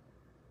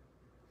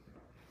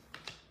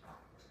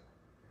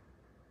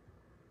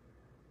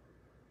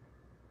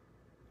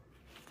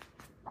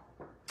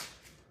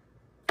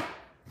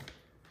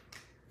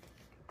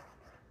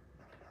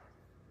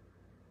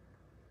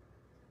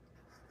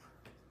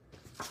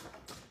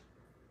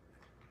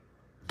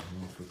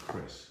 And one for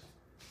Chris.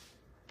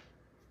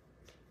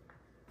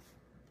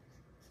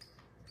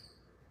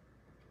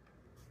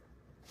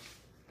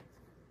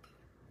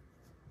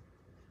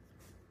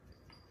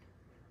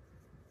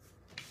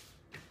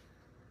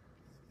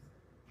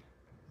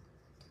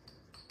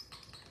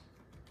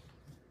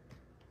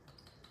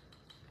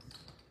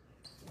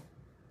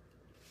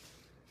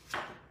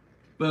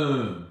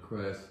 Boom,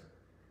 Chris.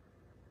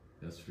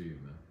 That's for you,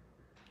 man.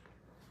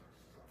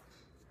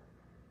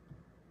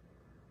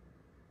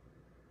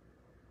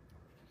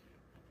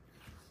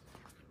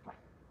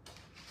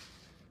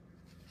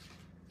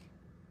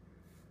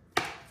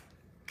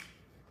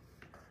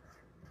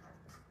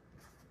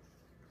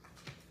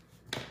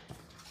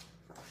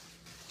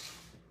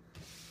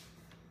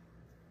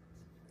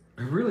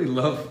 I really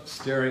love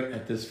staring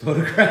at this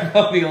photograph,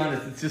 I'll be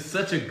honest. It's just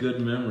such a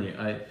good memory.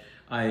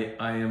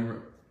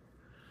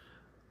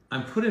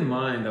 I'm put in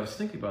mind, I was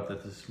thinking about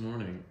that this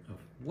morning, of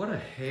what a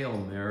Hail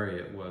Mary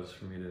it was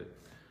for me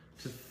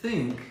to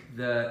think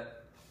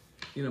that,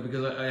 you know,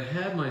 because I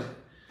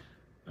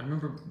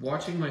remember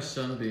watching my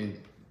son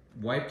being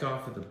wiped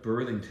off at the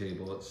birthing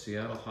table at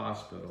Seattle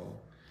Hospital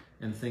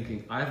and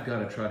thinking, I've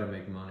got to try to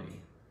make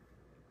money.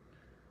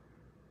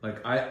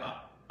 Like,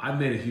 I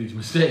made a huge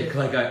mistake.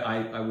 Like,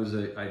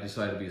 I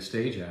decided to be a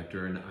stage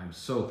actor, and I'm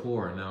so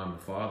poor, and now I'm a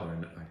father,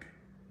 and like,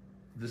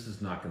 this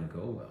is not going to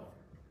go well.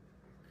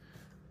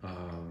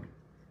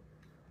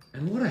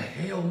 And what a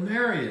Hail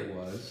Mary it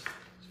was,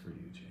 it's for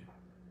you, Jane,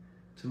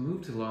 to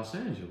move to Los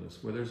Angeles,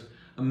 where there's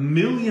a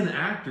million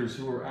actors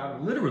who are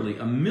out, literally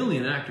a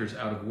million actors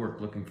out of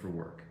work looking for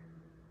work.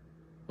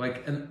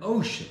 Like an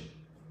ocean.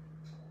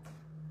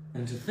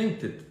 And to think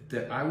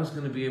that I was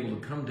going to be able to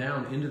come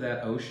down into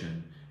that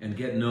ocean and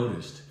get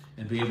noticed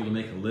and be able to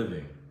make a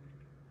living.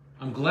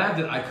 I'm glad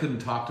that I couldn't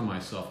talk to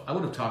myself. I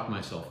would have talked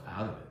myself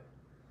out of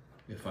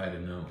it. if I'd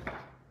have known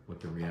what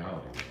the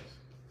reality was.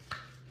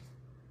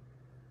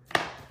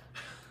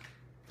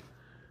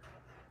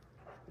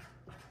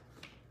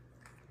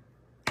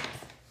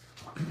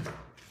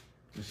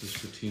 This is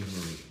for Team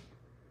Marie.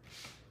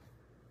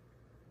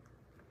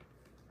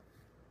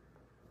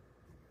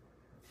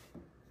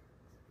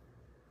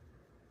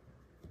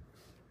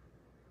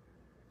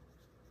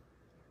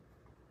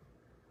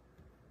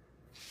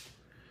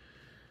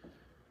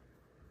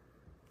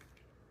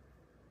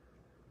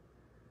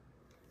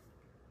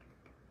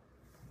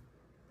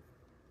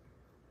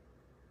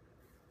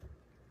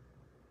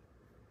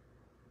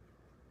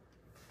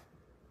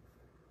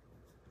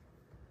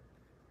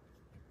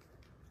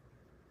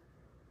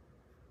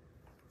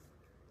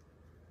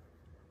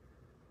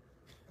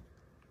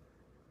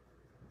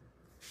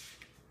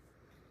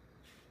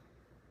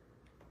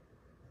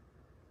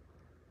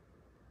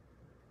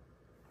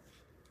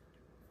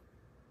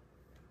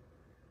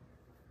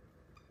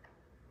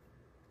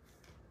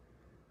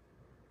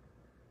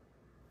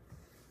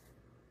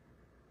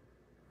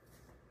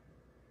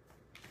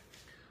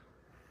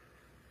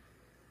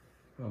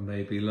 Well,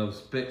 maybe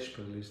loves bitch,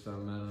 but at least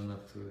I'm man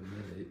enough to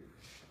admit it.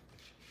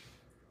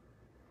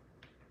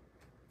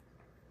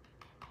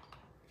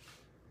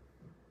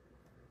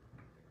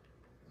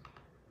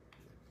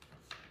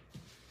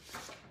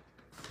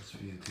 That's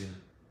for you, dear.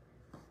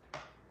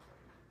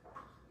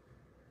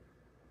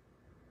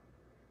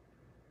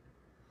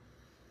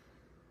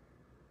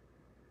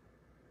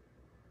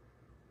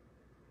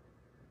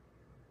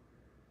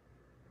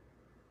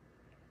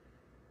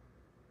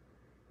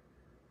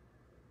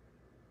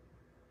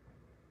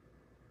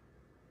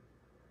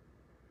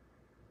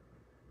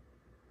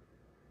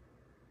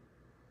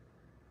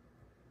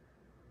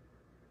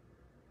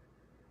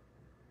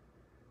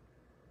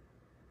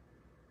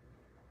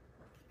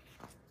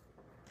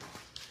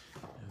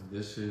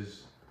 This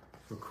is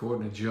for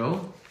Courtney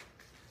Joe.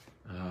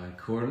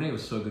 Courtney, it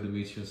was so good to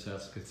meet you in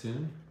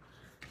Saskatoon.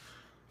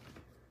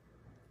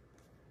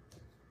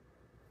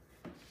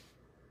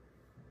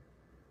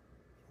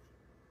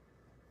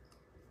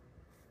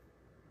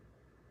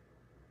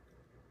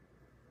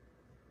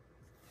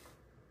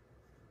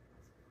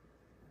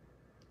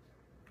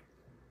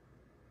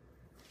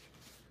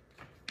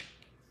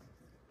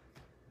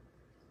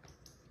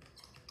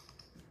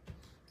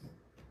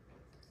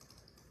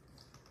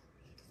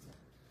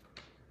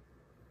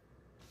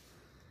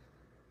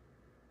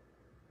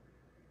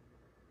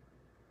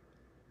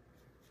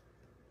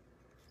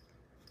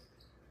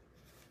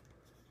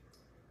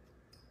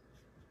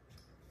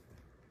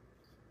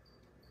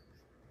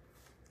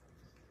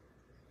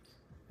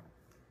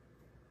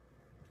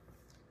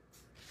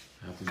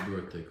 Happy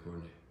birthday,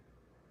 Courtney.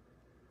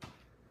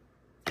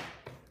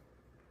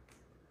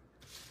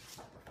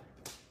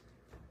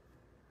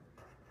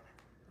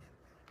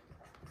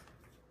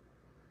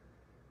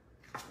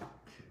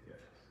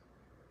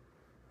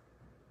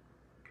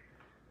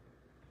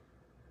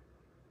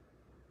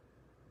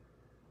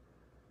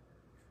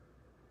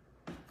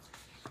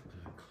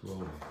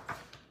 Chloe.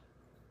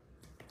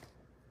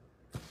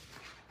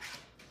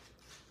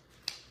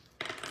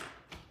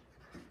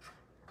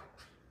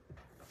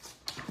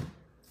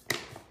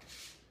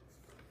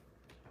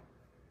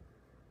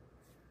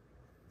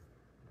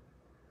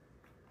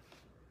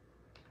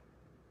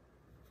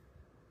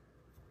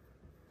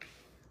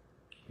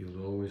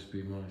 You'll always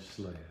be my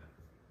slayer.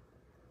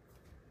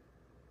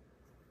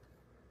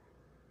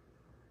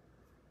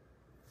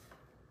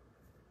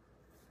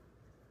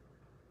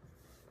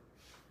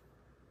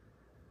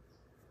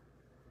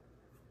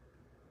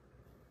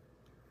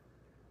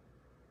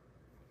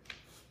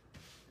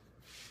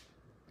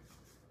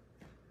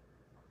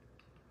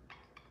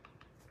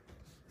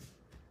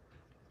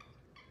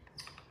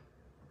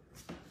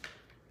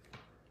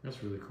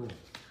 That's really cool.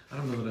 I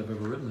don't know that I've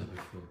ever written that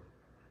before.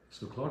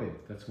 So Claudia,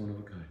 that's one of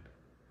a kind.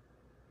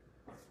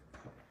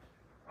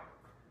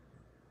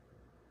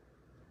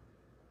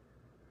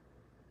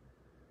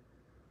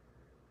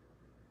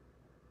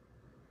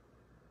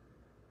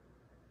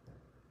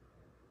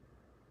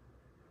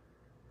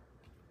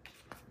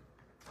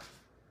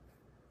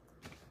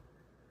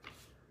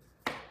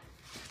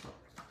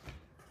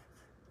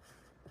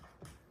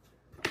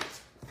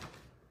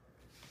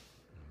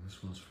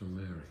 This one's from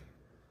Mary,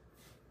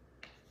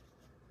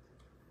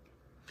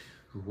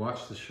 who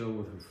watched the show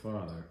with her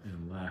father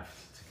and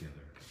laughed together.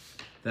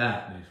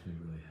 That makes me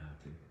really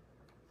happy.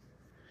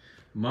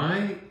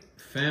 My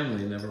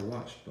family never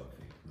watched Buffy.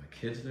 My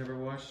kids never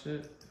watched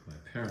it. My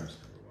parents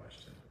never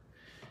watched it.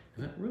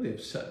 And that really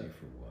upset me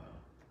for a while.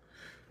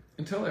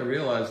 Until I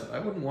realized that I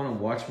wouldn't want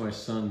to watch my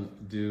son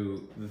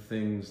do the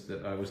things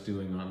that I was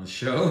doing on the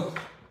show.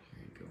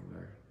 Here you go,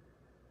 Mary.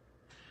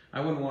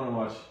 I wouldn't want to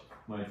watch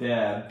my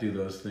dad do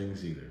those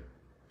things either.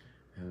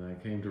 And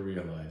I came to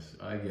realize,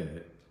 I get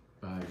it.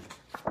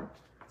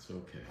 It's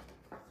okay.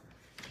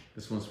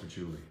 This one's for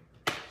Julie.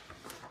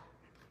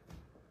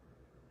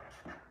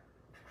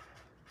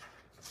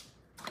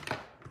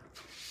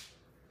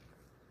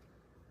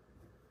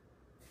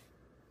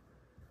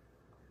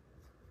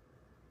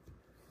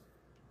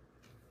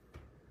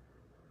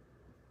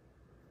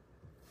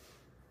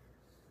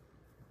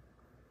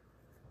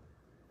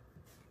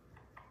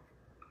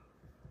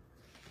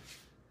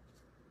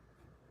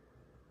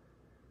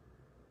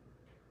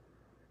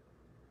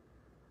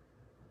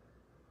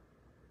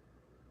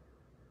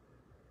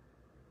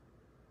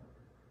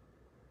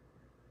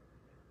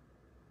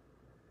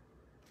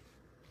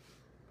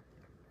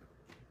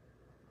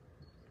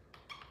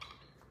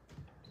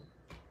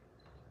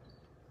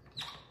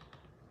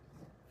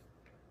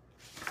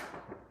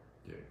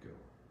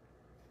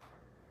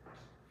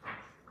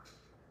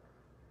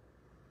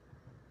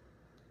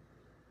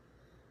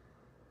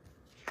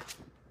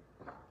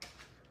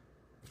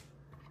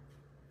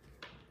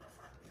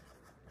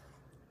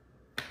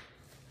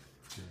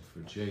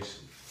 for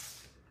Jason.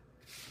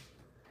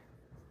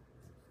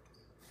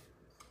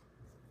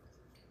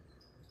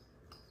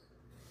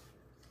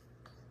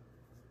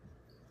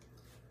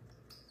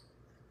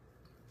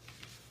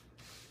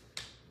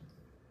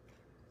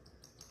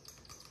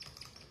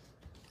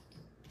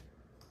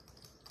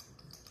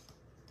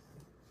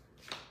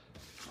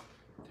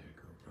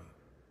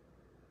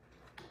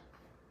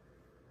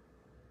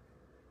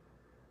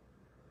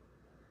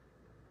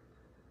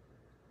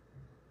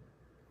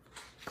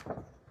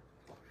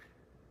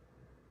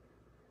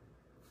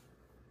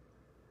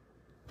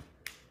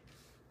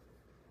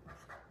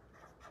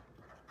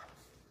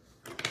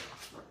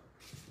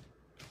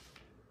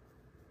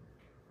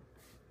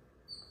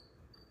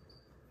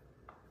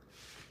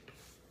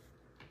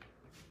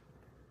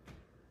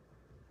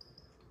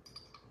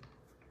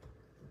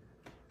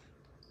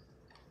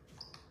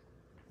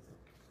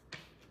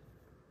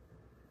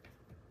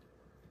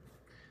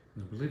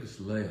 I believe it's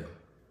Leia.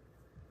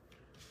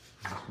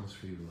 This one's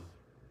for you, love.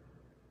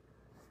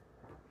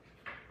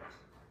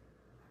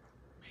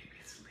 Maybe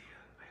it's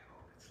Leah. I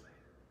hope it's Leia.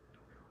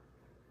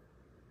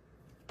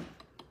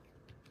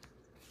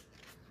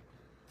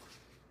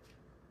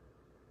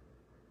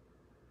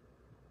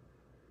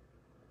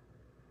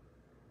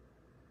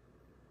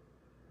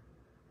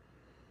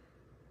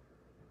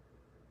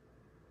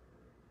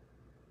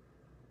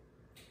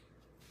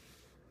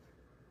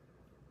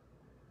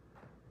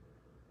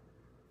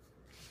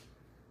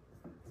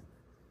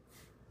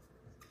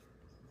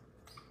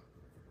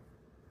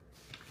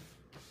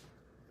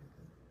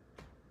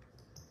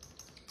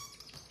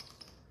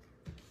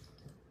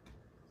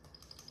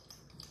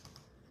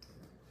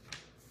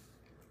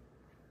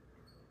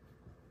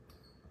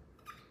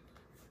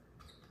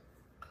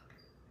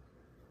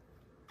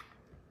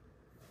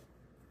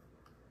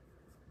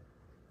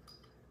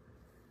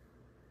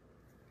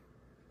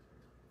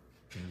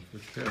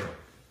 And for Carol.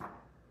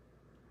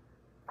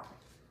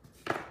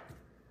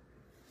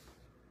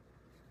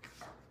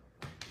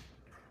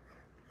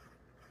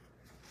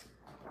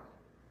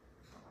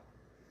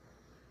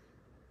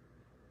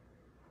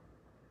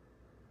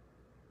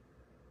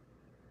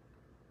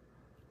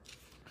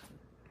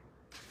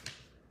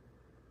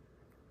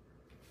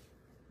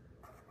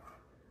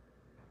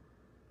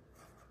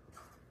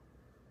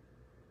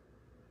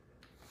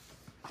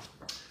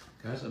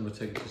 Guys, I'm going to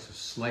take just a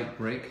slight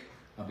break.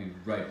 I'll be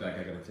right back.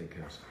 I got to take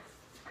care of something.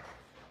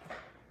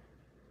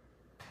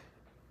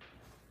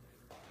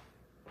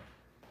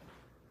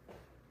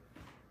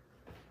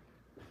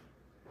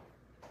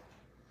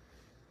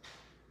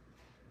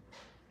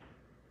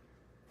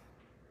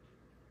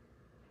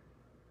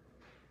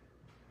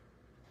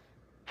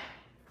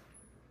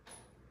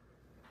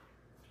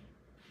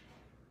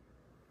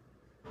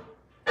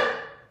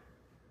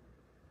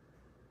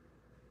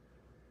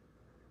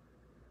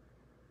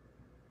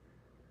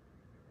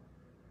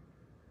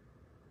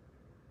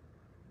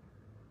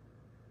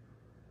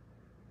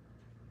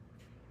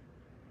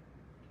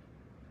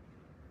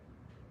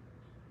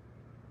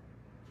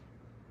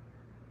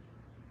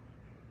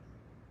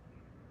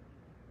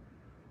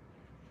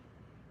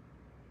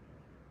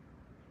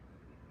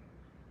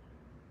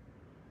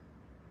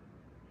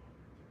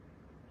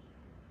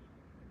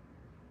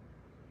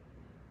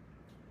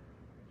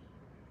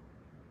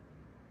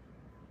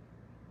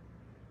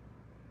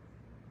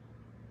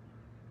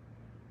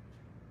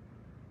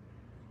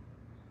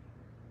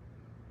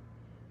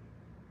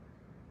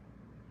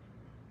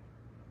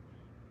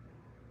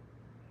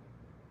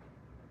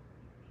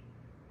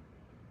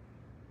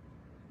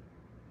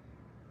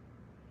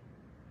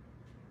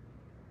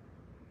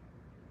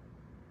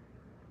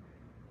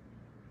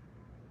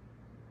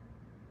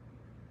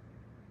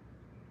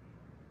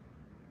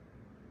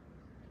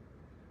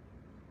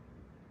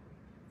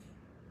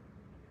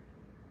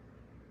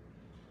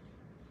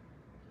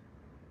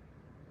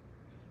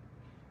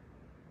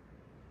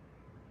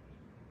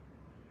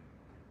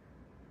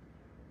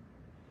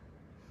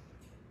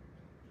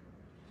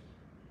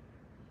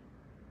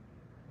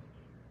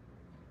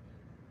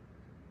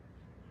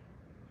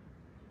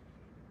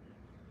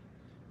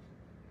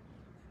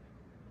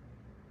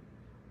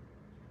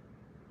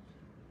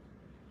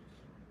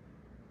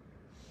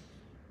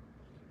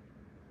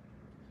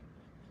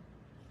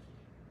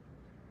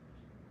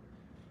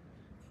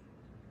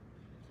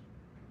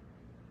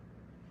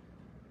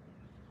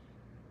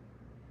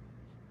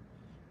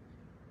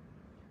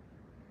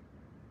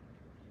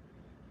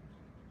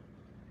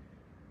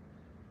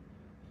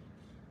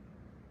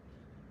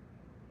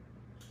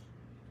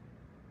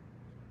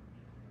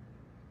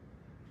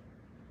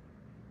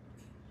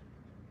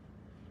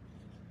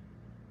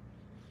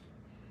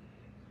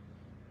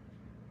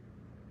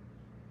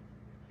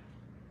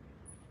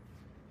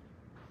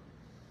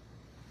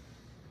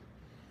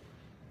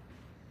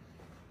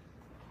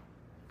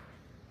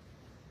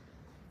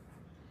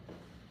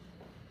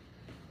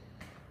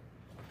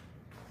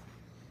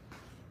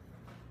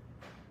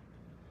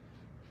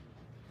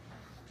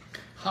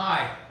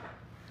 Hi.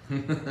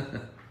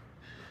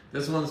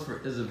 This one's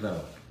for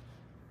Isabel.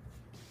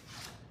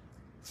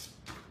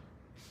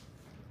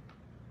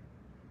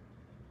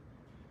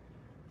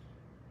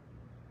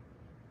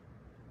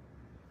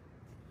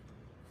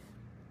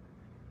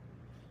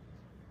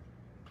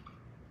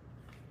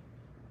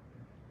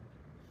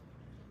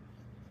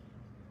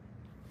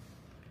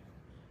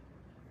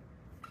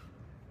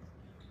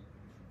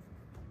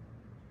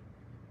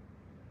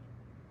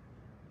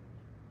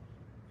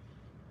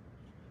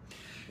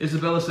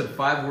 Isabella said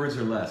 5 words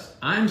or less.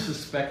 I'm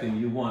suspecting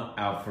you want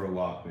out for a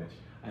walk, bitch,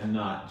 and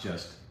not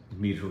just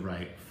me to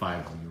write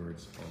 5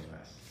 words or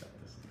less. That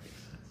doesn't make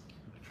sense. I'm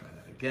going to try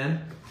that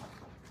again.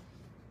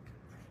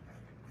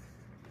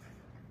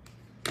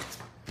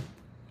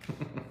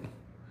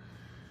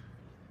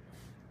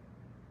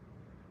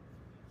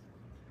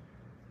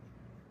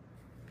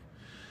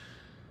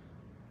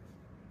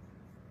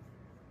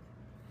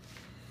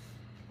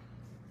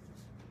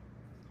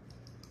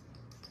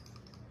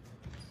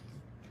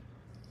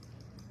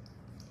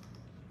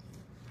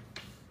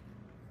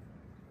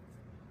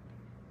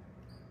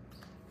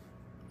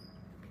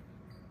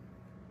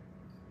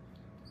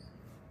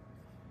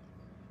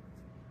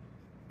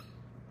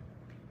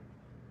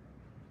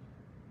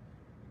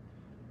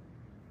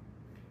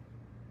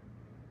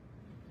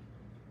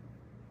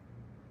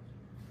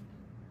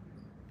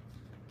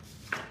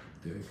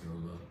 There you go,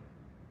 love.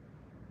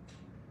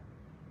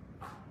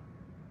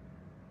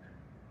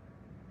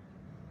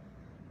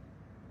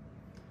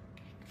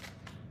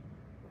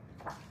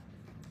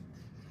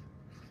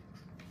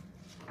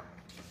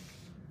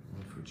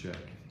 One for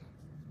Jackie.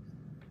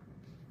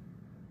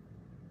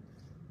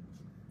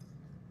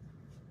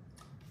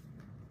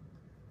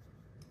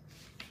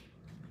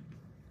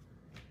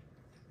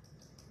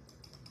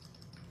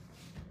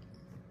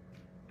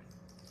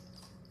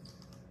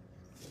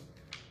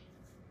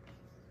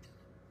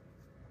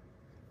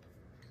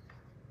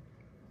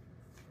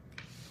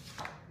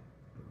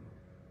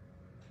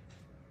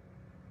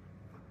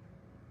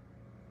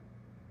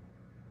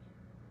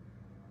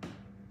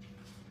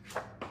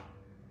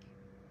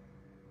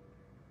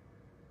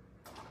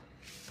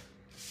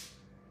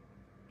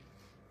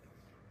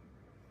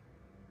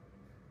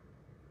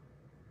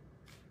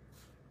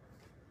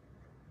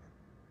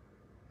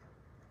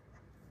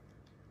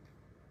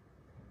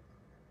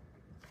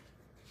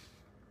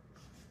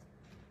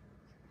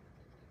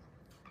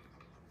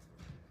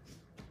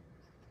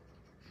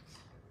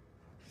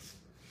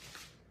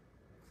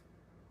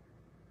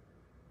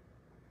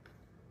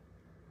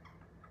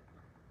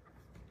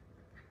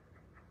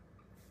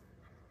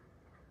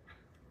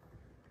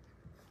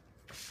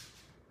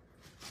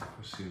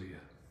 Celia.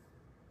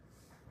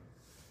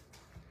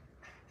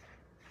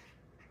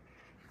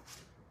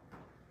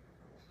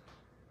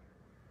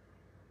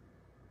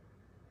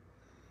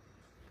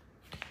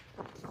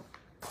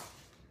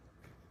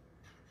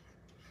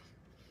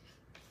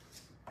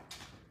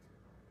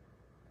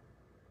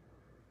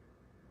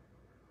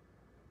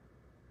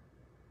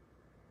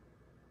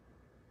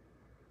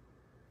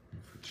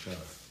 And for Chuck.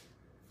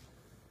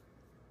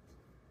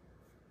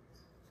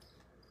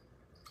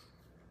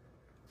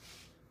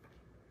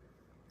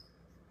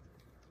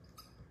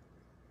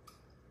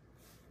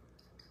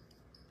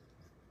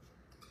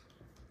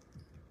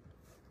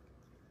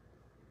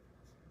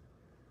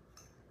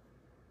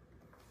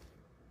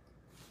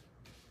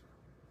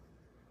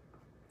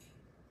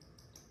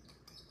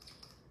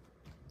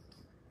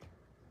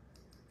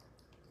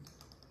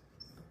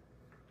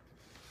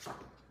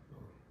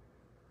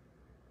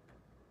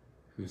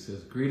 Who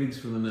says, greetings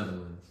from the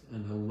Netherlands,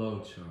 and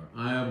hello, Char.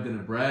 I am going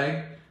to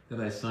brag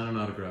that I signed an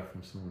autograph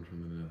from someone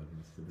from the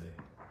Netherlands today.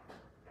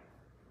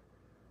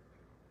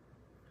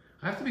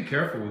 I have to be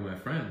careful with my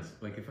friends.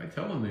 Like, if I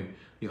tell them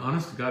the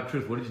honest to God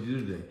truth, what did you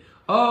do today?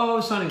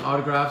 Oh, signing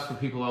autographs for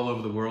people all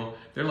over the world.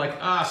 They're like,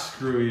 ah,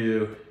 screw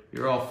you.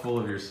 You're all full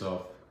of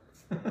yourself.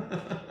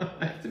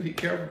 I have to be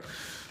careful.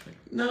 Like,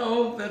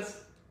 no,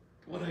 that's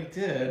what I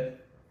did.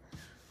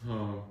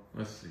 Oh,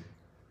 let's see.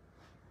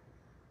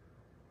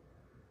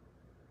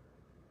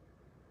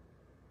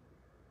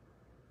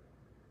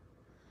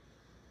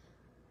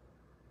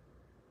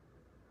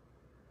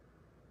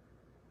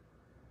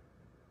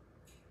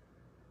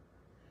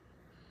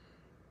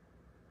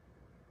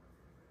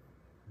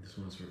 This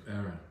one's for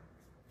Aaron.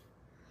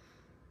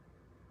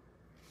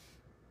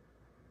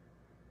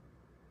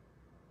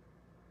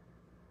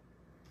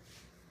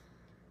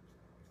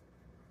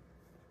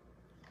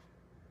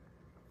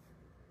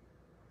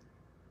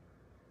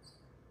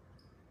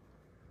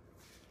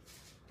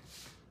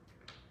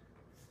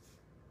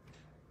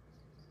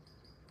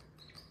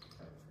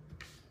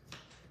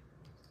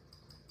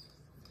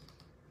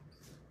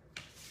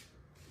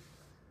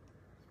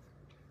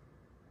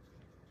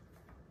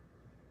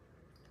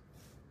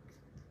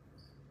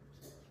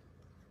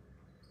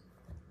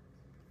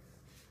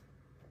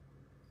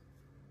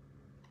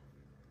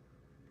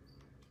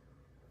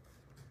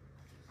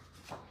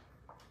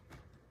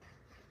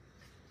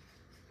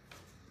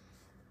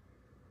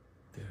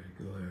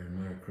 Go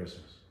Aaron, Merry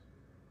Christmas.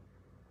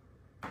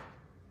 And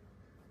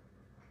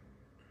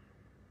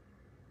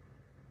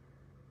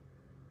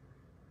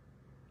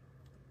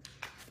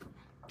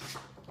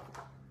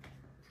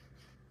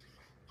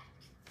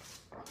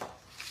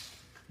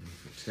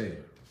for Taylor.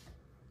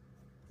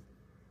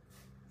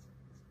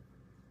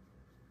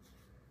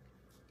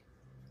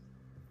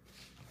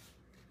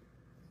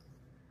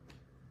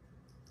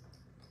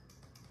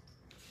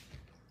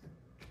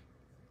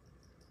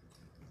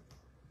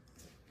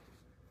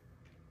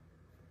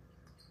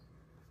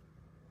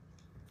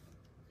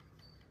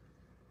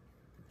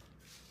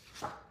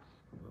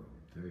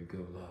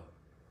 go, love.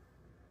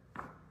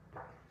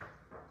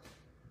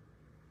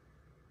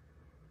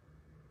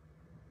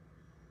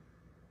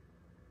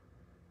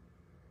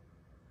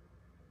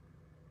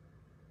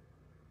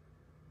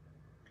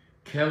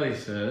 Kelly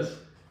says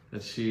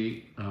that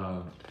she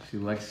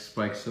likes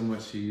Spike so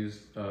much she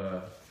used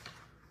a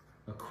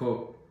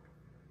quote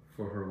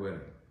for her wedding.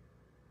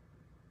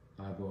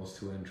 Eyeballs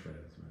to end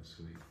treads, my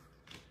sweet.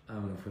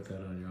 I'm gonna put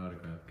that on your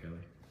autograph, Kelly.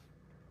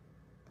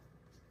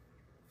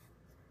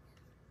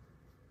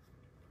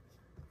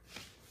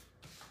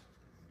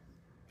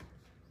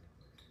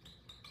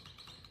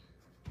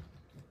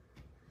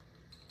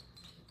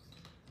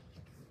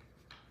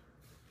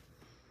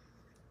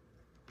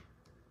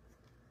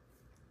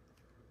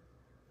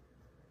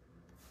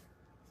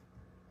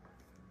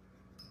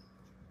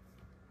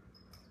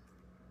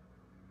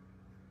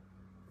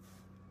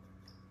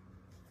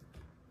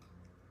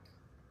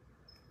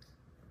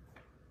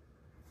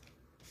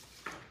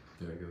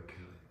 There you go, Kelly.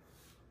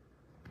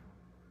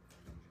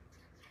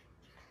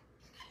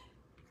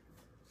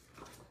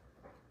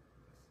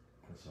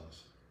 That's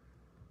awesome.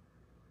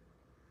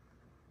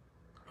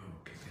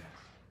 Okay,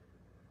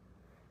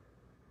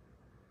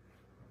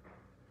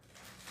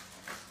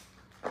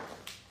 guys.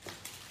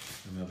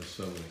 Another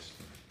solo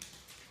spin.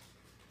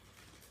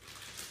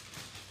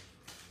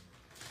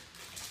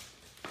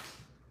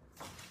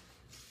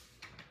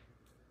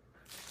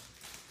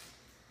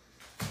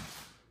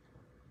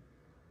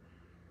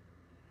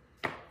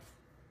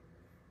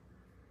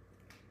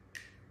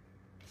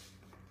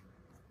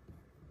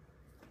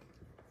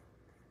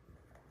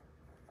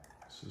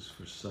 This is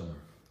for summer.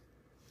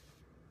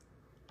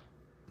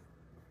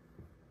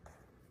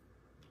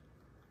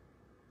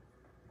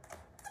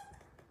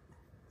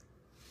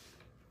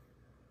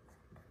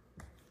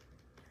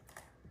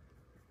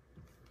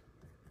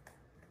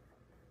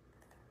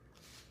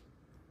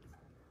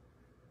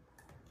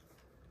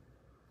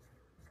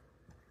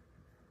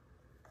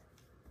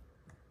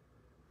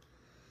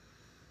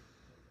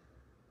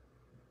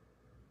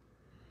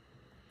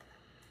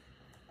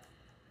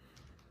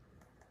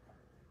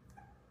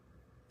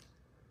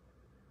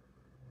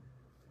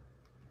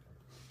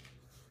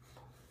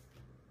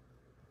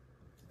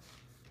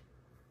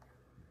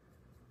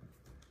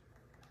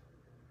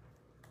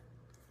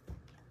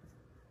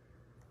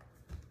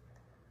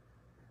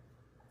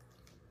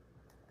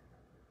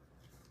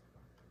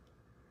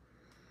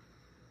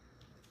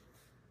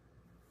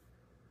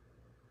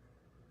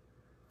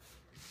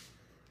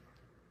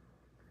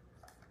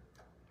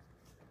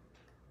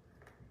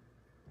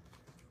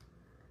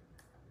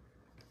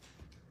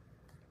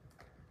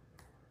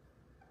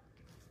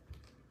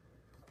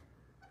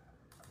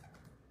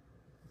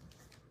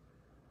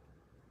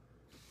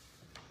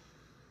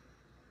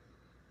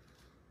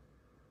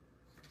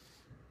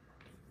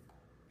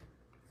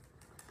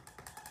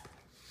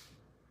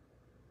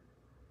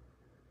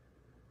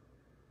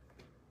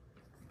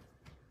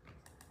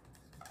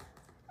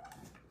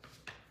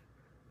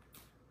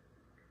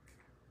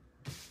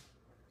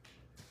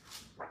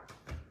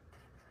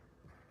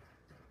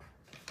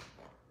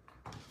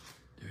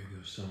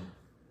 Summer.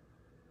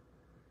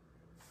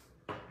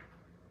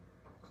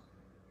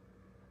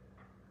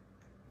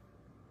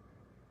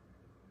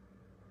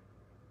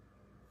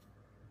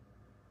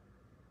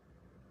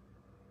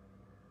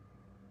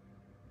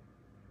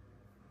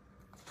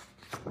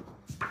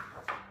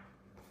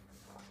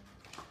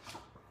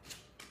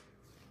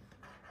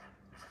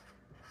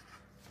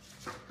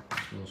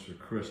 Smells for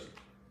Crystal.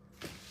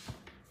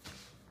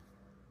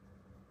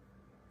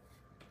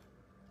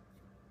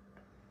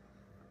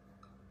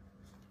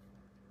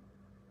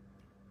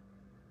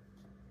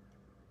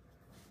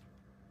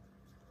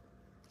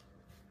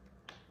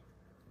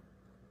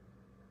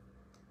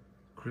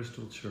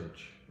 Crystal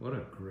Church. What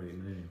a great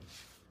name.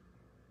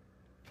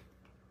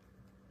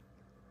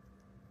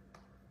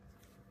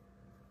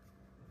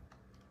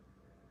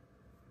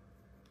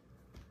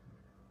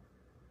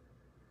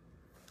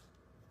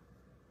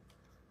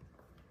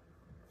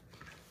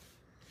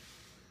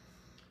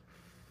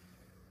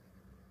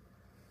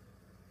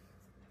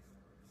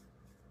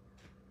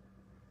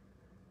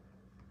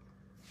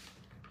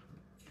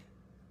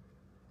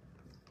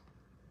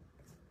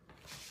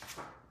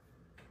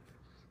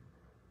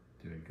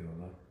 There you go,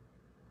 love.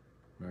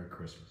 Merry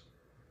Christmas.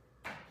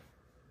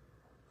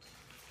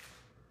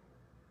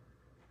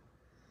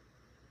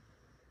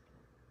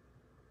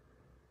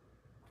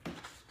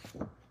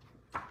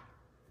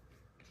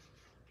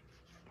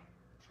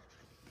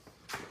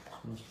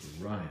 Smells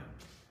for Ryan.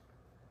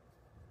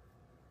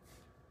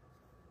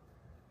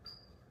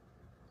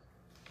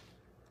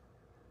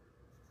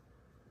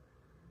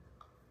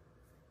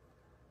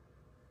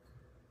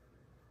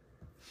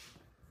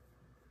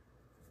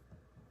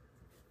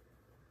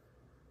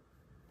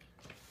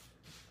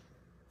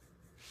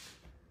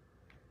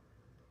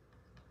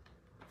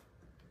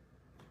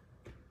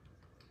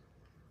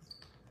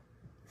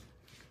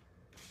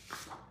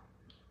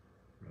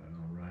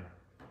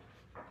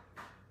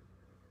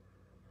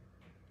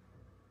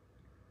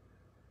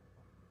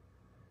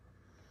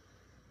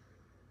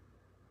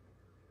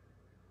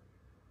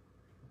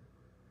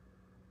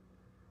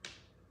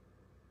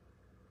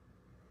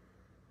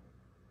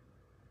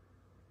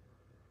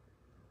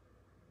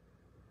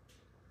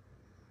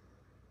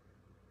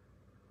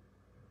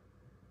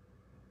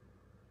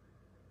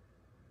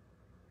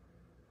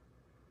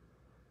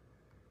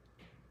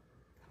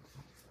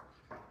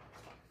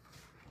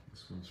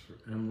 one's for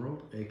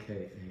Emerald,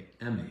 aka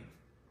Emmy.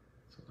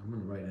 So I'm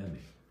gonna write Emmy.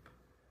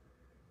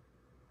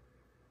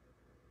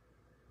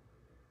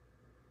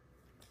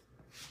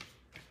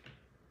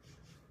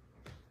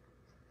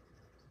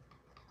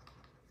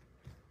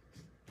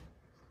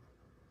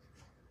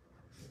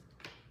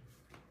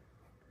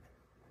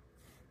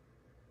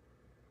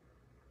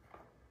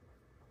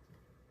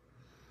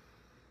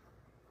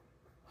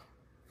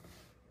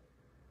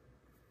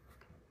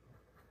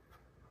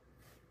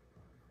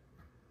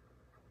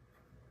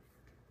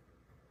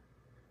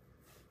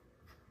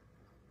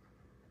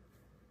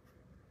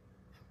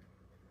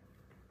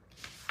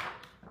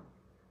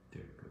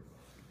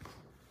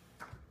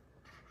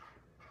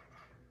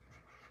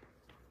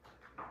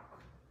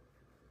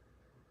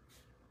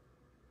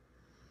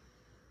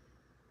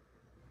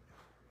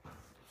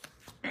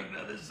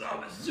 Another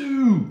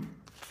Zamasu!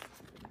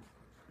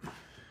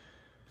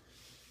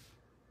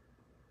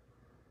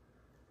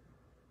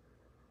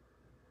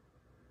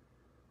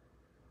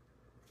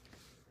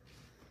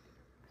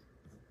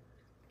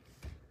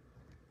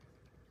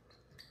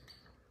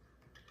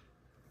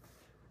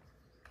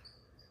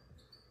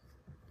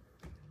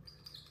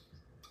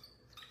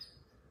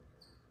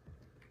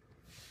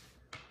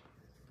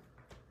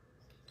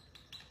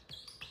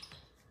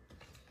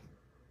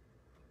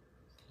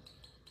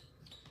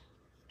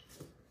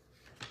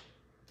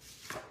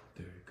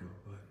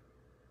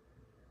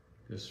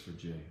 This is for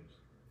James.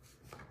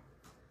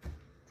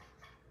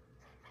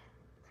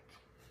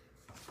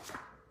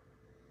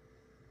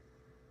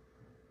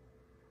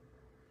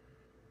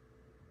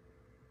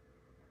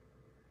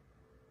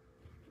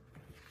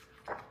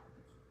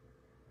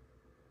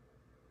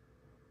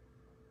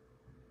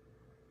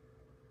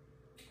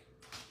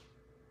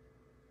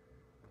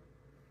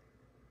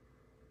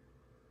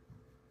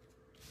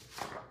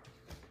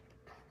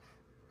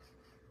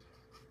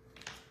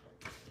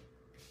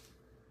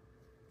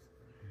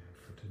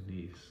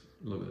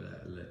 Look at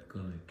that, let's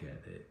gonna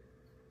get it.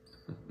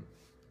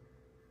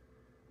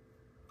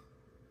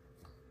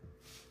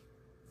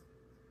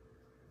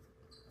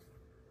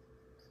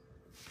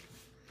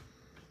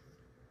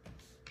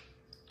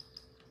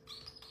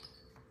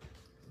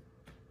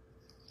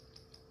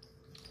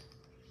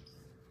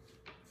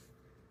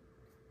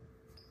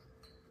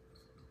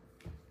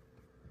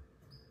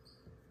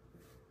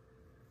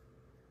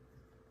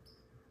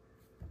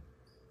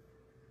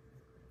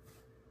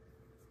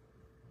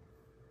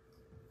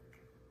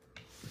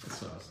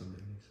 That's awesome,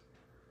 Denise.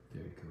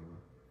 Very cool.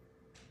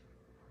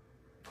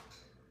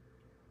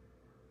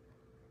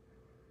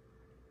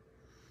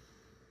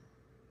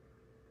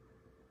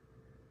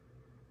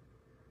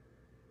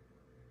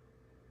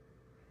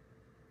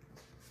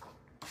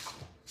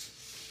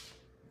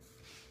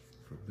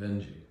 For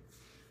Benji,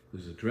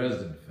 who's a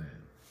Dresden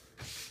fan.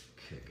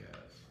 Kick ass.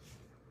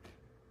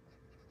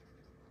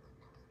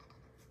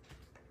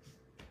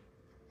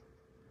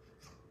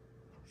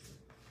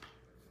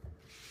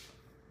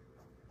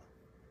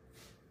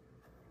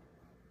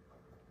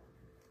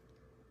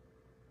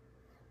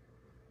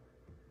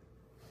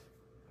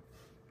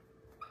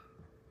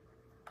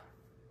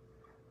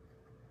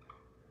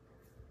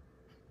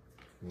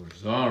 For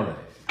Zare.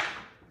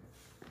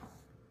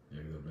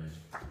 There you go, Benji.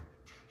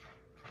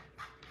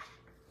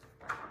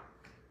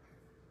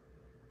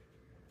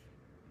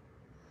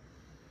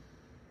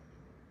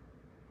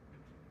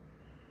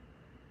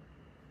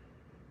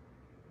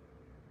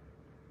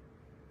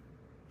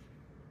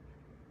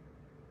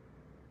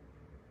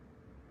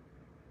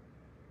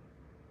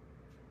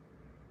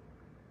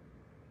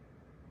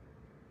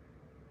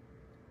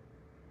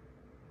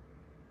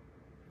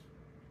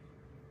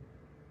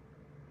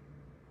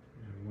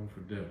 One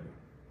for Deborah.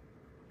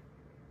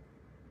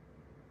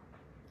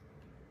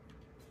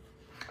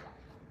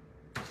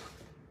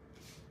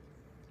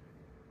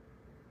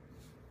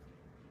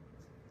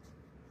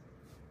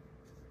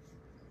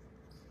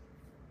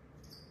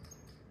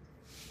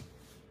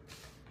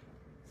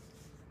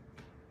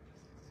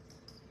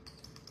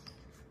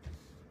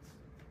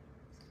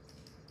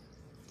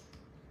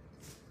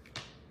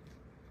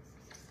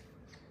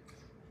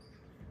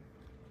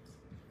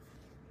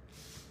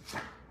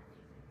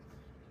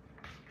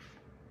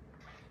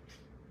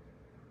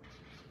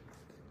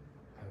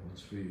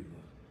 For you,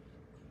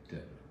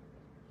 Deborah.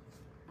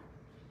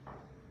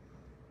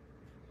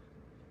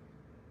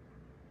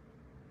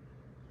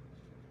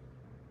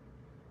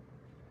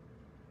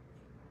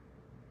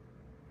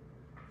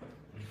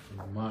 And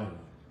for Milo.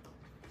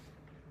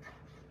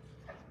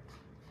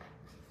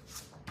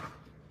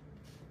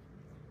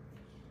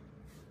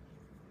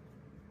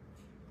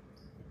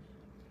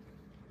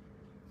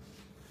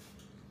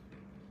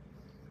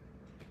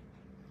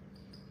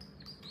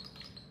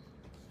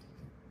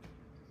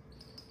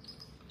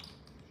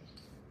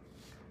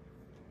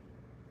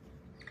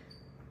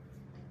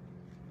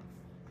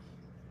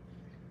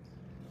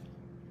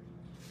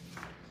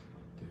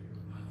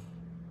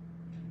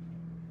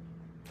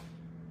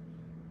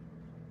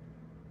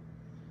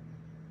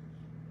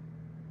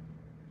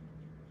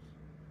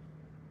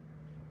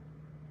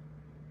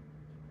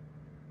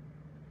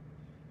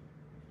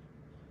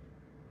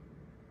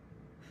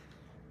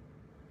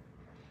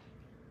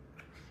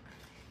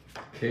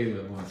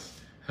 Kayla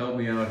wants, help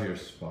me out here,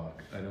 Spock.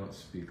 I don't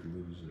speak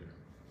loser.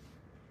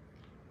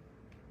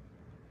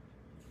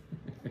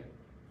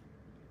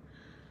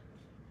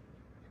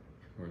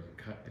 Or is it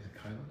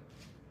Kyla?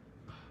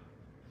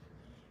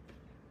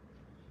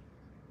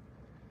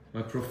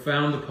 My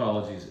profound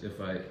apologies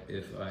if I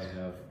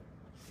have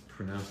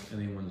pronounced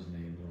anyone's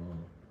name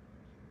wrong.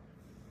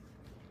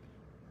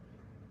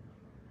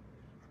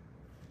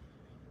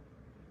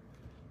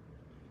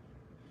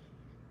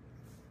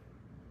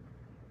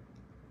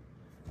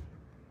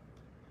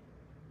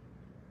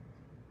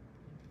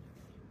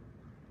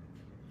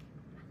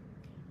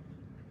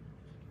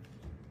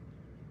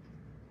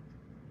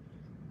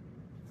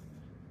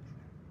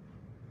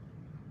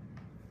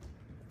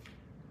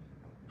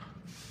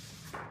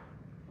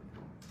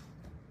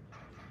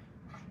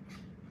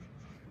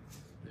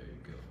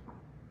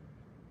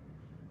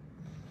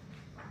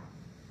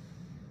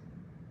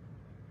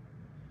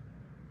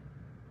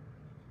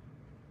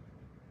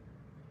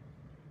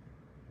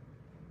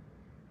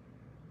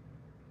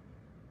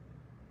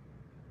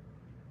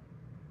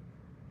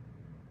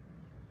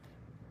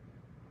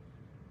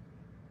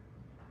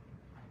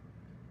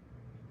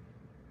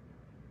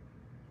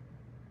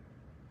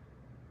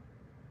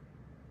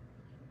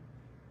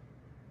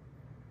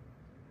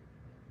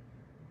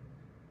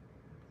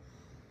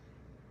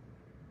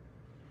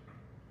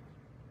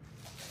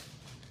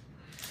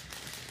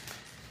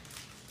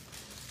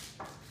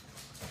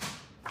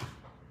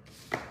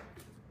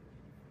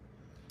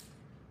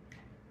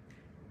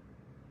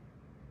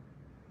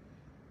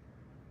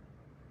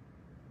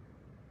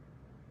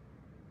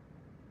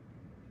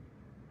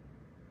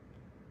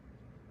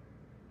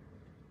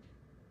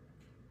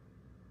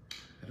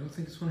 I don't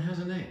think this one has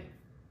a name.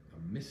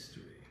 A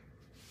mystery.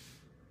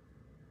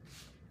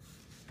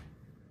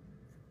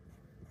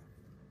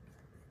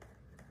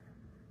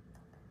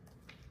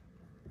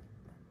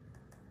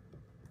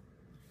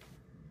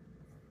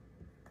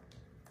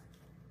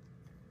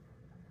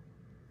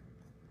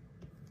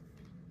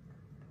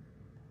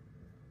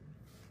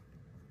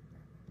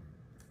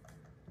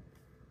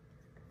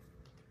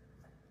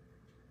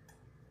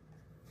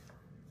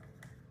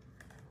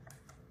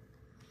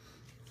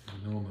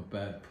 I know I'm a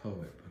bad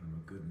poet, but I'm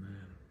a good man.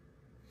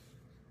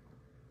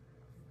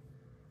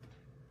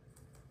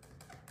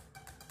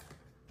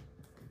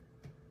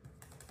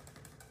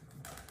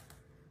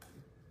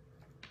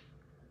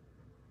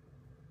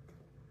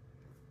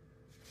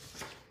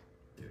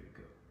 There you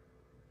go.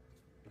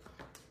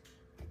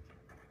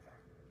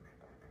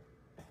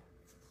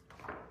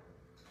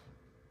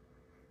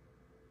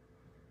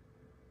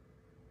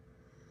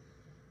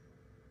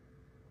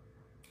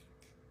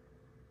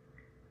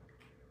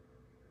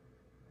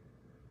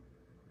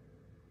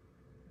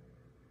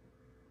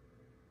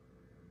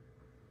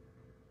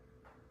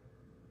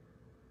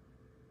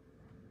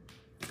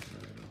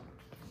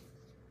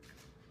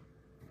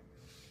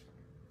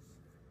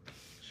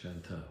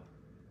 Chantal.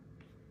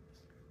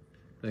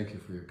 Thank you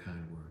for your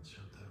kind words,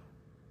 Chantal.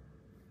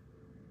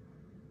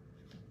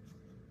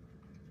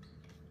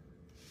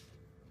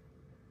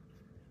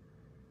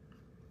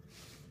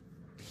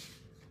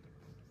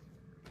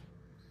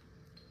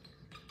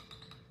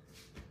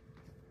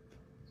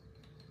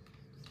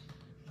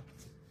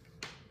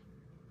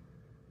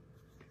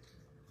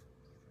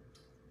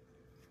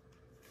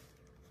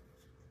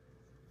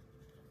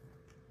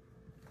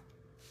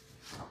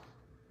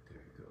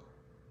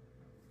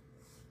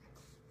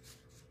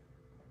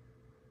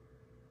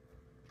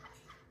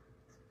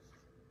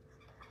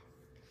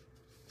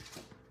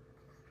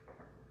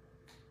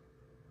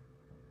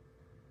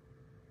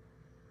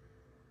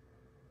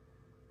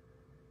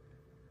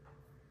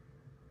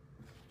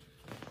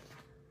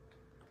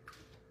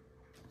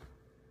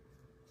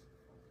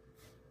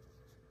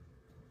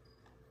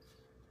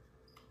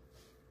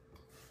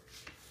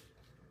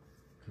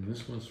 And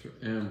this one's for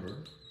Amber,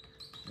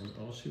 and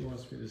all she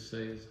wants me to say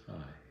is hi.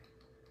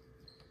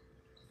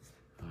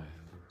 Hi,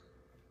 Amber.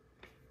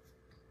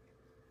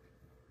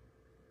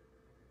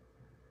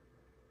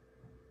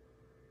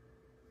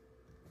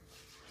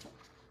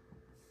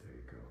 There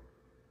you go.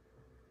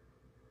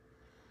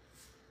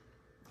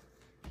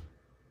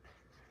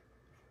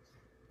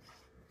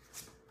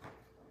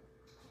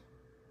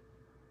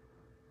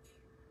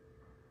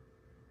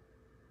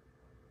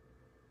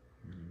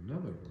 And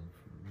another one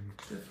from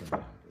a different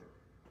Amber.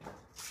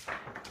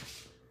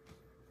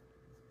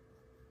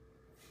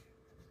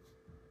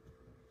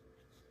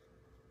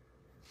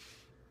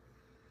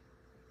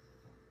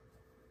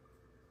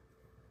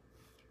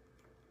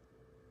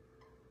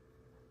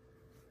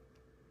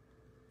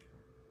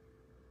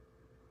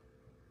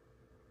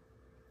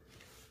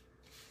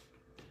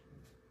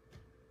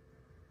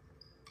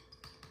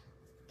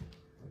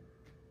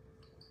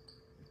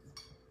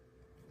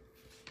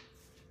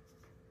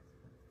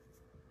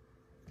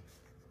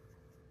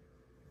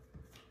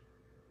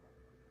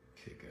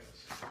 Okay, guys,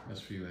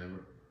 that's for you,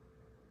 Amber.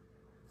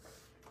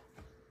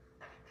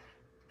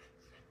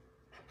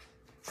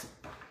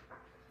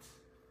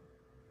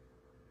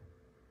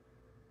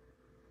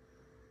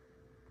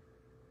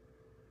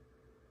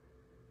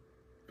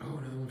 Oh,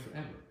 another one for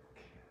Amber.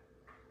 Okay.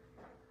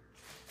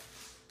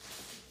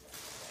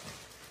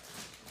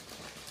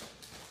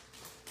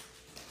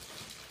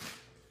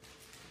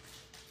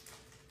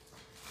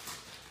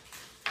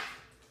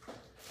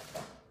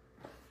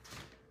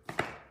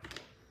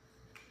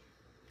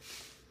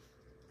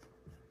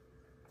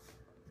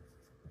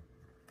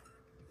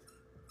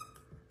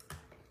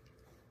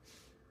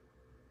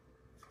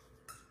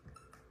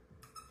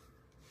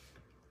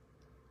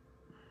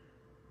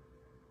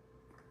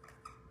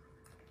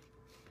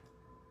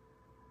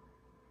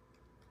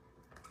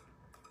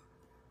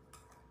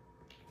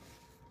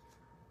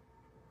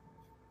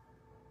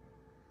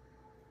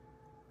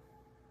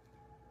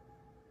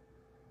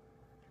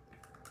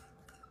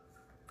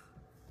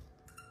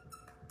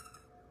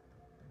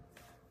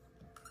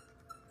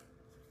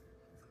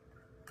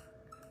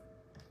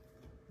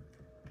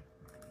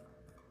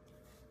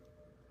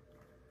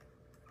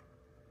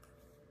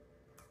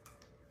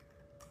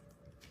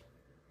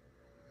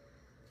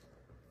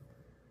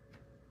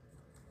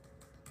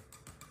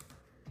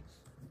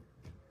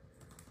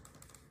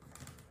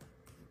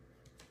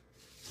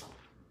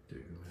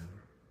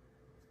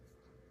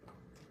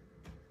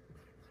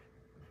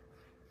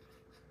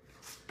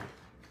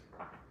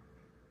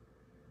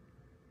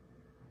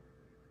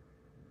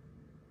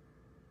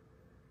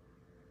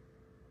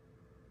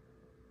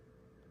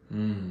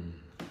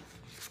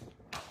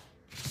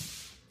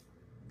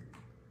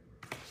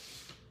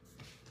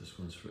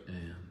 one's for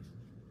Anne.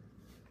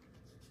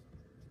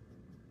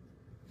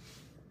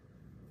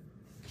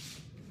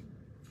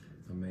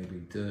 Or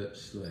maybe Dirt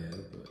Slayer,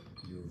 but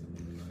you're the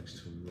one who likes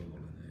to roll in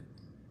it.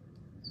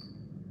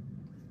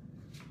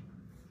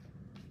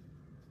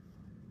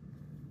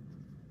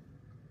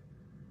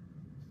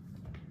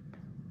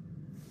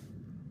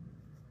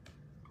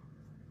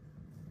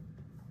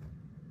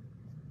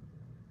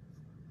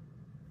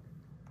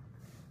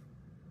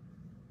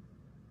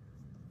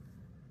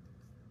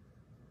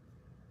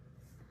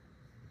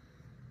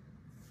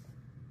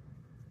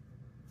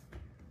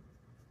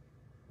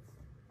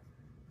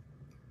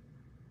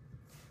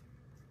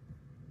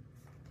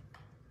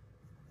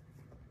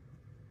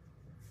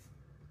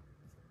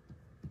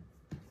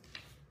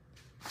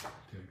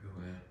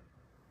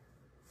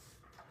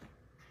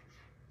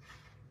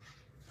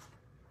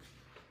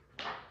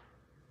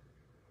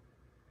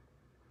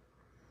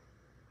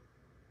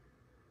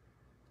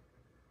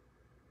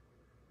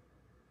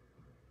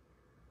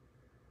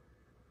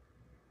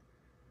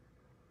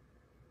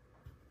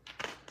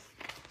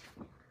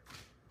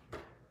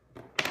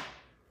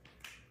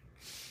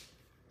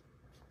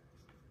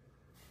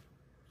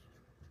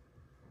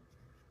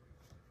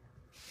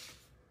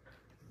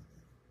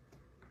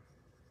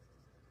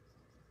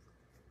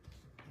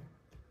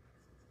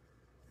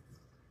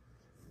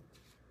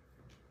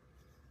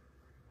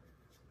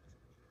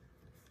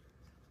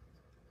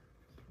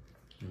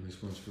 And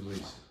this one's for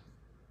Lisa.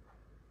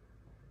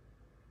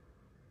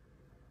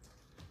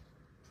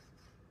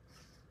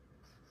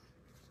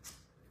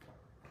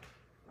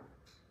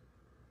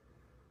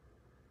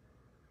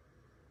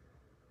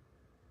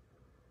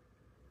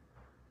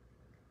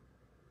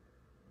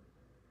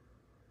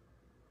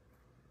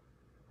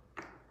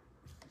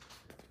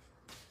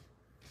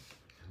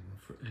 And one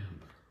for Amber.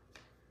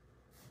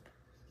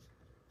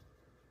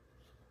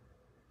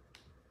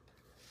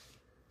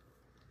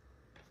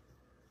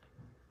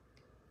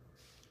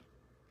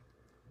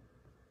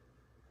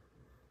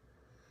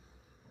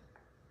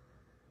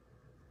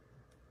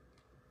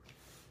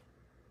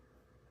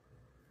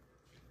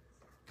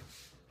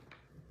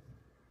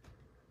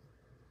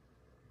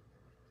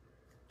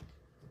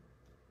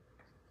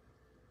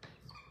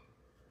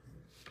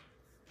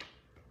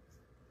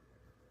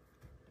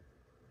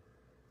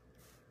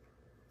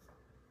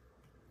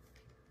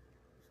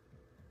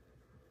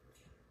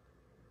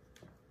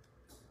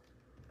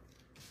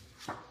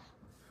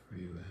 For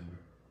you, Amber.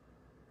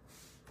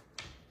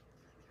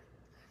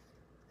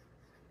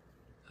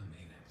 I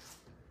mean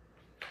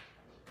it.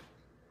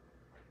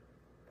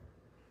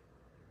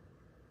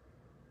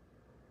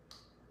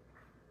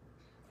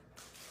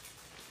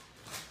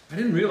 I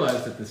didn't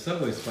realize that the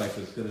subway spike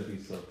was going to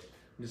be so... I'm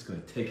just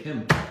going to take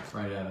him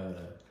right out of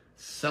the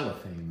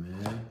cellophane,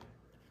 man.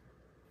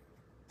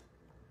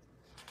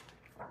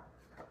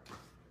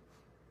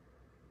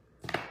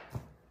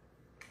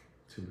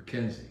 To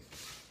Mackenzie.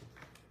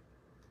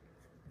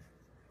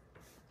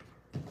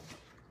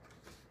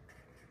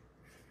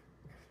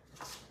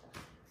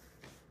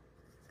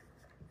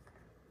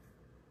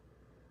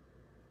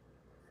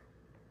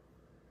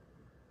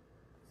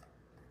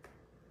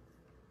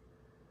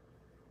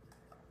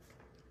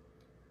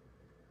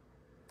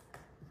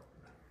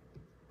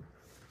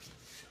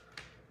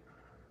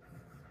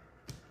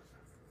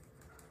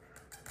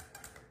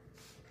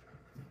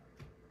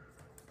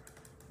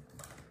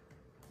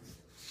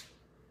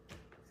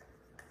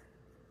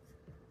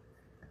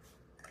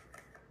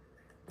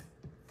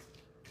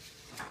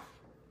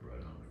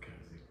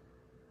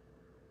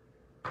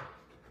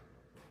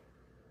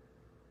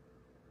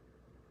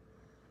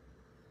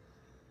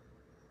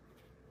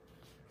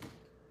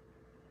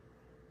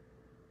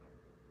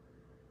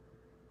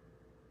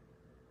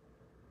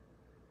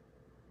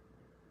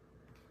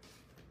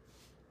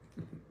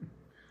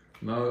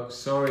 No,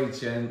 sorry,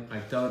 Jen, I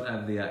don't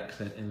have the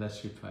accent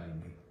unless you pay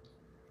me.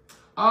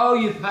 Oh,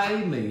 you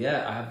pay me?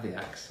 Yeah, I have the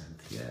accent.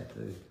 Yeah, I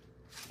do.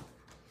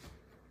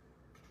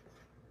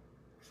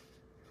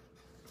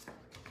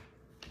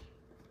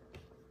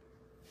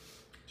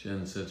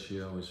 Jen said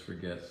she always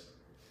forgets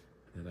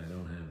that I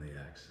don't have the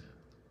accent.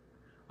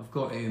 I've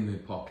got it in my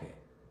pocket.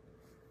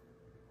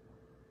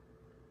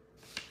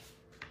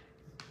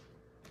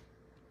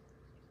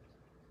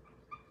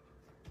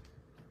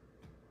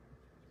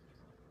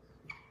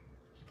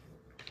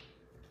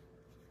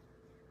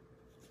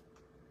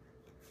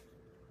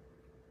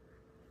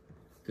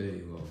 There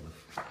you are.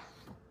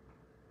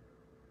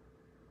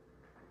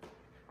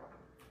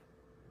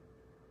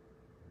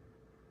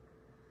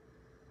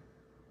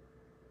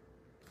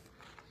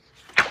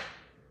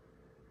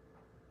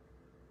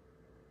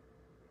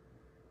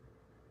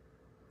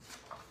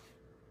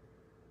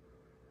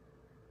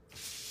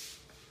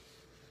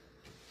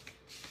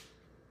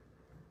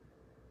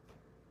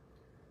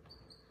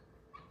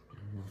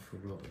 One for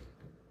Robert.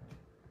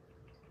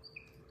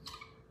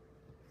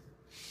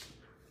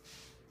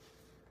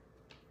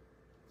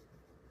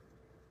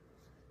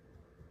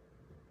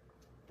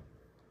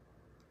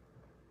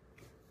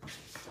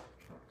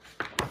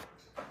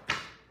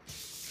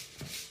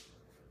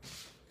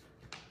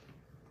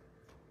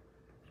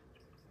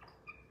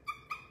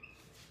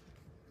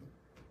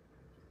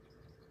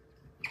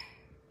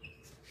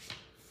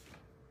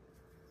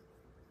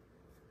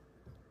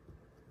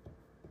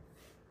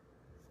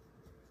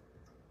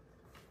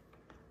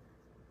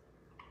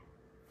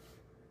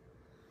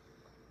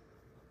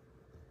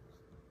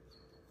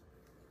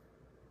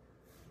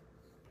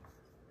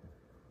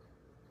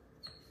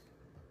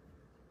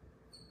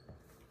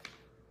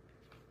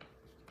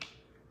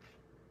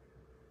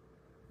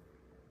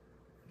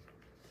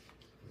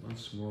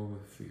 Once more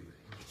with feeling.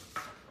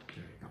 There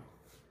you go.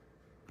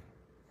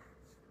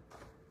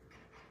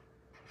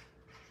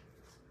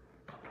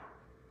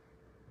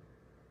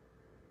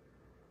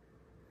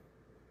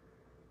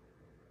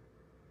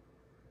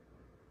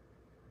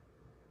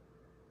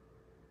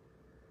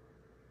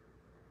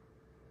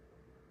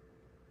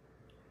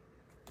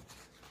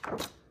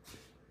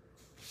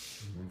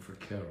 And one for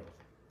Carol.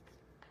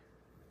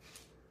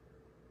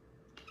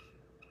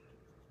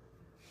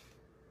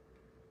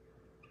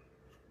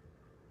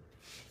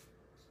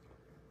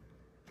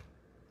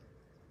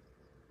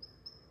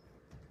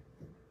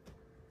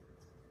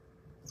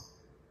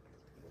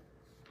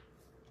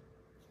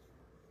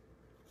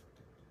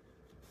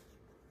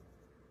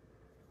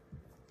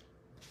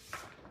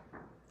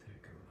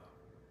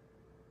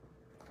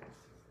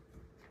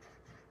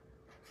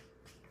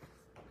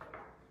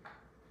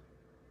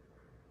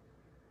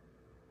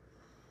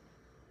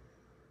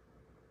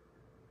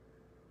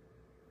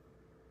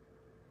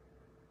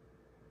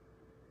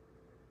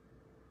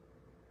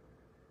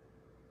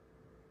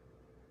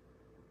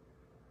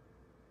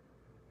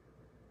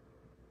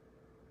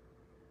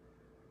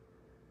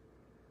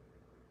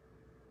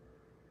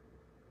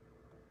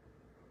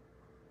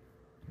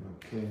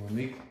 Okay,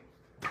 Monique,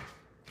 I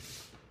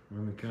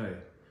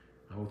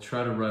will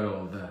try to write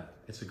all of that.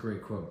 It's a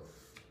great quote.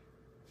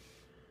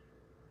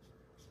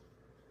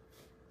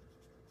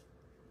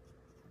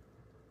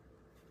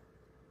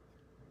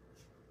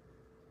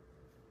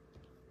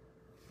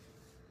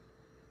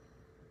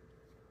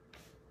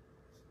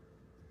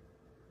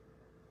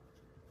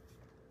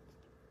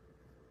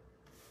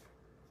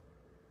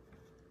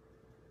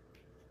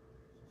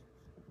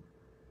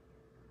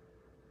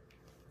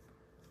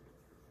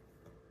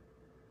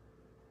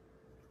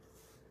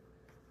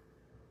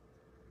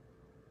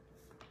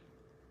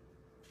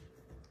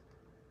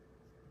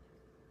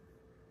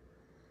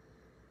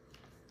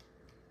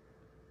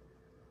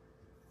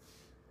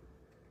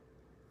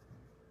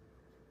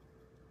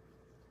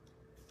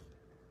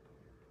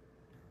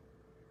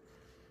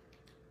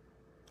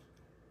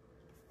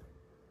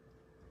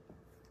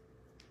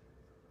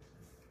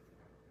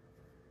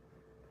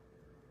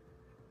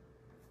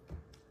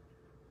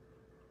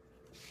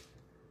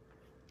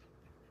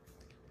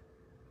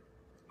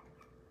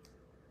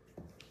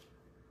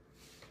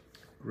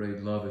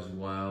 Great love is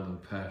wild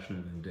and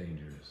passionate and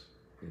dangerous.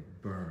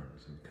 It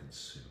burns and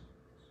consumes.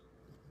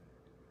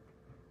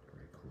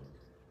 Great quote.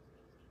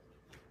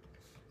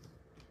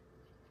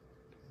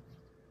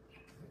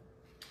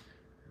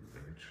 And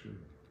very true.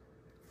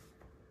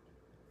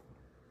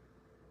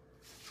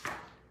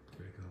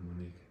 There you go,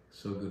 Monique.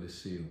 So good to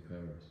see you in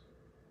Paris.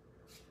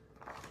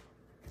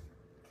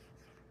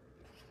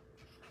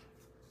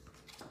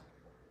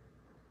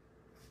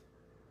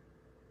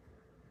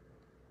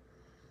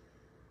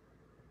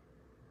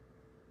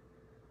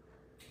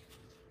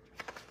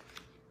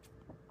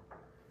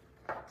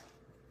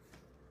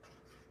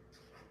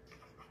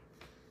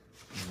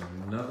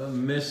 Another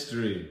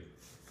mystery.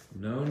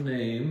 No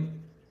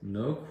name,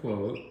 no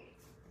quote,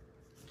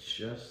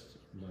 just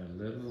my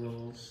little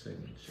old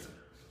signature.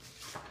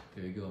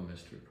 There you go,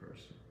 mystery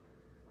person.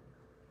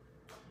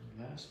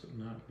 And last but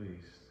not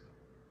least,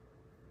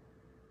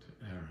 to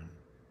Aaron.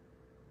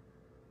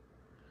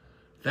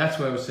 That's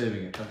why I was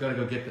saving it. I've got to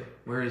go get the,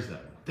 where is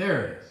that?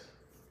 There it is.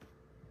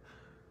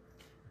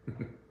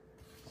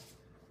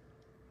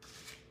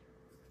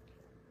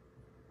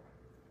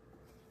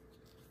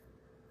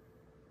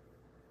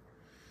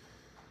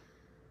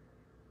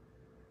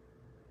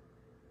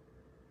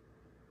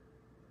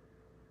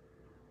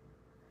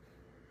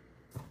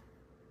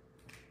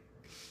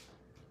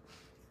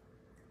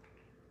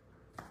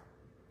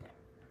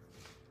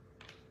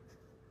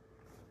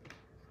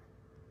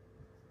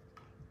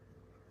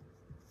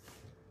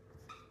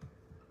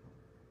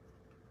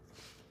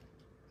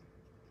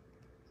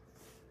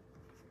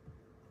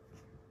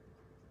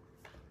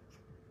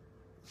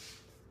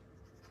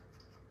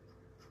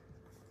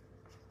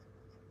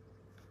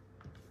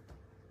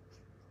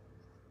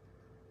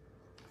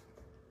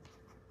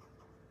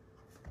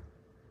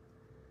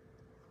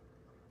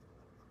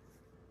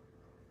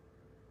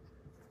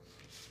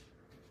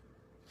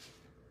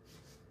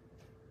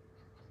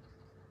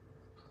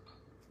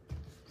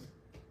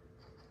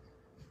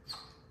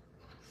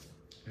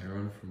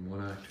 Aaron, from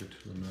one actor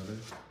to another,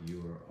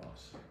 you are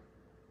awesome.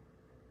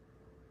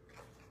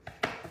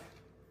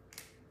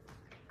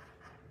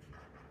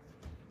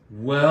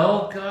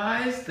 Well,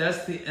 guys,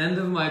 that's the end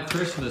of my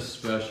Christmas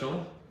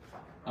special.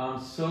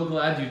 I'm so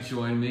glad you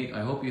joined me.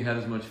 I hope you had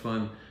as much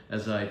fun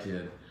as I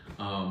did.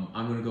 I'm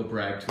going to go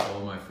brag to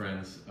all my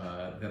friends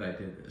that I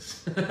did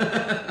this.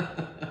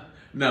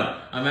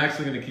 No, I'm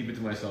actually going to keep it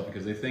to myself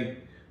because they think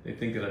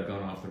that I've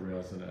gone off the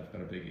rails and I've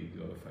got a big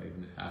ego if I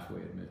even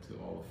halfway admit to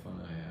all the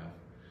fun I have.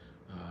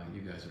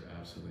 You guys are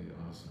absolutely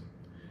awesome.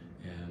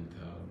 And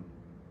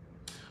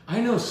I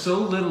know so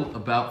little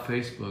about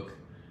Facebook.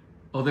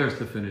 Oh, there's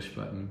the finish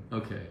button.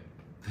 Okay,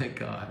 thank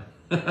God.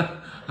 I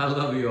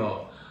love you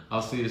all.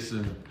 I'll see you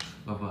soon.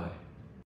 Bye-bye.